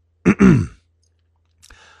all.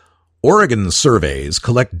 Oregon surveys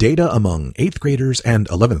collect data among 8th graders and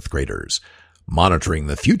 11th graders. Monitoring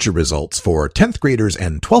the future results for 10th graders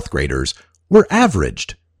and 12th graders were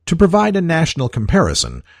averaged to provide a national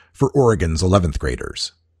comparison for Oregon's 11th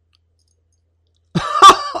graders.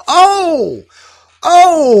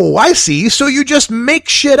 Oh, I see. So you just make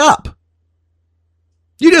shit up.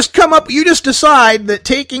 You just decide that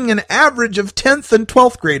taking an average of 10th and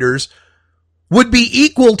 12th graders would be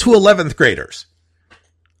equal to 11th graders.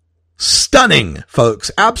 Stunning,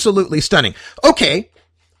 folks. Absolutely stunning. Okay.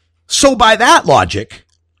 So by that logic,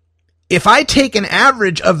 if I take an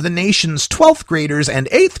average of the nation's 12th graders and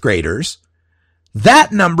 8th graders,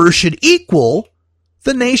 that number should equal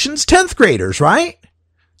the nation's 10th graders, right?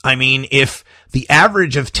 I mean, if the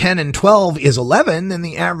average of 10 and 12 is 11, then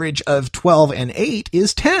the average of 12 and 8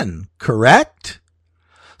 is 10, correct?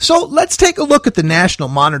 So let's take a look at the National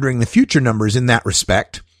Monitoring the Future numbers in that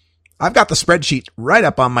respect. I've got the spreadsheet right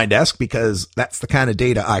up on my desk because that's the kind of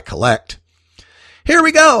data I collect. Here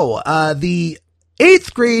we go. The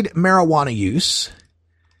 8th grade marijuana use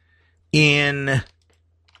in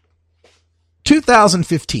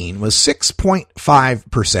 2015 was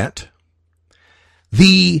 6.5%.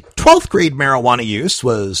 The 12th grade marijuana use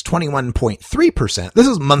was 21.3%. This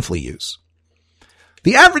is monthly use.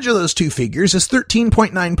 The average of those two figures is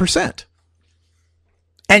 13.9%.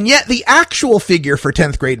 And yet the actual figure for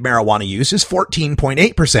 10th grade marijuana use is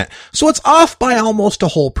 14.8%. So it's off by almost a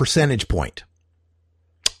whole percentage point.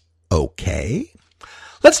 Okay.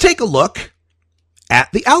 Let's take a look at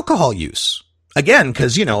the alcohol use. Again,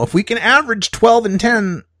 because, if we can average 12 and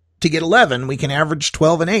 10 to get 11, we can average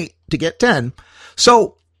 12 and 8 to get 10.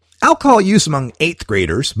 So alcohol use among 8th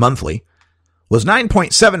graders monthly was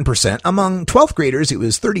 9.7%. Among 12th graders, it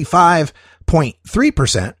was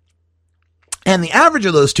 35.3%. And the average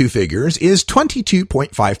of those two figures is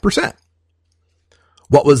 22.5%.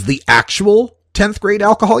 What was the actual 10th grade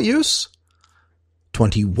alcohol use?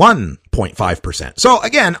 21.5%. So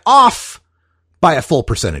again, off by a full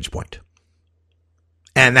percentage point.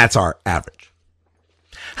 And that's our average.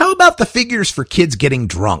 How about the figures for kids getting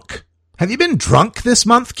drunk? Have you been drunk this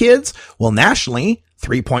month, kids? Well, nationally,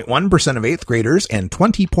 3.1% of 8th graders and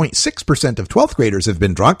 20.6% of 12th graders have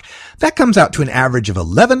been drunk. That comes out to an average of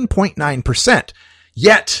 11.9%.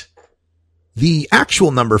 Yet, the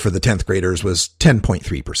actual number for the 10th graders was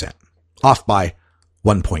 10.3%, off by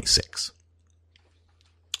 1.6.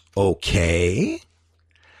 Okay.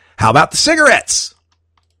 How about the cigarettes?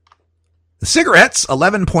 The cigarettes,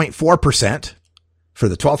 11.4% for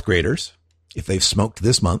the 12th graders, if they've smoked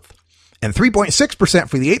this month, and 3.6%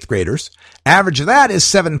 for the 8th graders. Average of that is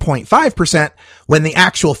 7.5% when the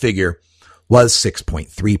actual figure was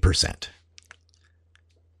 6.3%.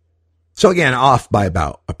 So again, off by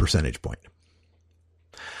about a percentage point.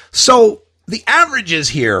 So the averages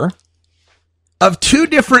here of two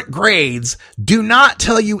different grades do not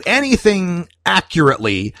tell you anything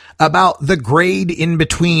accurately about the grade in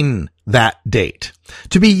between that date.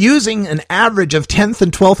 To be using an average of 10th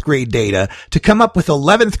and 12th grade data to come up with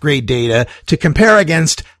 11th grade data to compare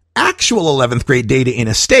against actual 11th grade data in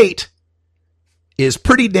a state is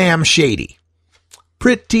pretty damn shady.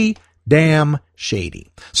 Pretty damn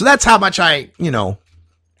shady. So that's how much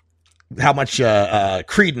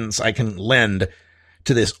credence I can lend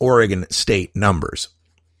to this Oregon state numbers.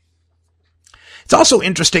 It's also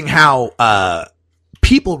interesting how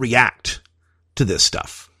people react to this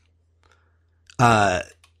stuff.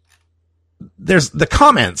 There's the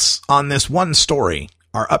comments on this one story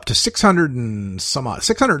are up to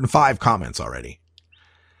 605 comments already.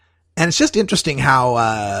 And it's just interesting how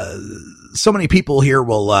so many people here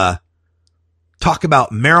will talk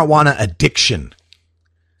about marijuana addiction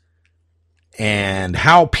and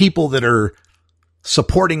how people that are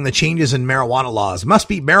supporting the changes in marijuana laws must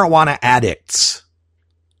be marijuana addicts.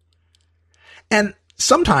 And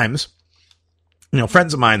sometimes,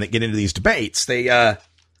 friends of mine that get into these debates, they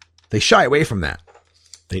shy away from that.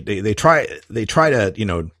 They try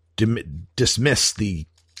to, dismiss the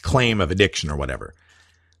claim of addiction or whatever.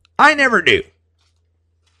 I never do.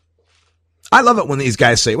 I love it when these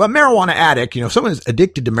guys say, well, marijuana addict, if someone's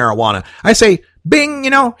addicted to marijuana, I say, bing,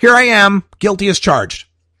 here I am, guilty as charged.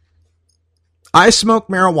 I smoke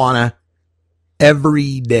marijuana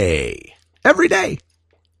every day,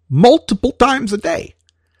 multiple times a day.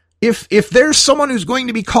 If there's someone who's going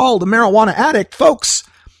to be called a marijuana addict, folks,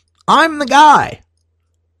 I'm the guy.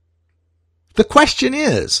 The question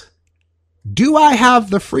is, do I have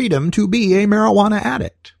the freedom to be a marijuana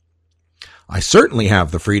addict? I certainly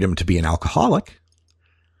have the freedom to be an alcoholic.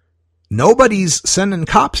 Nobody's sending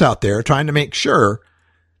cops out there trying to make sure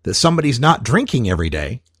that somebody's not drinking every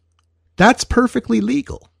day. That's perfectly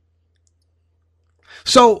legal.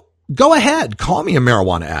 So go ahead, call me a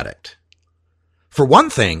marijuana addict. For one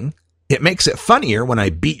thing, it makes it funnier when I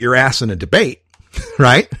beat your ass in a debate,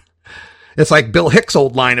 right? It's like Bill Hicks'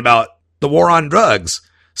 old line about the war on drugs.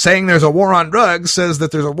 Saying there's a war on drugs says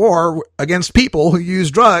that there's a war against people who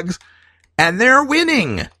use drugs, and they're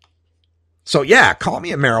winning. So yeah, call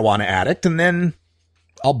me a marijuana addict, and then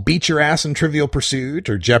I'll beat your ass in Trivial Pursuit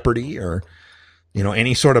or Jeopardy or,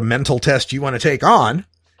 any sort of mental test you want to take on.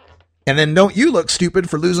 And then don't you look stupid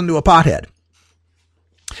for losing to a pothead.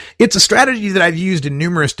 It's a strategy that I've used in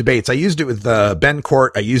numerous debates. I used it with Ben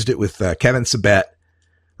Court. I used it with Kevin Sabet,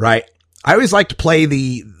 right? I always like to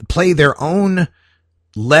play their own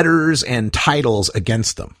letters and titles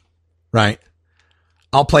against them, right?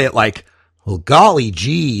 I'll play it like, well, golly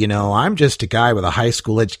gee, I'm just a guy with a high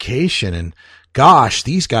school education, and gosh,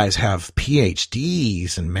 these guys have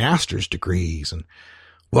PhDs and master's degrees, and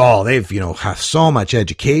well, they've, have so much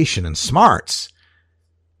education and smarts.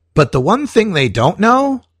 But the one thing they don't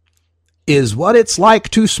know is what it's like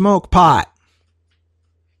to smoke pot.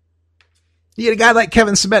 You get a guy like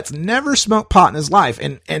Kevin Sabet's never smoked pot in his life.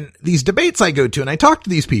 And these debates I go to, and I talk to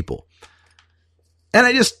these people, and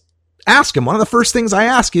I just ask them, one of the first things I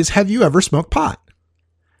ask is, have you ever smoked pot?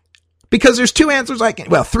 Because there's three answers I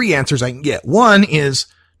can get. One is,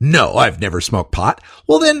 no, I've never smoked pot.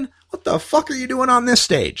 Well, then what the fuck are you doing on this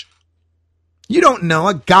stage? You don't know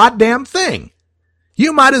a goddamn thing.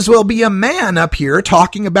 You might as well be a man up here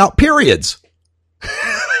talking about periods,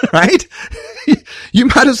 right? You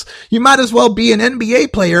might as well be an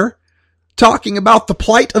NBA player talking about the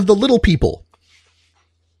plight of the little people.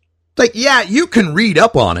 Like, yeah, you can read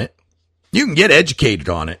up on it. You can get educated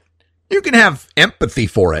on it. You can have empathy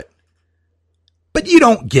for it. But you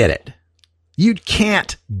don't get it. You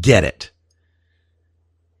can't get it.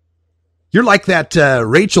 You're like that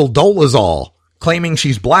Rachel Dolezal claiming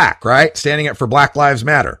she's black, right? Standing up for Black Lives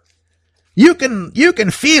Matter. You can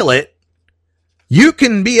feel it. You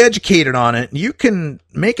can be educated on it. You can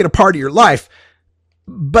make it a part of your life.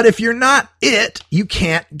 But if you're not it, you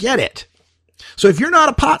can't get it. So if you're not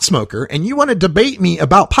a pot smoker and you want to debate me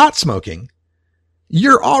about pot smoking,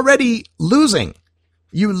 you're already losing.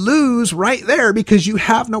 You lose right there because you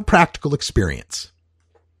have no practical experience.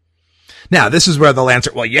 Now, this is where they'll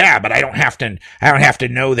answer, well, yeah, but I don't have to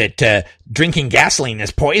know that drinking gasoline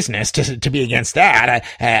is poisonous to be against that.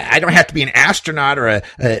 I don't have to be an astronaut or a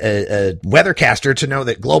weathercaster to know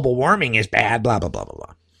that global warming is bad, blah, blah, blah, blah,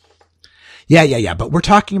 blah. Yeah. But we're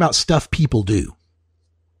talking about stuff people do,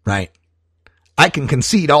 right? I can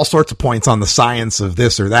concede all sorts of points on the science of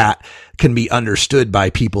this or that can be understood by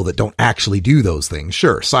people that don't actually do those things.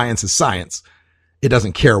 Sure, science is science. It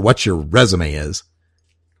doesn't care what your resume is.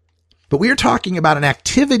 But we are talking about an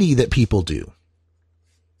activity that people do.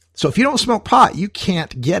 So if you don't smoke pot, you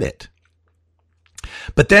can't get it.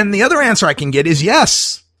 But then the other answer I can get is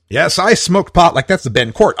yes. Yes, I smoked pot. Like that's the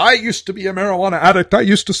Ben Court. I used to be a marijuana addict. I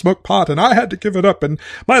used to smoke pot and I had to give it up and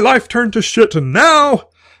my life turned to shit. And now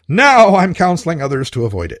I'm counseling others to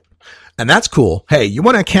avoid it. And that's cool. Hey, you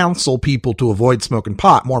want to counsel people to avoid smoking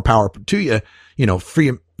pot, more power to you.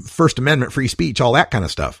 Free First Amendment, free speech, all that kind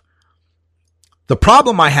of stuff. The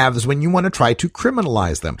problem I have is when you want to try to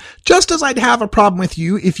criminalize them. Just as I'd have a problem with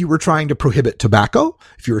you if you were trying to prohibit tobacco,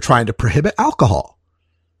 if you were trying to prohibit alcohol.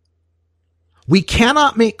 We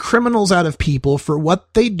cannot make criminals out of people for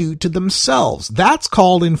what they do to themselves. That's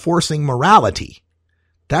called enforcing morality.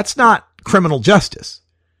 That's not criminal justice.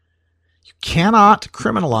 You cannot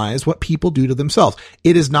criminalize what people do to themselves.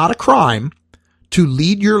 It is not a crime to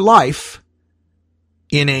lead your life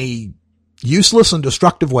in a useless and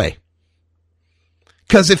destructive way.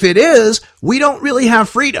 Because if it is, we don't really have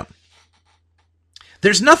freedom.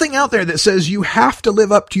 There's nothing out there that says you have to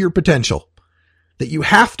live up to your potential, that you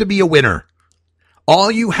have to be a winner.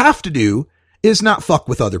 All you have to do is not fuck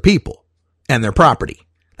with other people and their property.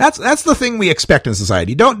 That's the thing we expect in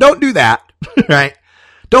society. Don't do that, right?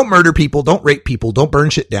 Don't murder people, don't rape people, don't burn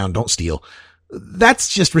shit down, don't steal. That's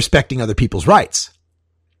just respecting other people's rights.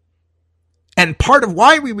 And part of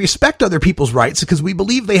why we respect other people's rights is because we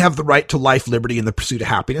believe they have the right to life, liberty, and the pursuit of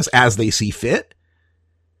happiness as they see fit.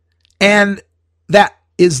 And that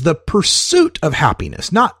is the pursuit of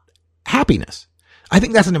happiness, not happiness. I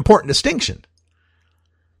think that's an important distinction.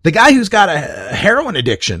 The guy who's got a heroin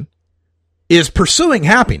addiction is pursuing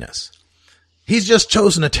happiness. He's just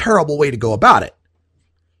chosen a terrible way to go about it.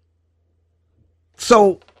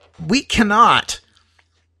 So we cannot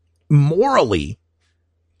morally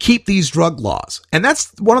keep these drug laws. And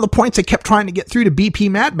that's one of the points I kept trying to get through to BP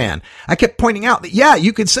Madman. I kept pointing out that, yeah,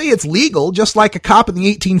 you could say it's legal, just like a cop in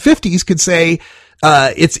the 1850s could say,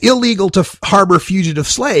 it's illegal to harbor fugitive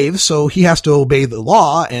slaves, so he has to obey the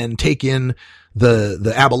law and take in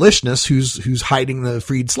the abolitionist who's hiding the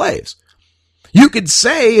freed slaves. You could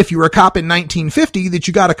say, if you were a cop in 1950, that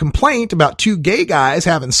you got a complaint about two gay guys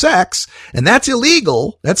having sex, and that's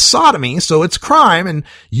illegal. That's sodomy, so it's crime, and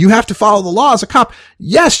you have to follow the law as a cop.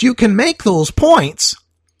 Yes, you can make those points,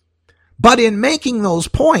 but in making those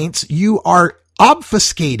points, you are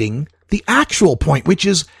obfuscating the actual point, which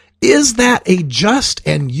is that a just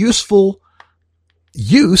and useful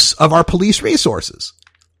use of our police resources?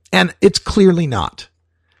 And it's clearly not.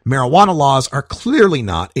 Marijuana laws are clearly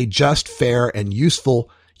not a just, fair, and useful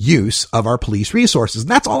use of our police resources. And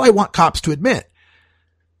that's all I want cops to admit.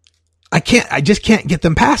 I just can't get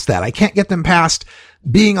them past that. I can't get them past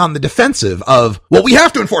being on the defensive of, well, we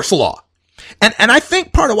have to enforce the law. And I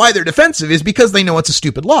think part of why they're defensive is because they know it's a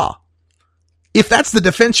stupid law. If that's the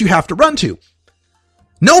defense you have to run to,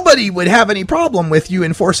 nobody would have any problem with you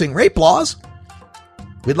enforcing rape laws.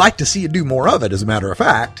 We'd like to see you do more of it, as a matter of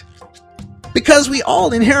fact. Because we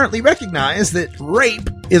all inherently recognize that rape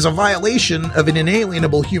is a violation of an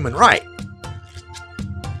inalienable human right.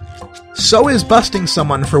 So is busting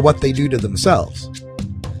someone for what they do to themselves.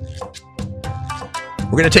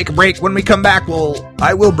 We're going to take a break. When we come back,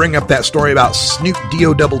 I will bring up that story about Snoop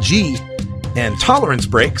D-O-double-G and tolerance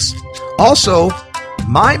breaks. Also,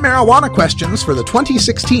 my marijuana questions for the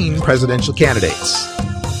 2016 presidential candidates.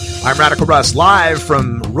 I'm Radical Russ, live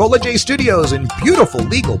from Rolla J Studios in beautiful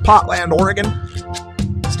legal Potland, Oregon.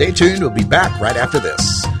 Stay tuned. We'll be back right after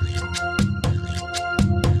this.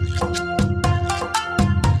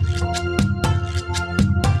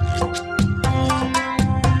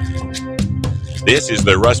 This is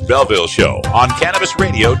the Russ Belville Show on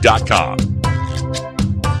CannabisRadio.com.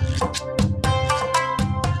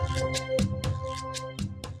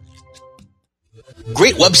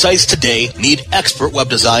 Great websites today need expert web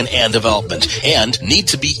design and development and need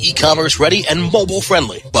to be e-commerce ready and mobile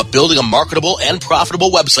friendly. But building a marketable and profitable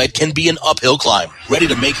website can be an uphill climb. Ready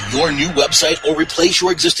to make your new website or replace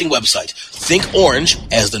your existing website? Think Orange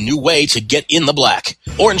as the new way to get in the black.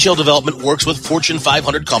 Orange Hill Development works with Fortune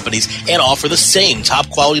 500 companies and offer the same top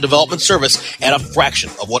quality development service at a fraction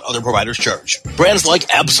of what other providers charge. Brands like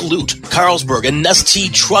Absolute, Carlsberg, and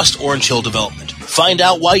Nestea trust Orange Hill Development. Find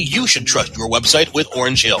out why you should trust your website with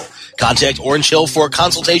Orange Hill. Contact Orange Hill for a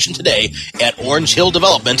consultation today at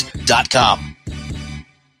orangehilldevelopment.com.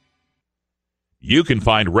 You can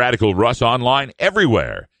find Radical Russ online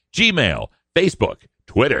everywhere. Gmail, Facebook,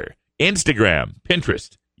 Twitter, Instagram,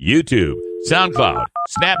 Pinterest, YouTube, SoundCloud,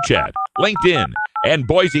 Snapchat, LinkedIn, and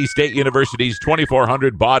Boise State University's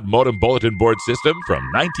 2400 baud modem bulletin board system from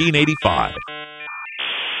 1985.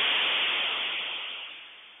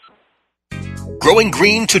 Growing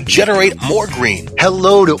green to generate more green.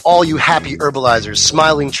 Hello to all you happy herbalizers,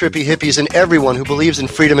 smiling trippy hippies, and everyone who believes in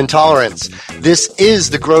freedom and tolerance. This is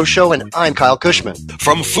The Grow Show, and I'm Kyle Cushman.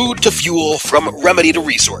 From food to fuel, from remedy to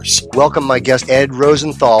resource. Welcome my guest, Ed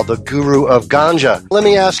Rosenthal, the guru of ganja. Let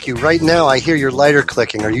me ask you, right now I hear your lighter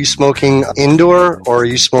clicking. Are you smoking indoor or are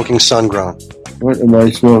you smoking sun-grown? What am I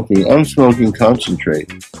smoking? I'm smoking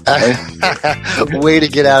concentrate. Way to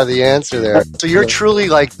get out of the answer there. So you're truly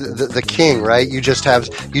like the king, right? You just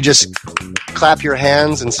clap your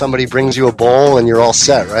hands and somebody brings you a bowl and you're all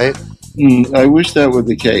set, right? I wish that were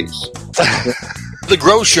the case. The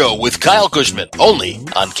Grow Show with Kyle Cushman, only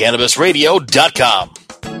on CannabisRadio.com.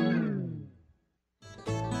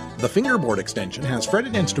 The Fingerboard Extension has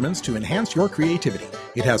fretted instruments to enhance your creativity.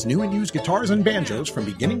 It has new and used guitars and banjos from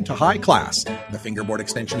beginning to high class. The Fingerboard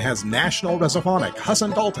Extension has National Resophonic,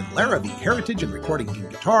 Husson Dalton, Larrabee, Heritage and Recording King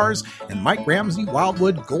guitars, and Mike Ramsey,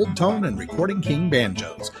 Wildwood, Gold Tone, and Recording King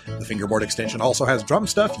banjos. The Fingerboard Extension also has drum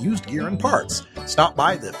stuff, used gear, and parts. Stop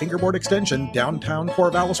by the Fingerboard Extension, downtown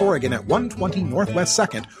Corvallis, Oregon at 120 Northwest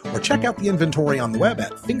 2nd, or check out the inventory on the web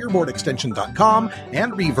at fingerboardextension.com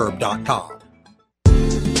and reverb.com.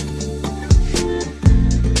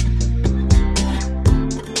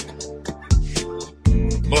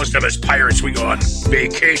 Most of us pirates, we go on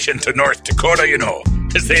vacation to North Dakota, you know,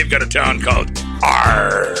 because they've got a town called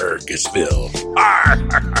Argosville.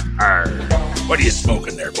 What are you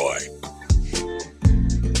smoking there, boy?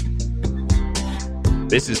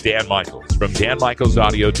 This is Dan Michaels from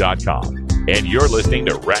DanMichaelsAudio.com, and you're listening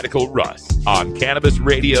to Radical Russ on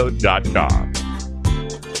CannabisRadio.com.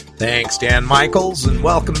 Thanks, Dan Michaels, and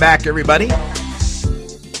welcome back, everybody.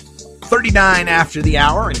 39 after the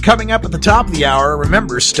hour, and coming up at the top of the hour,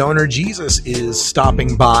 remember, Stoner Jesus is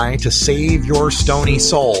stopping by to save your stony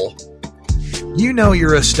soul. You know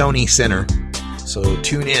you're a stony sinner, so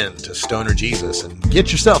tune in to Stoner Jesus and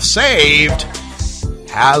get yourself saved.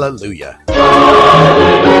 Hallelujah.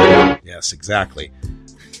 Yes, exactly.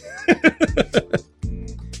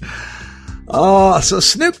 So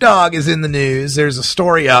Snoop Dogg is in the news. There's a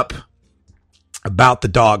story up about the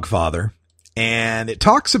dog father, and it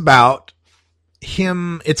talks about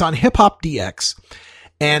him. It's on Hip Hop DX,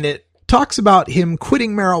 and it talks about him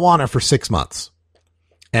quitting marijuana for 6 months.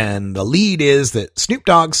 And the lead is that Snoop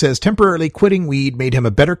Dogg says temporarily quitting weed made him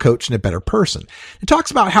a better coach and a better person. It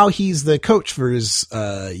talks about how he's the coach for his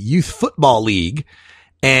youth football league.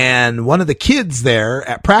 And one of the kids there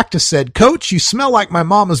at practice said, "Coach, you smell like my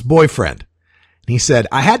mama's boyfriend." And he said,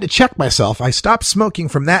 "I had to check myself. I stopped smoking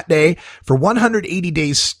from that day for 180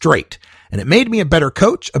 days straight. And it made me a better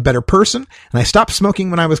coach, a better person. And I stopped smoking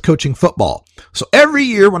when I was coaching football. So every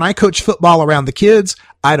year when I coach football around the kids,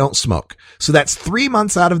 I don't smoke. So that's 3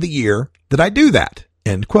 months out of the year that I do that."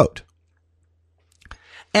 End quote.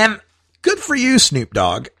 And good for you, Snoop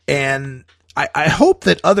Dogg. And I hope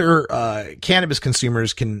that other cannabis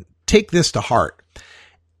consumers can take this to heart.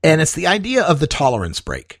 And it's the idea of the tolerance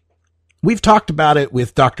break. We've talked about it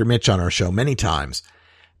with Dr. Mitch on our show many times.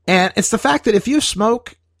 And it's the fact that if you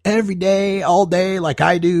smoke every day, all day, like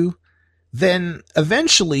I do, then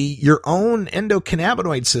eventually your own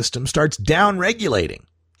endocannabinoid system starts down-regulating,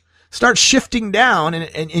 starts shifting down,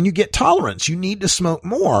 and you get tolerance. You need to smoke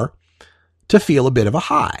more to feel a bit of a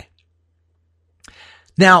high.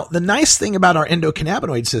 Now, the nice thing about our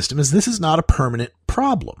endocannabinoid system is this is not a permanent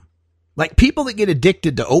problem. Like people that get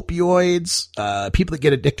addicted to opioids, people that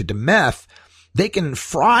get addicted to meth, they can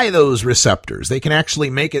fry those receptors. They can actually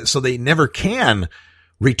make it so they never can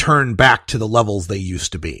return back to the levels they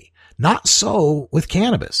used to be. Not so with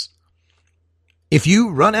cannabis. If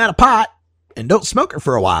you run out of pot and don't smoke it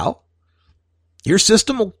for a while, your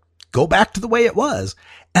system will go back to the way it was.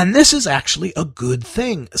 And this is actually a good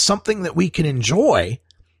thing, something that we can enjoy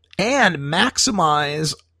and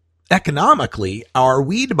maximize economically our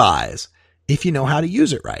weed buys if you know how to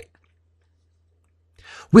use it right.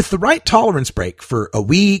 With the right tolerance break for a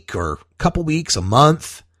week or a couple weeks, a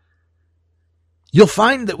month, you'll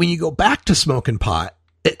find that when you go back to smoking pot,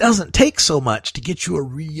 it doesn't take so much to get you a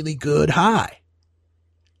really good high.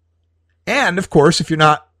 And of course, if you're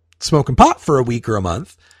not smoking pot for a week or a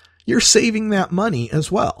month, you're saving that money as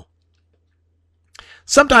well.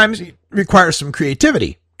 Sometimes it requires some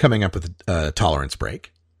creativity coming up with a tolerance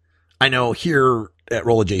break. I know here at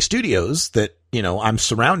Rolla J Studios that, I'm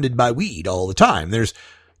surrounded by weed all the time. There's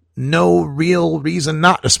no real reason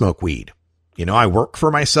not to smoke weed. I work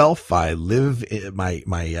for myself. I live,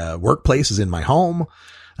 my workplace is in my home.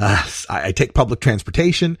 I take public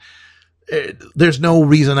transportation. There's no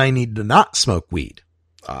reason I need to not smoke weed.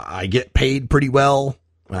 I get paid pretty well.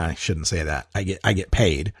 I shouldn't say that. I get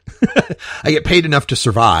paid. I get paid enough to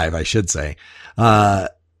survive, I should say,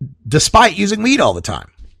 despite using weed all the time.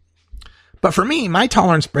 But for me, my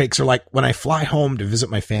tolerance breaks are like when I fly home to visit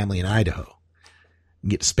my family in Idaho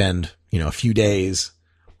and get to spend, a few days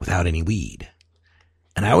without any weed.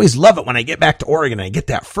 And I always love it when I get back to Oregon and I get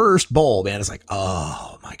that first bowl, man. It's like,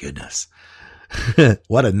 oh my goodness.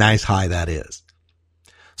 What a nice high that is.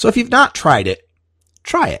 So if you've not tried it,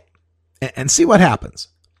 try it and see what happens.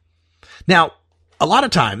 Now, a lot of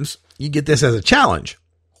times you get this as a challenge.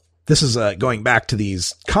 This is going back to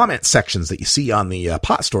these comment sections that you see on the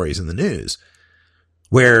pot stories in the news,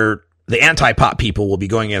 where the anti-pot people will be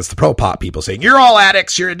going against the pro-pot people saying, you're all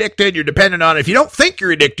addicts, you're addicted, you're dependent on it. If you don't think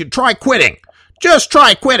you're addicted, try quitting. Just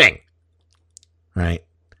try quitting. Right?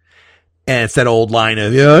 And it's that old line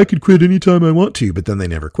of, yeah, I could quit anytime I want to, but then they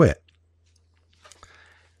never quit.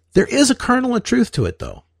 There is a kernel of truth to it,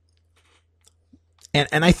 though.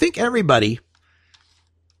 And I think everybody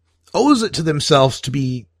owes it to themselves to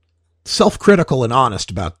be self-critical and honest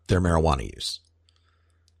about their marijuana use.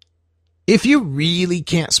 If you really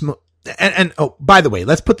can't smoke, and oh, by the way,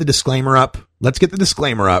 let's put the disclaimer up. Let's get the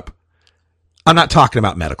disclaimer up. I'm not talking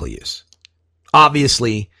about medical use.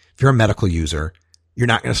 Obviously, if you're a medical user, you're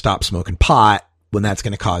not going to stop smoking pot when that's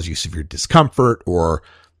going to cause you severe discomfort or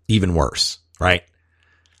even worse, right?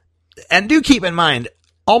 And do keep in mind,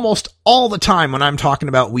 almost all the time when I'm talking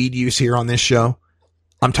about weed use here on this show,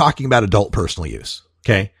 I'm talking about adult personal use,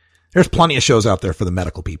 okay? There's plenty of shows out there for the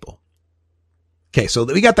medical people. Okay, so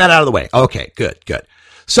we got that out of the way. Okay, good.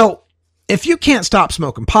 So if you can't stop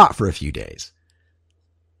smoking pot for a few days,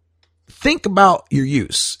 think about your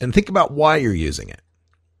use and think about why you're using it.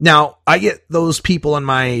 Now, I get those people in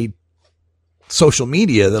my social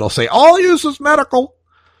media that'll say, all use is medical.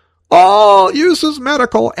 All use is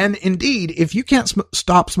medical. And indeed, if you can't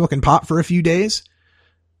stop smoking pot for a few days,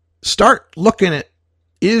 start looking at,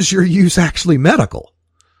 is your use actually medical?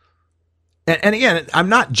 And again, I'm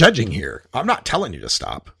not judging here. I'm not telling you to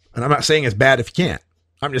stop. And I'm not saying it's bad if you can't.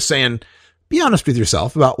 I'm just saying, be honest with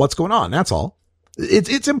yourself about what's going on. That's all.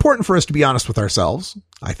 It's important for us to be honest with ourselves,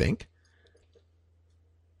 I think.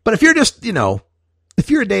 But if you're just, if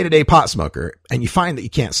you're a day-to-day pot smoker and you find that you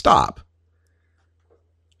can't stop,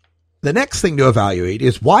 the next thing to evaluate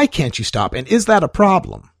is, why can't you stop? And is that a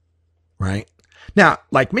problem? Right? Now,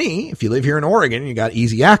 like me, if you live here in Oregon and you got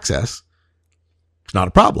easy access, it's not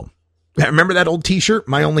a problem. Remember that old t-shirt?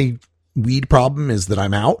 My only weed problem is that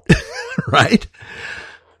I'm out, right?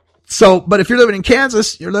 So, but if you're living in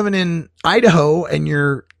Kansas, you're living in Idaho, and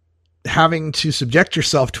you're having to subject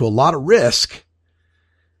yourself to a lot of risk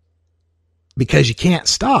because you can't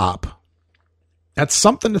stop, that's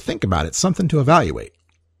something to think about. It's something to evaluate.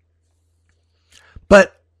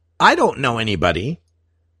 But I don't know anybody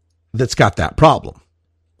that's got that problem.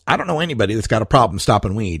 I don't know anybody that's got a problem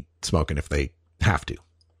stopping weed smoking if they have to.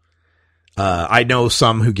 I know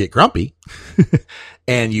some who get grumpy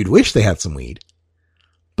and you'd wish they had some weed,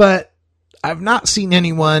 but I've not seen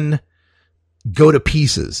anyone go to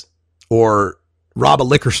pieces or rob a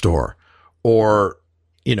liquor store or,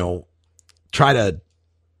 try to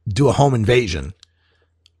do a home invasion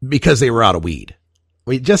because they were out of weed.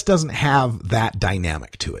 It just doesn't have that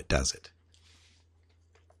dynamic to it, does it?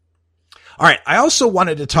 All right. I also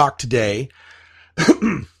wanted to talk today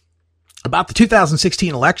about the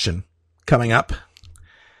 2016 election coming up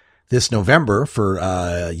this November for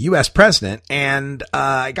U.S. president. And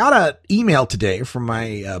I got an email today from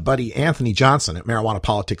my buddy Anthony Johnson at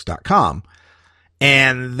marijuanapolitics.com.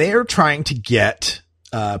 And they're trying to get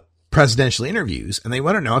presidential interviews. And they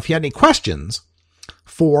want to know if you had any questions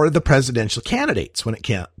for the presidential candidates when it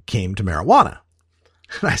came to marijuana.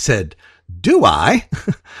 And I said, do I?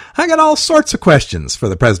 I got all sorts of questions for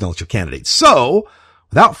the presidential candidates. So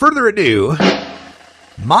without further ado,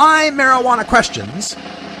 my marijuana questions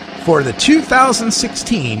for the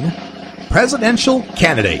 2016 presidential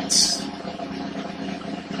candidates.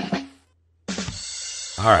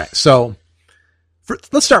 All right. So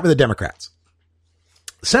let's start with the Democrats.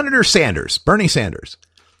 Senator Sanders, Bernie Sanders,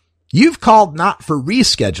 you've called not for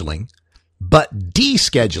rescheduling, but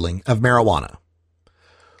descheduling of marijuana.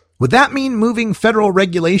 Would that mean moving federal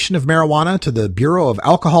regulation of marijuana to the Bureau of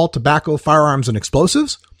Alcohol, Tobacco, Firearms, and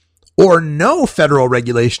Explosives, or no federal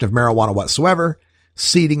regulation of marijuana whatsoever,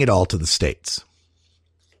 ceding it all to the states?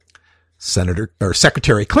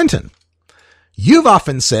 Secretary Clinton, you've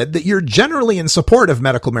often said that you're generally in support of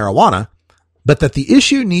medical marijuana, but that the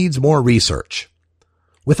issue needs more research.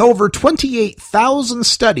 With over 28,000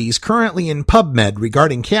 studies currently in PubMed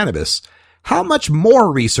regarding cannabis, how much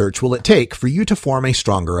more research will it take for you to form a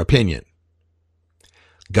stronger opinion?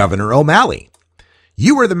 Governor O'Malley,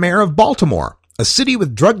 you were the mayor of Baltimore, a city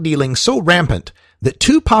with drug dealing so rampant that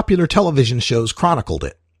 2 popular television shows chronicled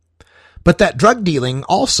it. But that drug dealing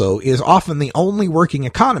also is often the only working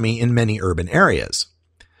economy in many urban areas.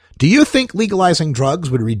 Do you think legalizing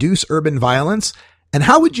drugs would reduce urban violence? And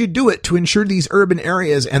how would you do it to ensure these urban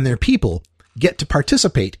areas and their people get to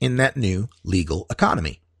participate in that new legal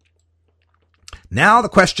economy? Now the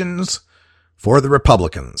questions for the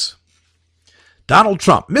Republicans. Donald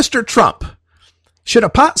Trump. Mr. Trump, should a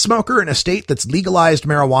pot smoker in a state that's legalized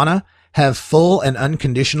marijuana have full and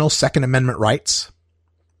unconditional Second Amendment rights?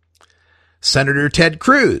 Senator Ted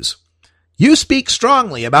Cruz, you speak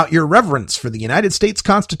strongly about your reverence for the United States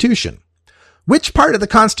Constitution. Which part of the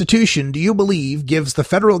Constitution do you believe gives the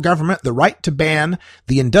federal government the right to ban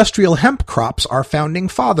the industrial hemp crops our founding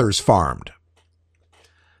fathers farmed?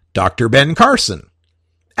 Dr. Ben Carson,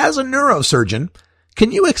 as a neurosurgeon,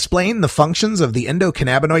 can you explain the functions of the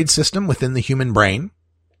endocannabinoid system within the human brain?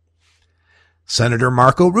 Senator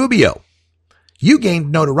Marco Rubio, you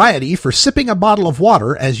gained notoriety for sipping a bottle of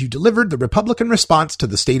water as you delivered the Republican response to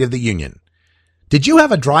the State of the Union. Did you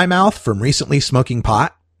have a dry mouth from recently smoking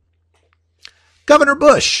pot? Governor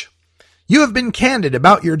Bush, you have been candid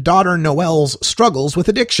about your daughter Noelle's struggles with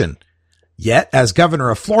addiction. Yet, as governor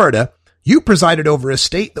of Florida, you presided over a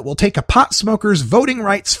state that will take a pot smoker's voting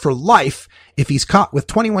rights for life if he's caught with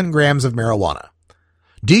 21 grams of marijuana.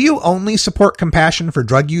 Do you only support compassion for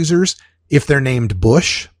drug users if they're named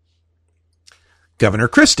Bush? Governor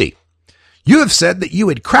Christie, you have said that you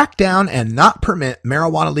would crack down and not permit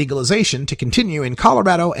marijuana legalization to continue in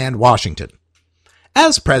Colorado and Washington.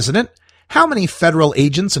 As president, how many federal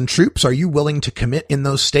agents and troops are you willing to commit in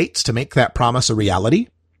those states to make that promise a reality?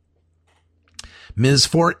 Ms.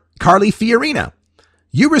 Fort Carly Fiorina,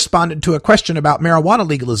 you responded to a question about marijuana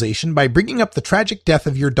legalization by bringing up the tragic death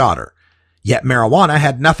of your daughter, yet marijuana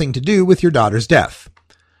had nothing to do with your daughter's death.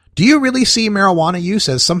 Do you really see marijuana use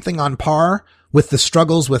as something on par with the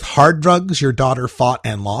struggles with hard drugs your daughter fought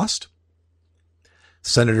and lost?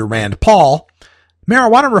 Senator Rand Paul,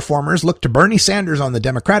 marijuana reformers look to Bernie Sanders on the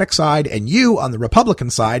Democratic side and you on the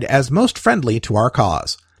Republican side as most friendly to our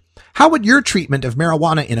cause. How would your treatment of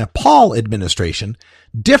marijuana in a Paul administration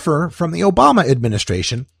differ from the Obama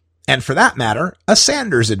administration, and for that matter, a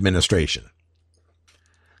Sanders administration?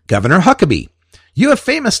 Governor Huckabee, you have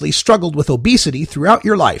famously struggled with obesity throughout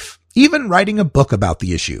your life, even writing a book about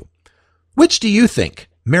the issue. Which do you think,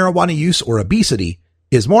 marijuana use or obesity,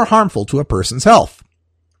 is more harmful to a person's health?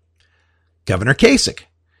 Governor Kasich,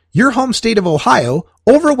 your home state of Ohio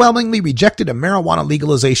overwhelmingly rejected a marijuana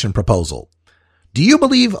legalization proposal. Do you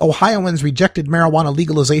believe Ohioans rejected marijuana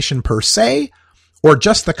legalization per se, or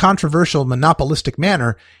just the controversial monopolistic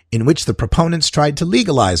manner in which the proponents tried to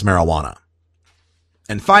legalize marijuana?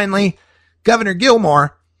 And finally, Governor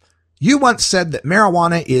Gilmore, you once said that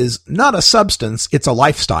marijuana is not a substance, it's a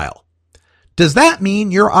lifestyle. Does that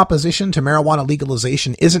mean your opposition to marijuana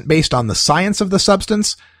legalization isn't based on the science of the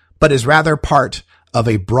substance, but is rather part of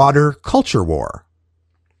a broader culture war?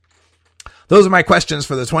 Those are my questions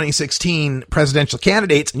for the 2016 presidential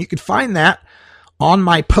candidates, and you can find that on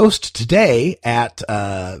my post today at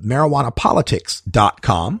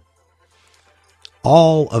marijuanapolitics.com.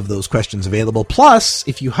 All of those questions available. Plus,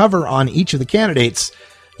 if you hover on each of the candidates,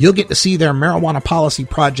 you'll get to see their Marijuana Policy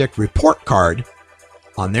Project report card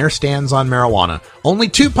on their stands on marijuana. Only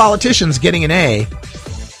 2 politicians getting an A.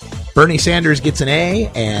 Bernie Sanders gets an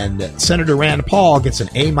A, and Senator Rand Paul gets an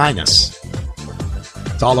A-.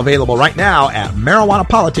 It's all available right now at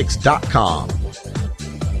marijuanapolitics.com.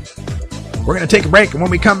 We're going to take a break, and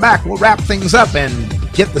when we come back, we'll wrap things up and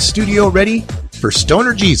get the studio ready for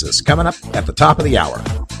Stoner Jesus coming up at the top of the hour.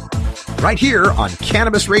 Right here on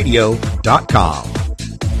CannabisRadio.com.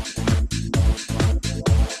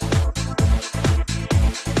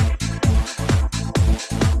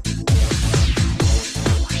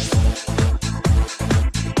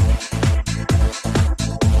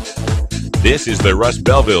 This is the Russ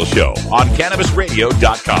Belville Show on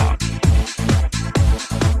CannabisRadio.com.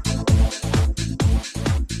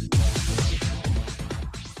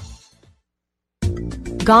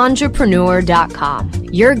 Ganjapreneur.com,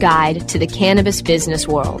 your guide to the cannabis business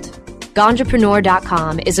world.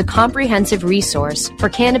 Ganjapreneur.com is a comprehensive resource for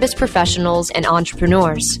cannabis professionals and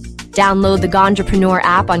entrepreneurs. Download the Ganjapreneur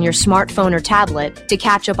app on your smartphone or tablet to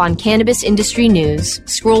catch up on cannabis industry news,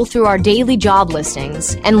 scroll through our daily job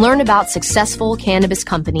listings, and learn about successful cannabis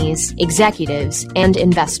companies, executives, and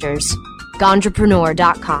investors.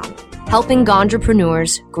 Ganjapreneur.com, helping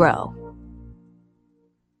Ganjapreneurs grow.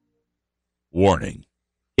 Warning.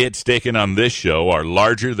 Hits taken on this show are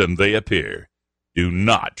larger than they appear. Do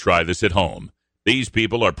not try this at home. These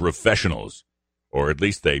people are professionals, or at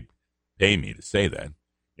least they pay me to say that.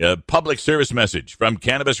 A public service message from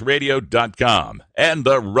CannabisRadio.com and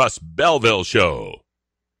the Russ Belville Show.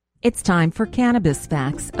 It's time for Cannabis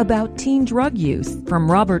Facts about teen drug use from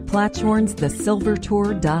Robert Platshorn's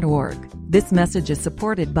thesilvertour.org. This message is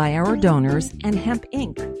supported by our donors and Hemp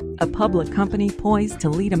Inc., a public company poised to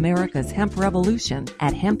lead America's hemp revolution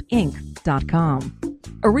at hempinc.com.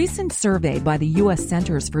 A recent survey by the U.S.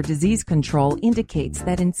 Centers for Disease Control indicates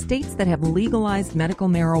that in states that have legalized medical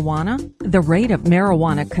marijuana, the rate of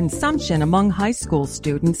marijuana consumption among high school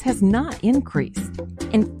students has not increased.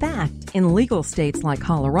 In fact, in legal states like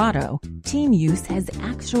Colorado, teen use has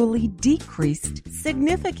actually decreased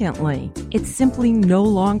significantly. It's simply no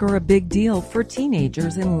longer a big deal for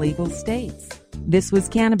teenagers in legal states. This was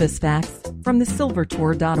Cannabis Facts from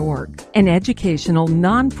thesilvertour.org, an educational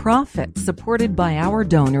nonprofit supported by our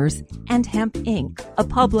donors and Hemp Inc., a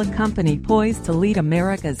public company poised to lead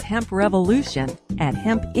America's hemp revolution at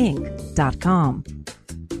hempinc.com.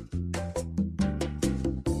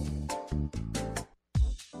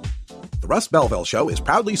 The Russ Belville Show is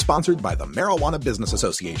proudly sponsored by the Marijuana Business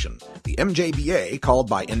Association. The MJBA, called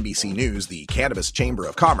by NBC News the Cannabis Chamber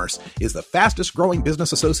of Commerce, is the fastest growing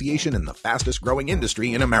business association in the fastest growing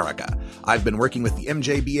industry in America. I've been working with the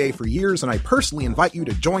MJBA for years, and I personally invite you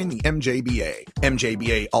to join the MJBA.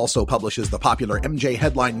 MJBA also publishes the popular MJ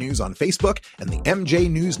Headline News on Facebook and the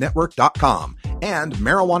MJNewsNetwork.com and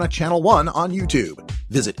Marijuana Channel 1 on YouTube.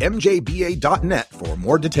 Visit mjba.net for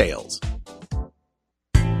more details.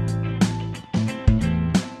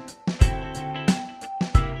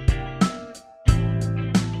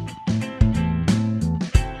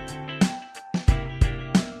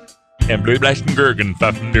 And blue blasten Gergen,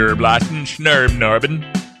 Pfaffen der Blasten, Schnurb Norben.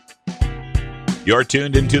 You're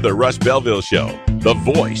tuned into the Russ Belville Show, the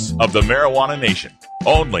voice of the marijuana nation,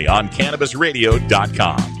 only on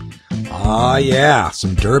CannabisRadio.com. Ah, yeah,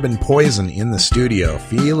 some Durban Poison in the studio.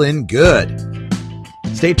 Feeling good.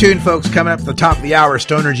 Stay tuned, folks. Coming up at the top of the hour,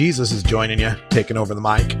 Stoner Jesus is joining you, taking over the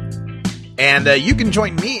mic. And you can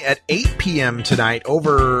join me at 8 p.m. tonight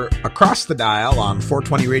over across the dial on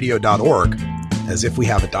 420radio.org, as if we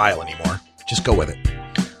have a dial anymore. Just go with it.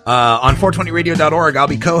 On 420radio.org, I'll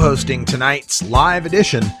be co-hosting tonight's live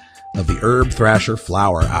edition of the Herb Thrasher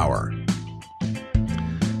Flower Hour.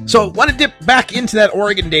 So, want to dip back into that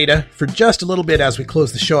Oregon data for just a little bit as we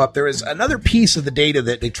close the show up. There is another piece of the data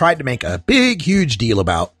that they tried to make a big, huge deal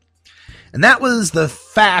about, and that was the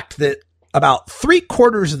fact that about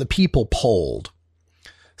 3/4 of the people polled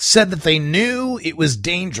said that they knew it was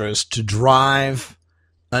dangerous to drive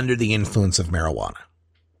under the influence of marijuana.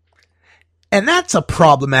 And that's a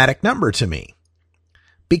problematic number to me,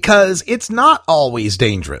 because it's not always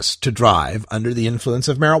dangerous to drive under the influence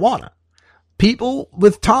of marijuana. People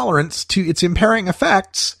with tolerance to its impairing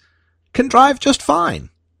effects can drive just fine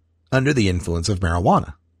under the influence of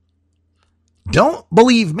marijuana. Don't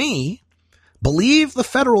believe me. Believe the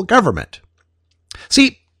federal government.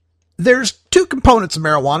 See, there's two components of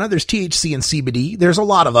marijuana. There's THC and CBD. There's a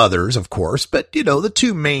lot of others, of course, but, the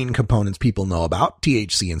two main components people know about,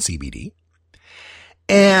 THC and CBD.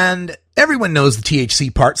 And everyone knows the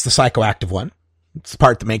THC part's the psychoactive one. It's the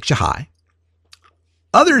part that makes you high.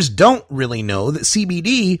 Others don't really know that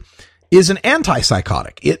CBD is an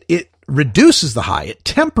antipsychotic. It reduces the high. It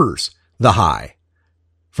tempers the high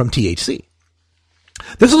from THC.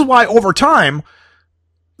 This is why over time,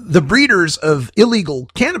 the breeders of illegal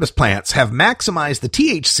cannabis plants have maximized the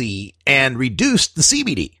THC and reduced the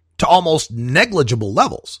CBD to almost negligible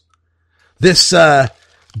levels. This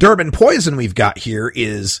Durban Poison we've got here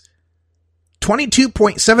is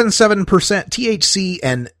 22.77% THC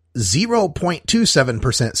and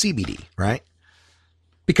 0.27% CBD, right?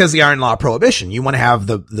 Because the iron law prohibition, you want to have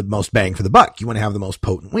the most bang for the buck. You want to have the most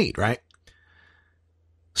potent weed, right?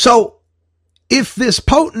 So if this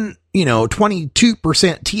potent, 22%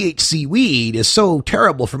 THC weed is so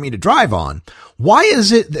terrible for me to drive on, why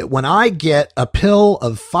is it that when I get a pill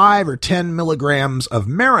of 5 or 10 milligrams of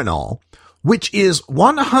Marinol, which is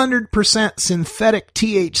 100% synthetic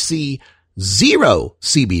THC, 0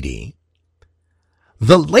 CBD,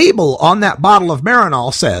 the label on that bottle of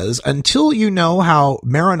Marinol says, until you know how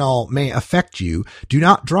Marinol may affect you, do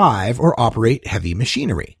not drive or operate heavy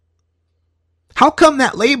machinery? How come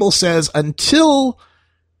that label says until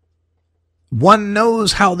one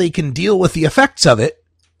knows how they can deal with the effects of it,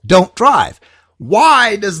 don't drive?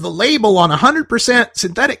 Why does the label on 100%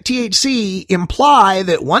 synthetic THC imply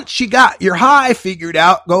that once you got your high figured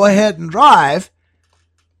out, go ahead and drive,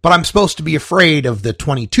 but I'm supposed to be afraid of the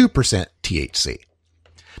 22% THC?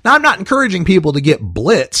 Now, I'm not encouraging people to get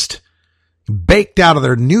blitzed, baked out of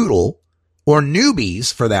their noodle, or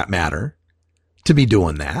newbies, for that matter, to be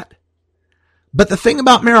doing that. But the thing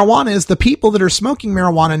about marijuana is the people that are smoking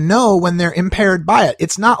marijuana know when they're impaired by it.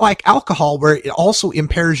 It's not like alcohol where it also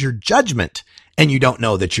impairs your judgment and you don't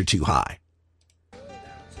know that you're too high.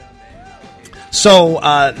 So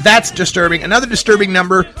that's disturbing. Another disturbing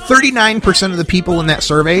number, 39% of the people in that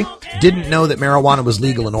survey didn't know that marijuana was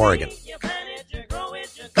legal in Oregon.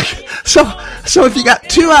 So if you got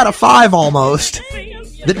 2 out of 5 almost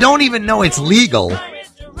that don't even know it's legal,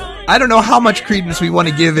 I don't know how much credence we want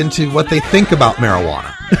to give into what they think about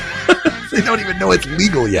marijuana. They don't even know it's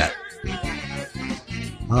legal yet.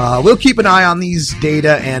 We'll keep an eye on these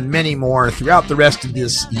data and many more throughout the rest of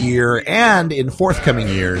this year and in forthcoming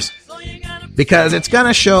years, because it's going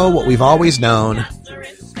to show what we've always known.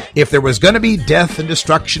 If there was going to be death and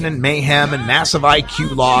destruction and mayhem and massive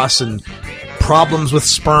IQ loss and problems with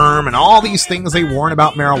sperm and all these things they warn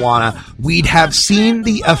about marijuana, we'd have seen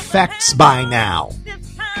the effects by now.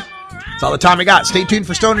 That's all the time we got. Stay tuned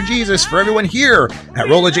for Stoner Jesus. For everyone here at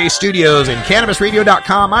Rolla J Studios and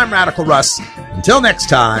CannabisRadio.com, I'm Radical Russ. Until next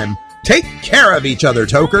time, take care of each other,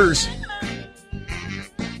 tokers.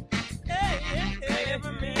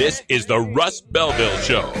 This is the Russ Belville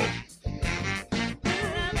Show.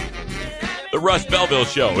 The Russ Belville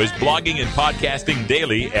Show is blogging and podcasting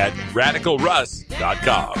daily at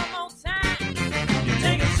RadicalRuss.com. You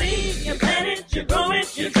take a seed, you plant it, you grow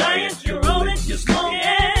it, you dry it, you roll it, you smoke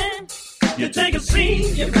it. You take a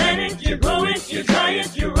seed, you plant it, you grow it, you dry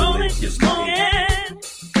it, you roll it, you smoke it.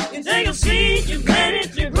 You take a seed, you plant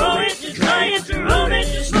it, you grow it, you dry it, you roll it,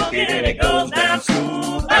 you smoke it, and it goes down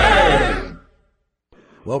smooth.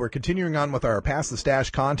 Well, we're continuing on with our Pass the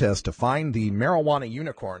Stash contest to find the marijuana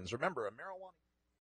unicorns. Remember, a marijuana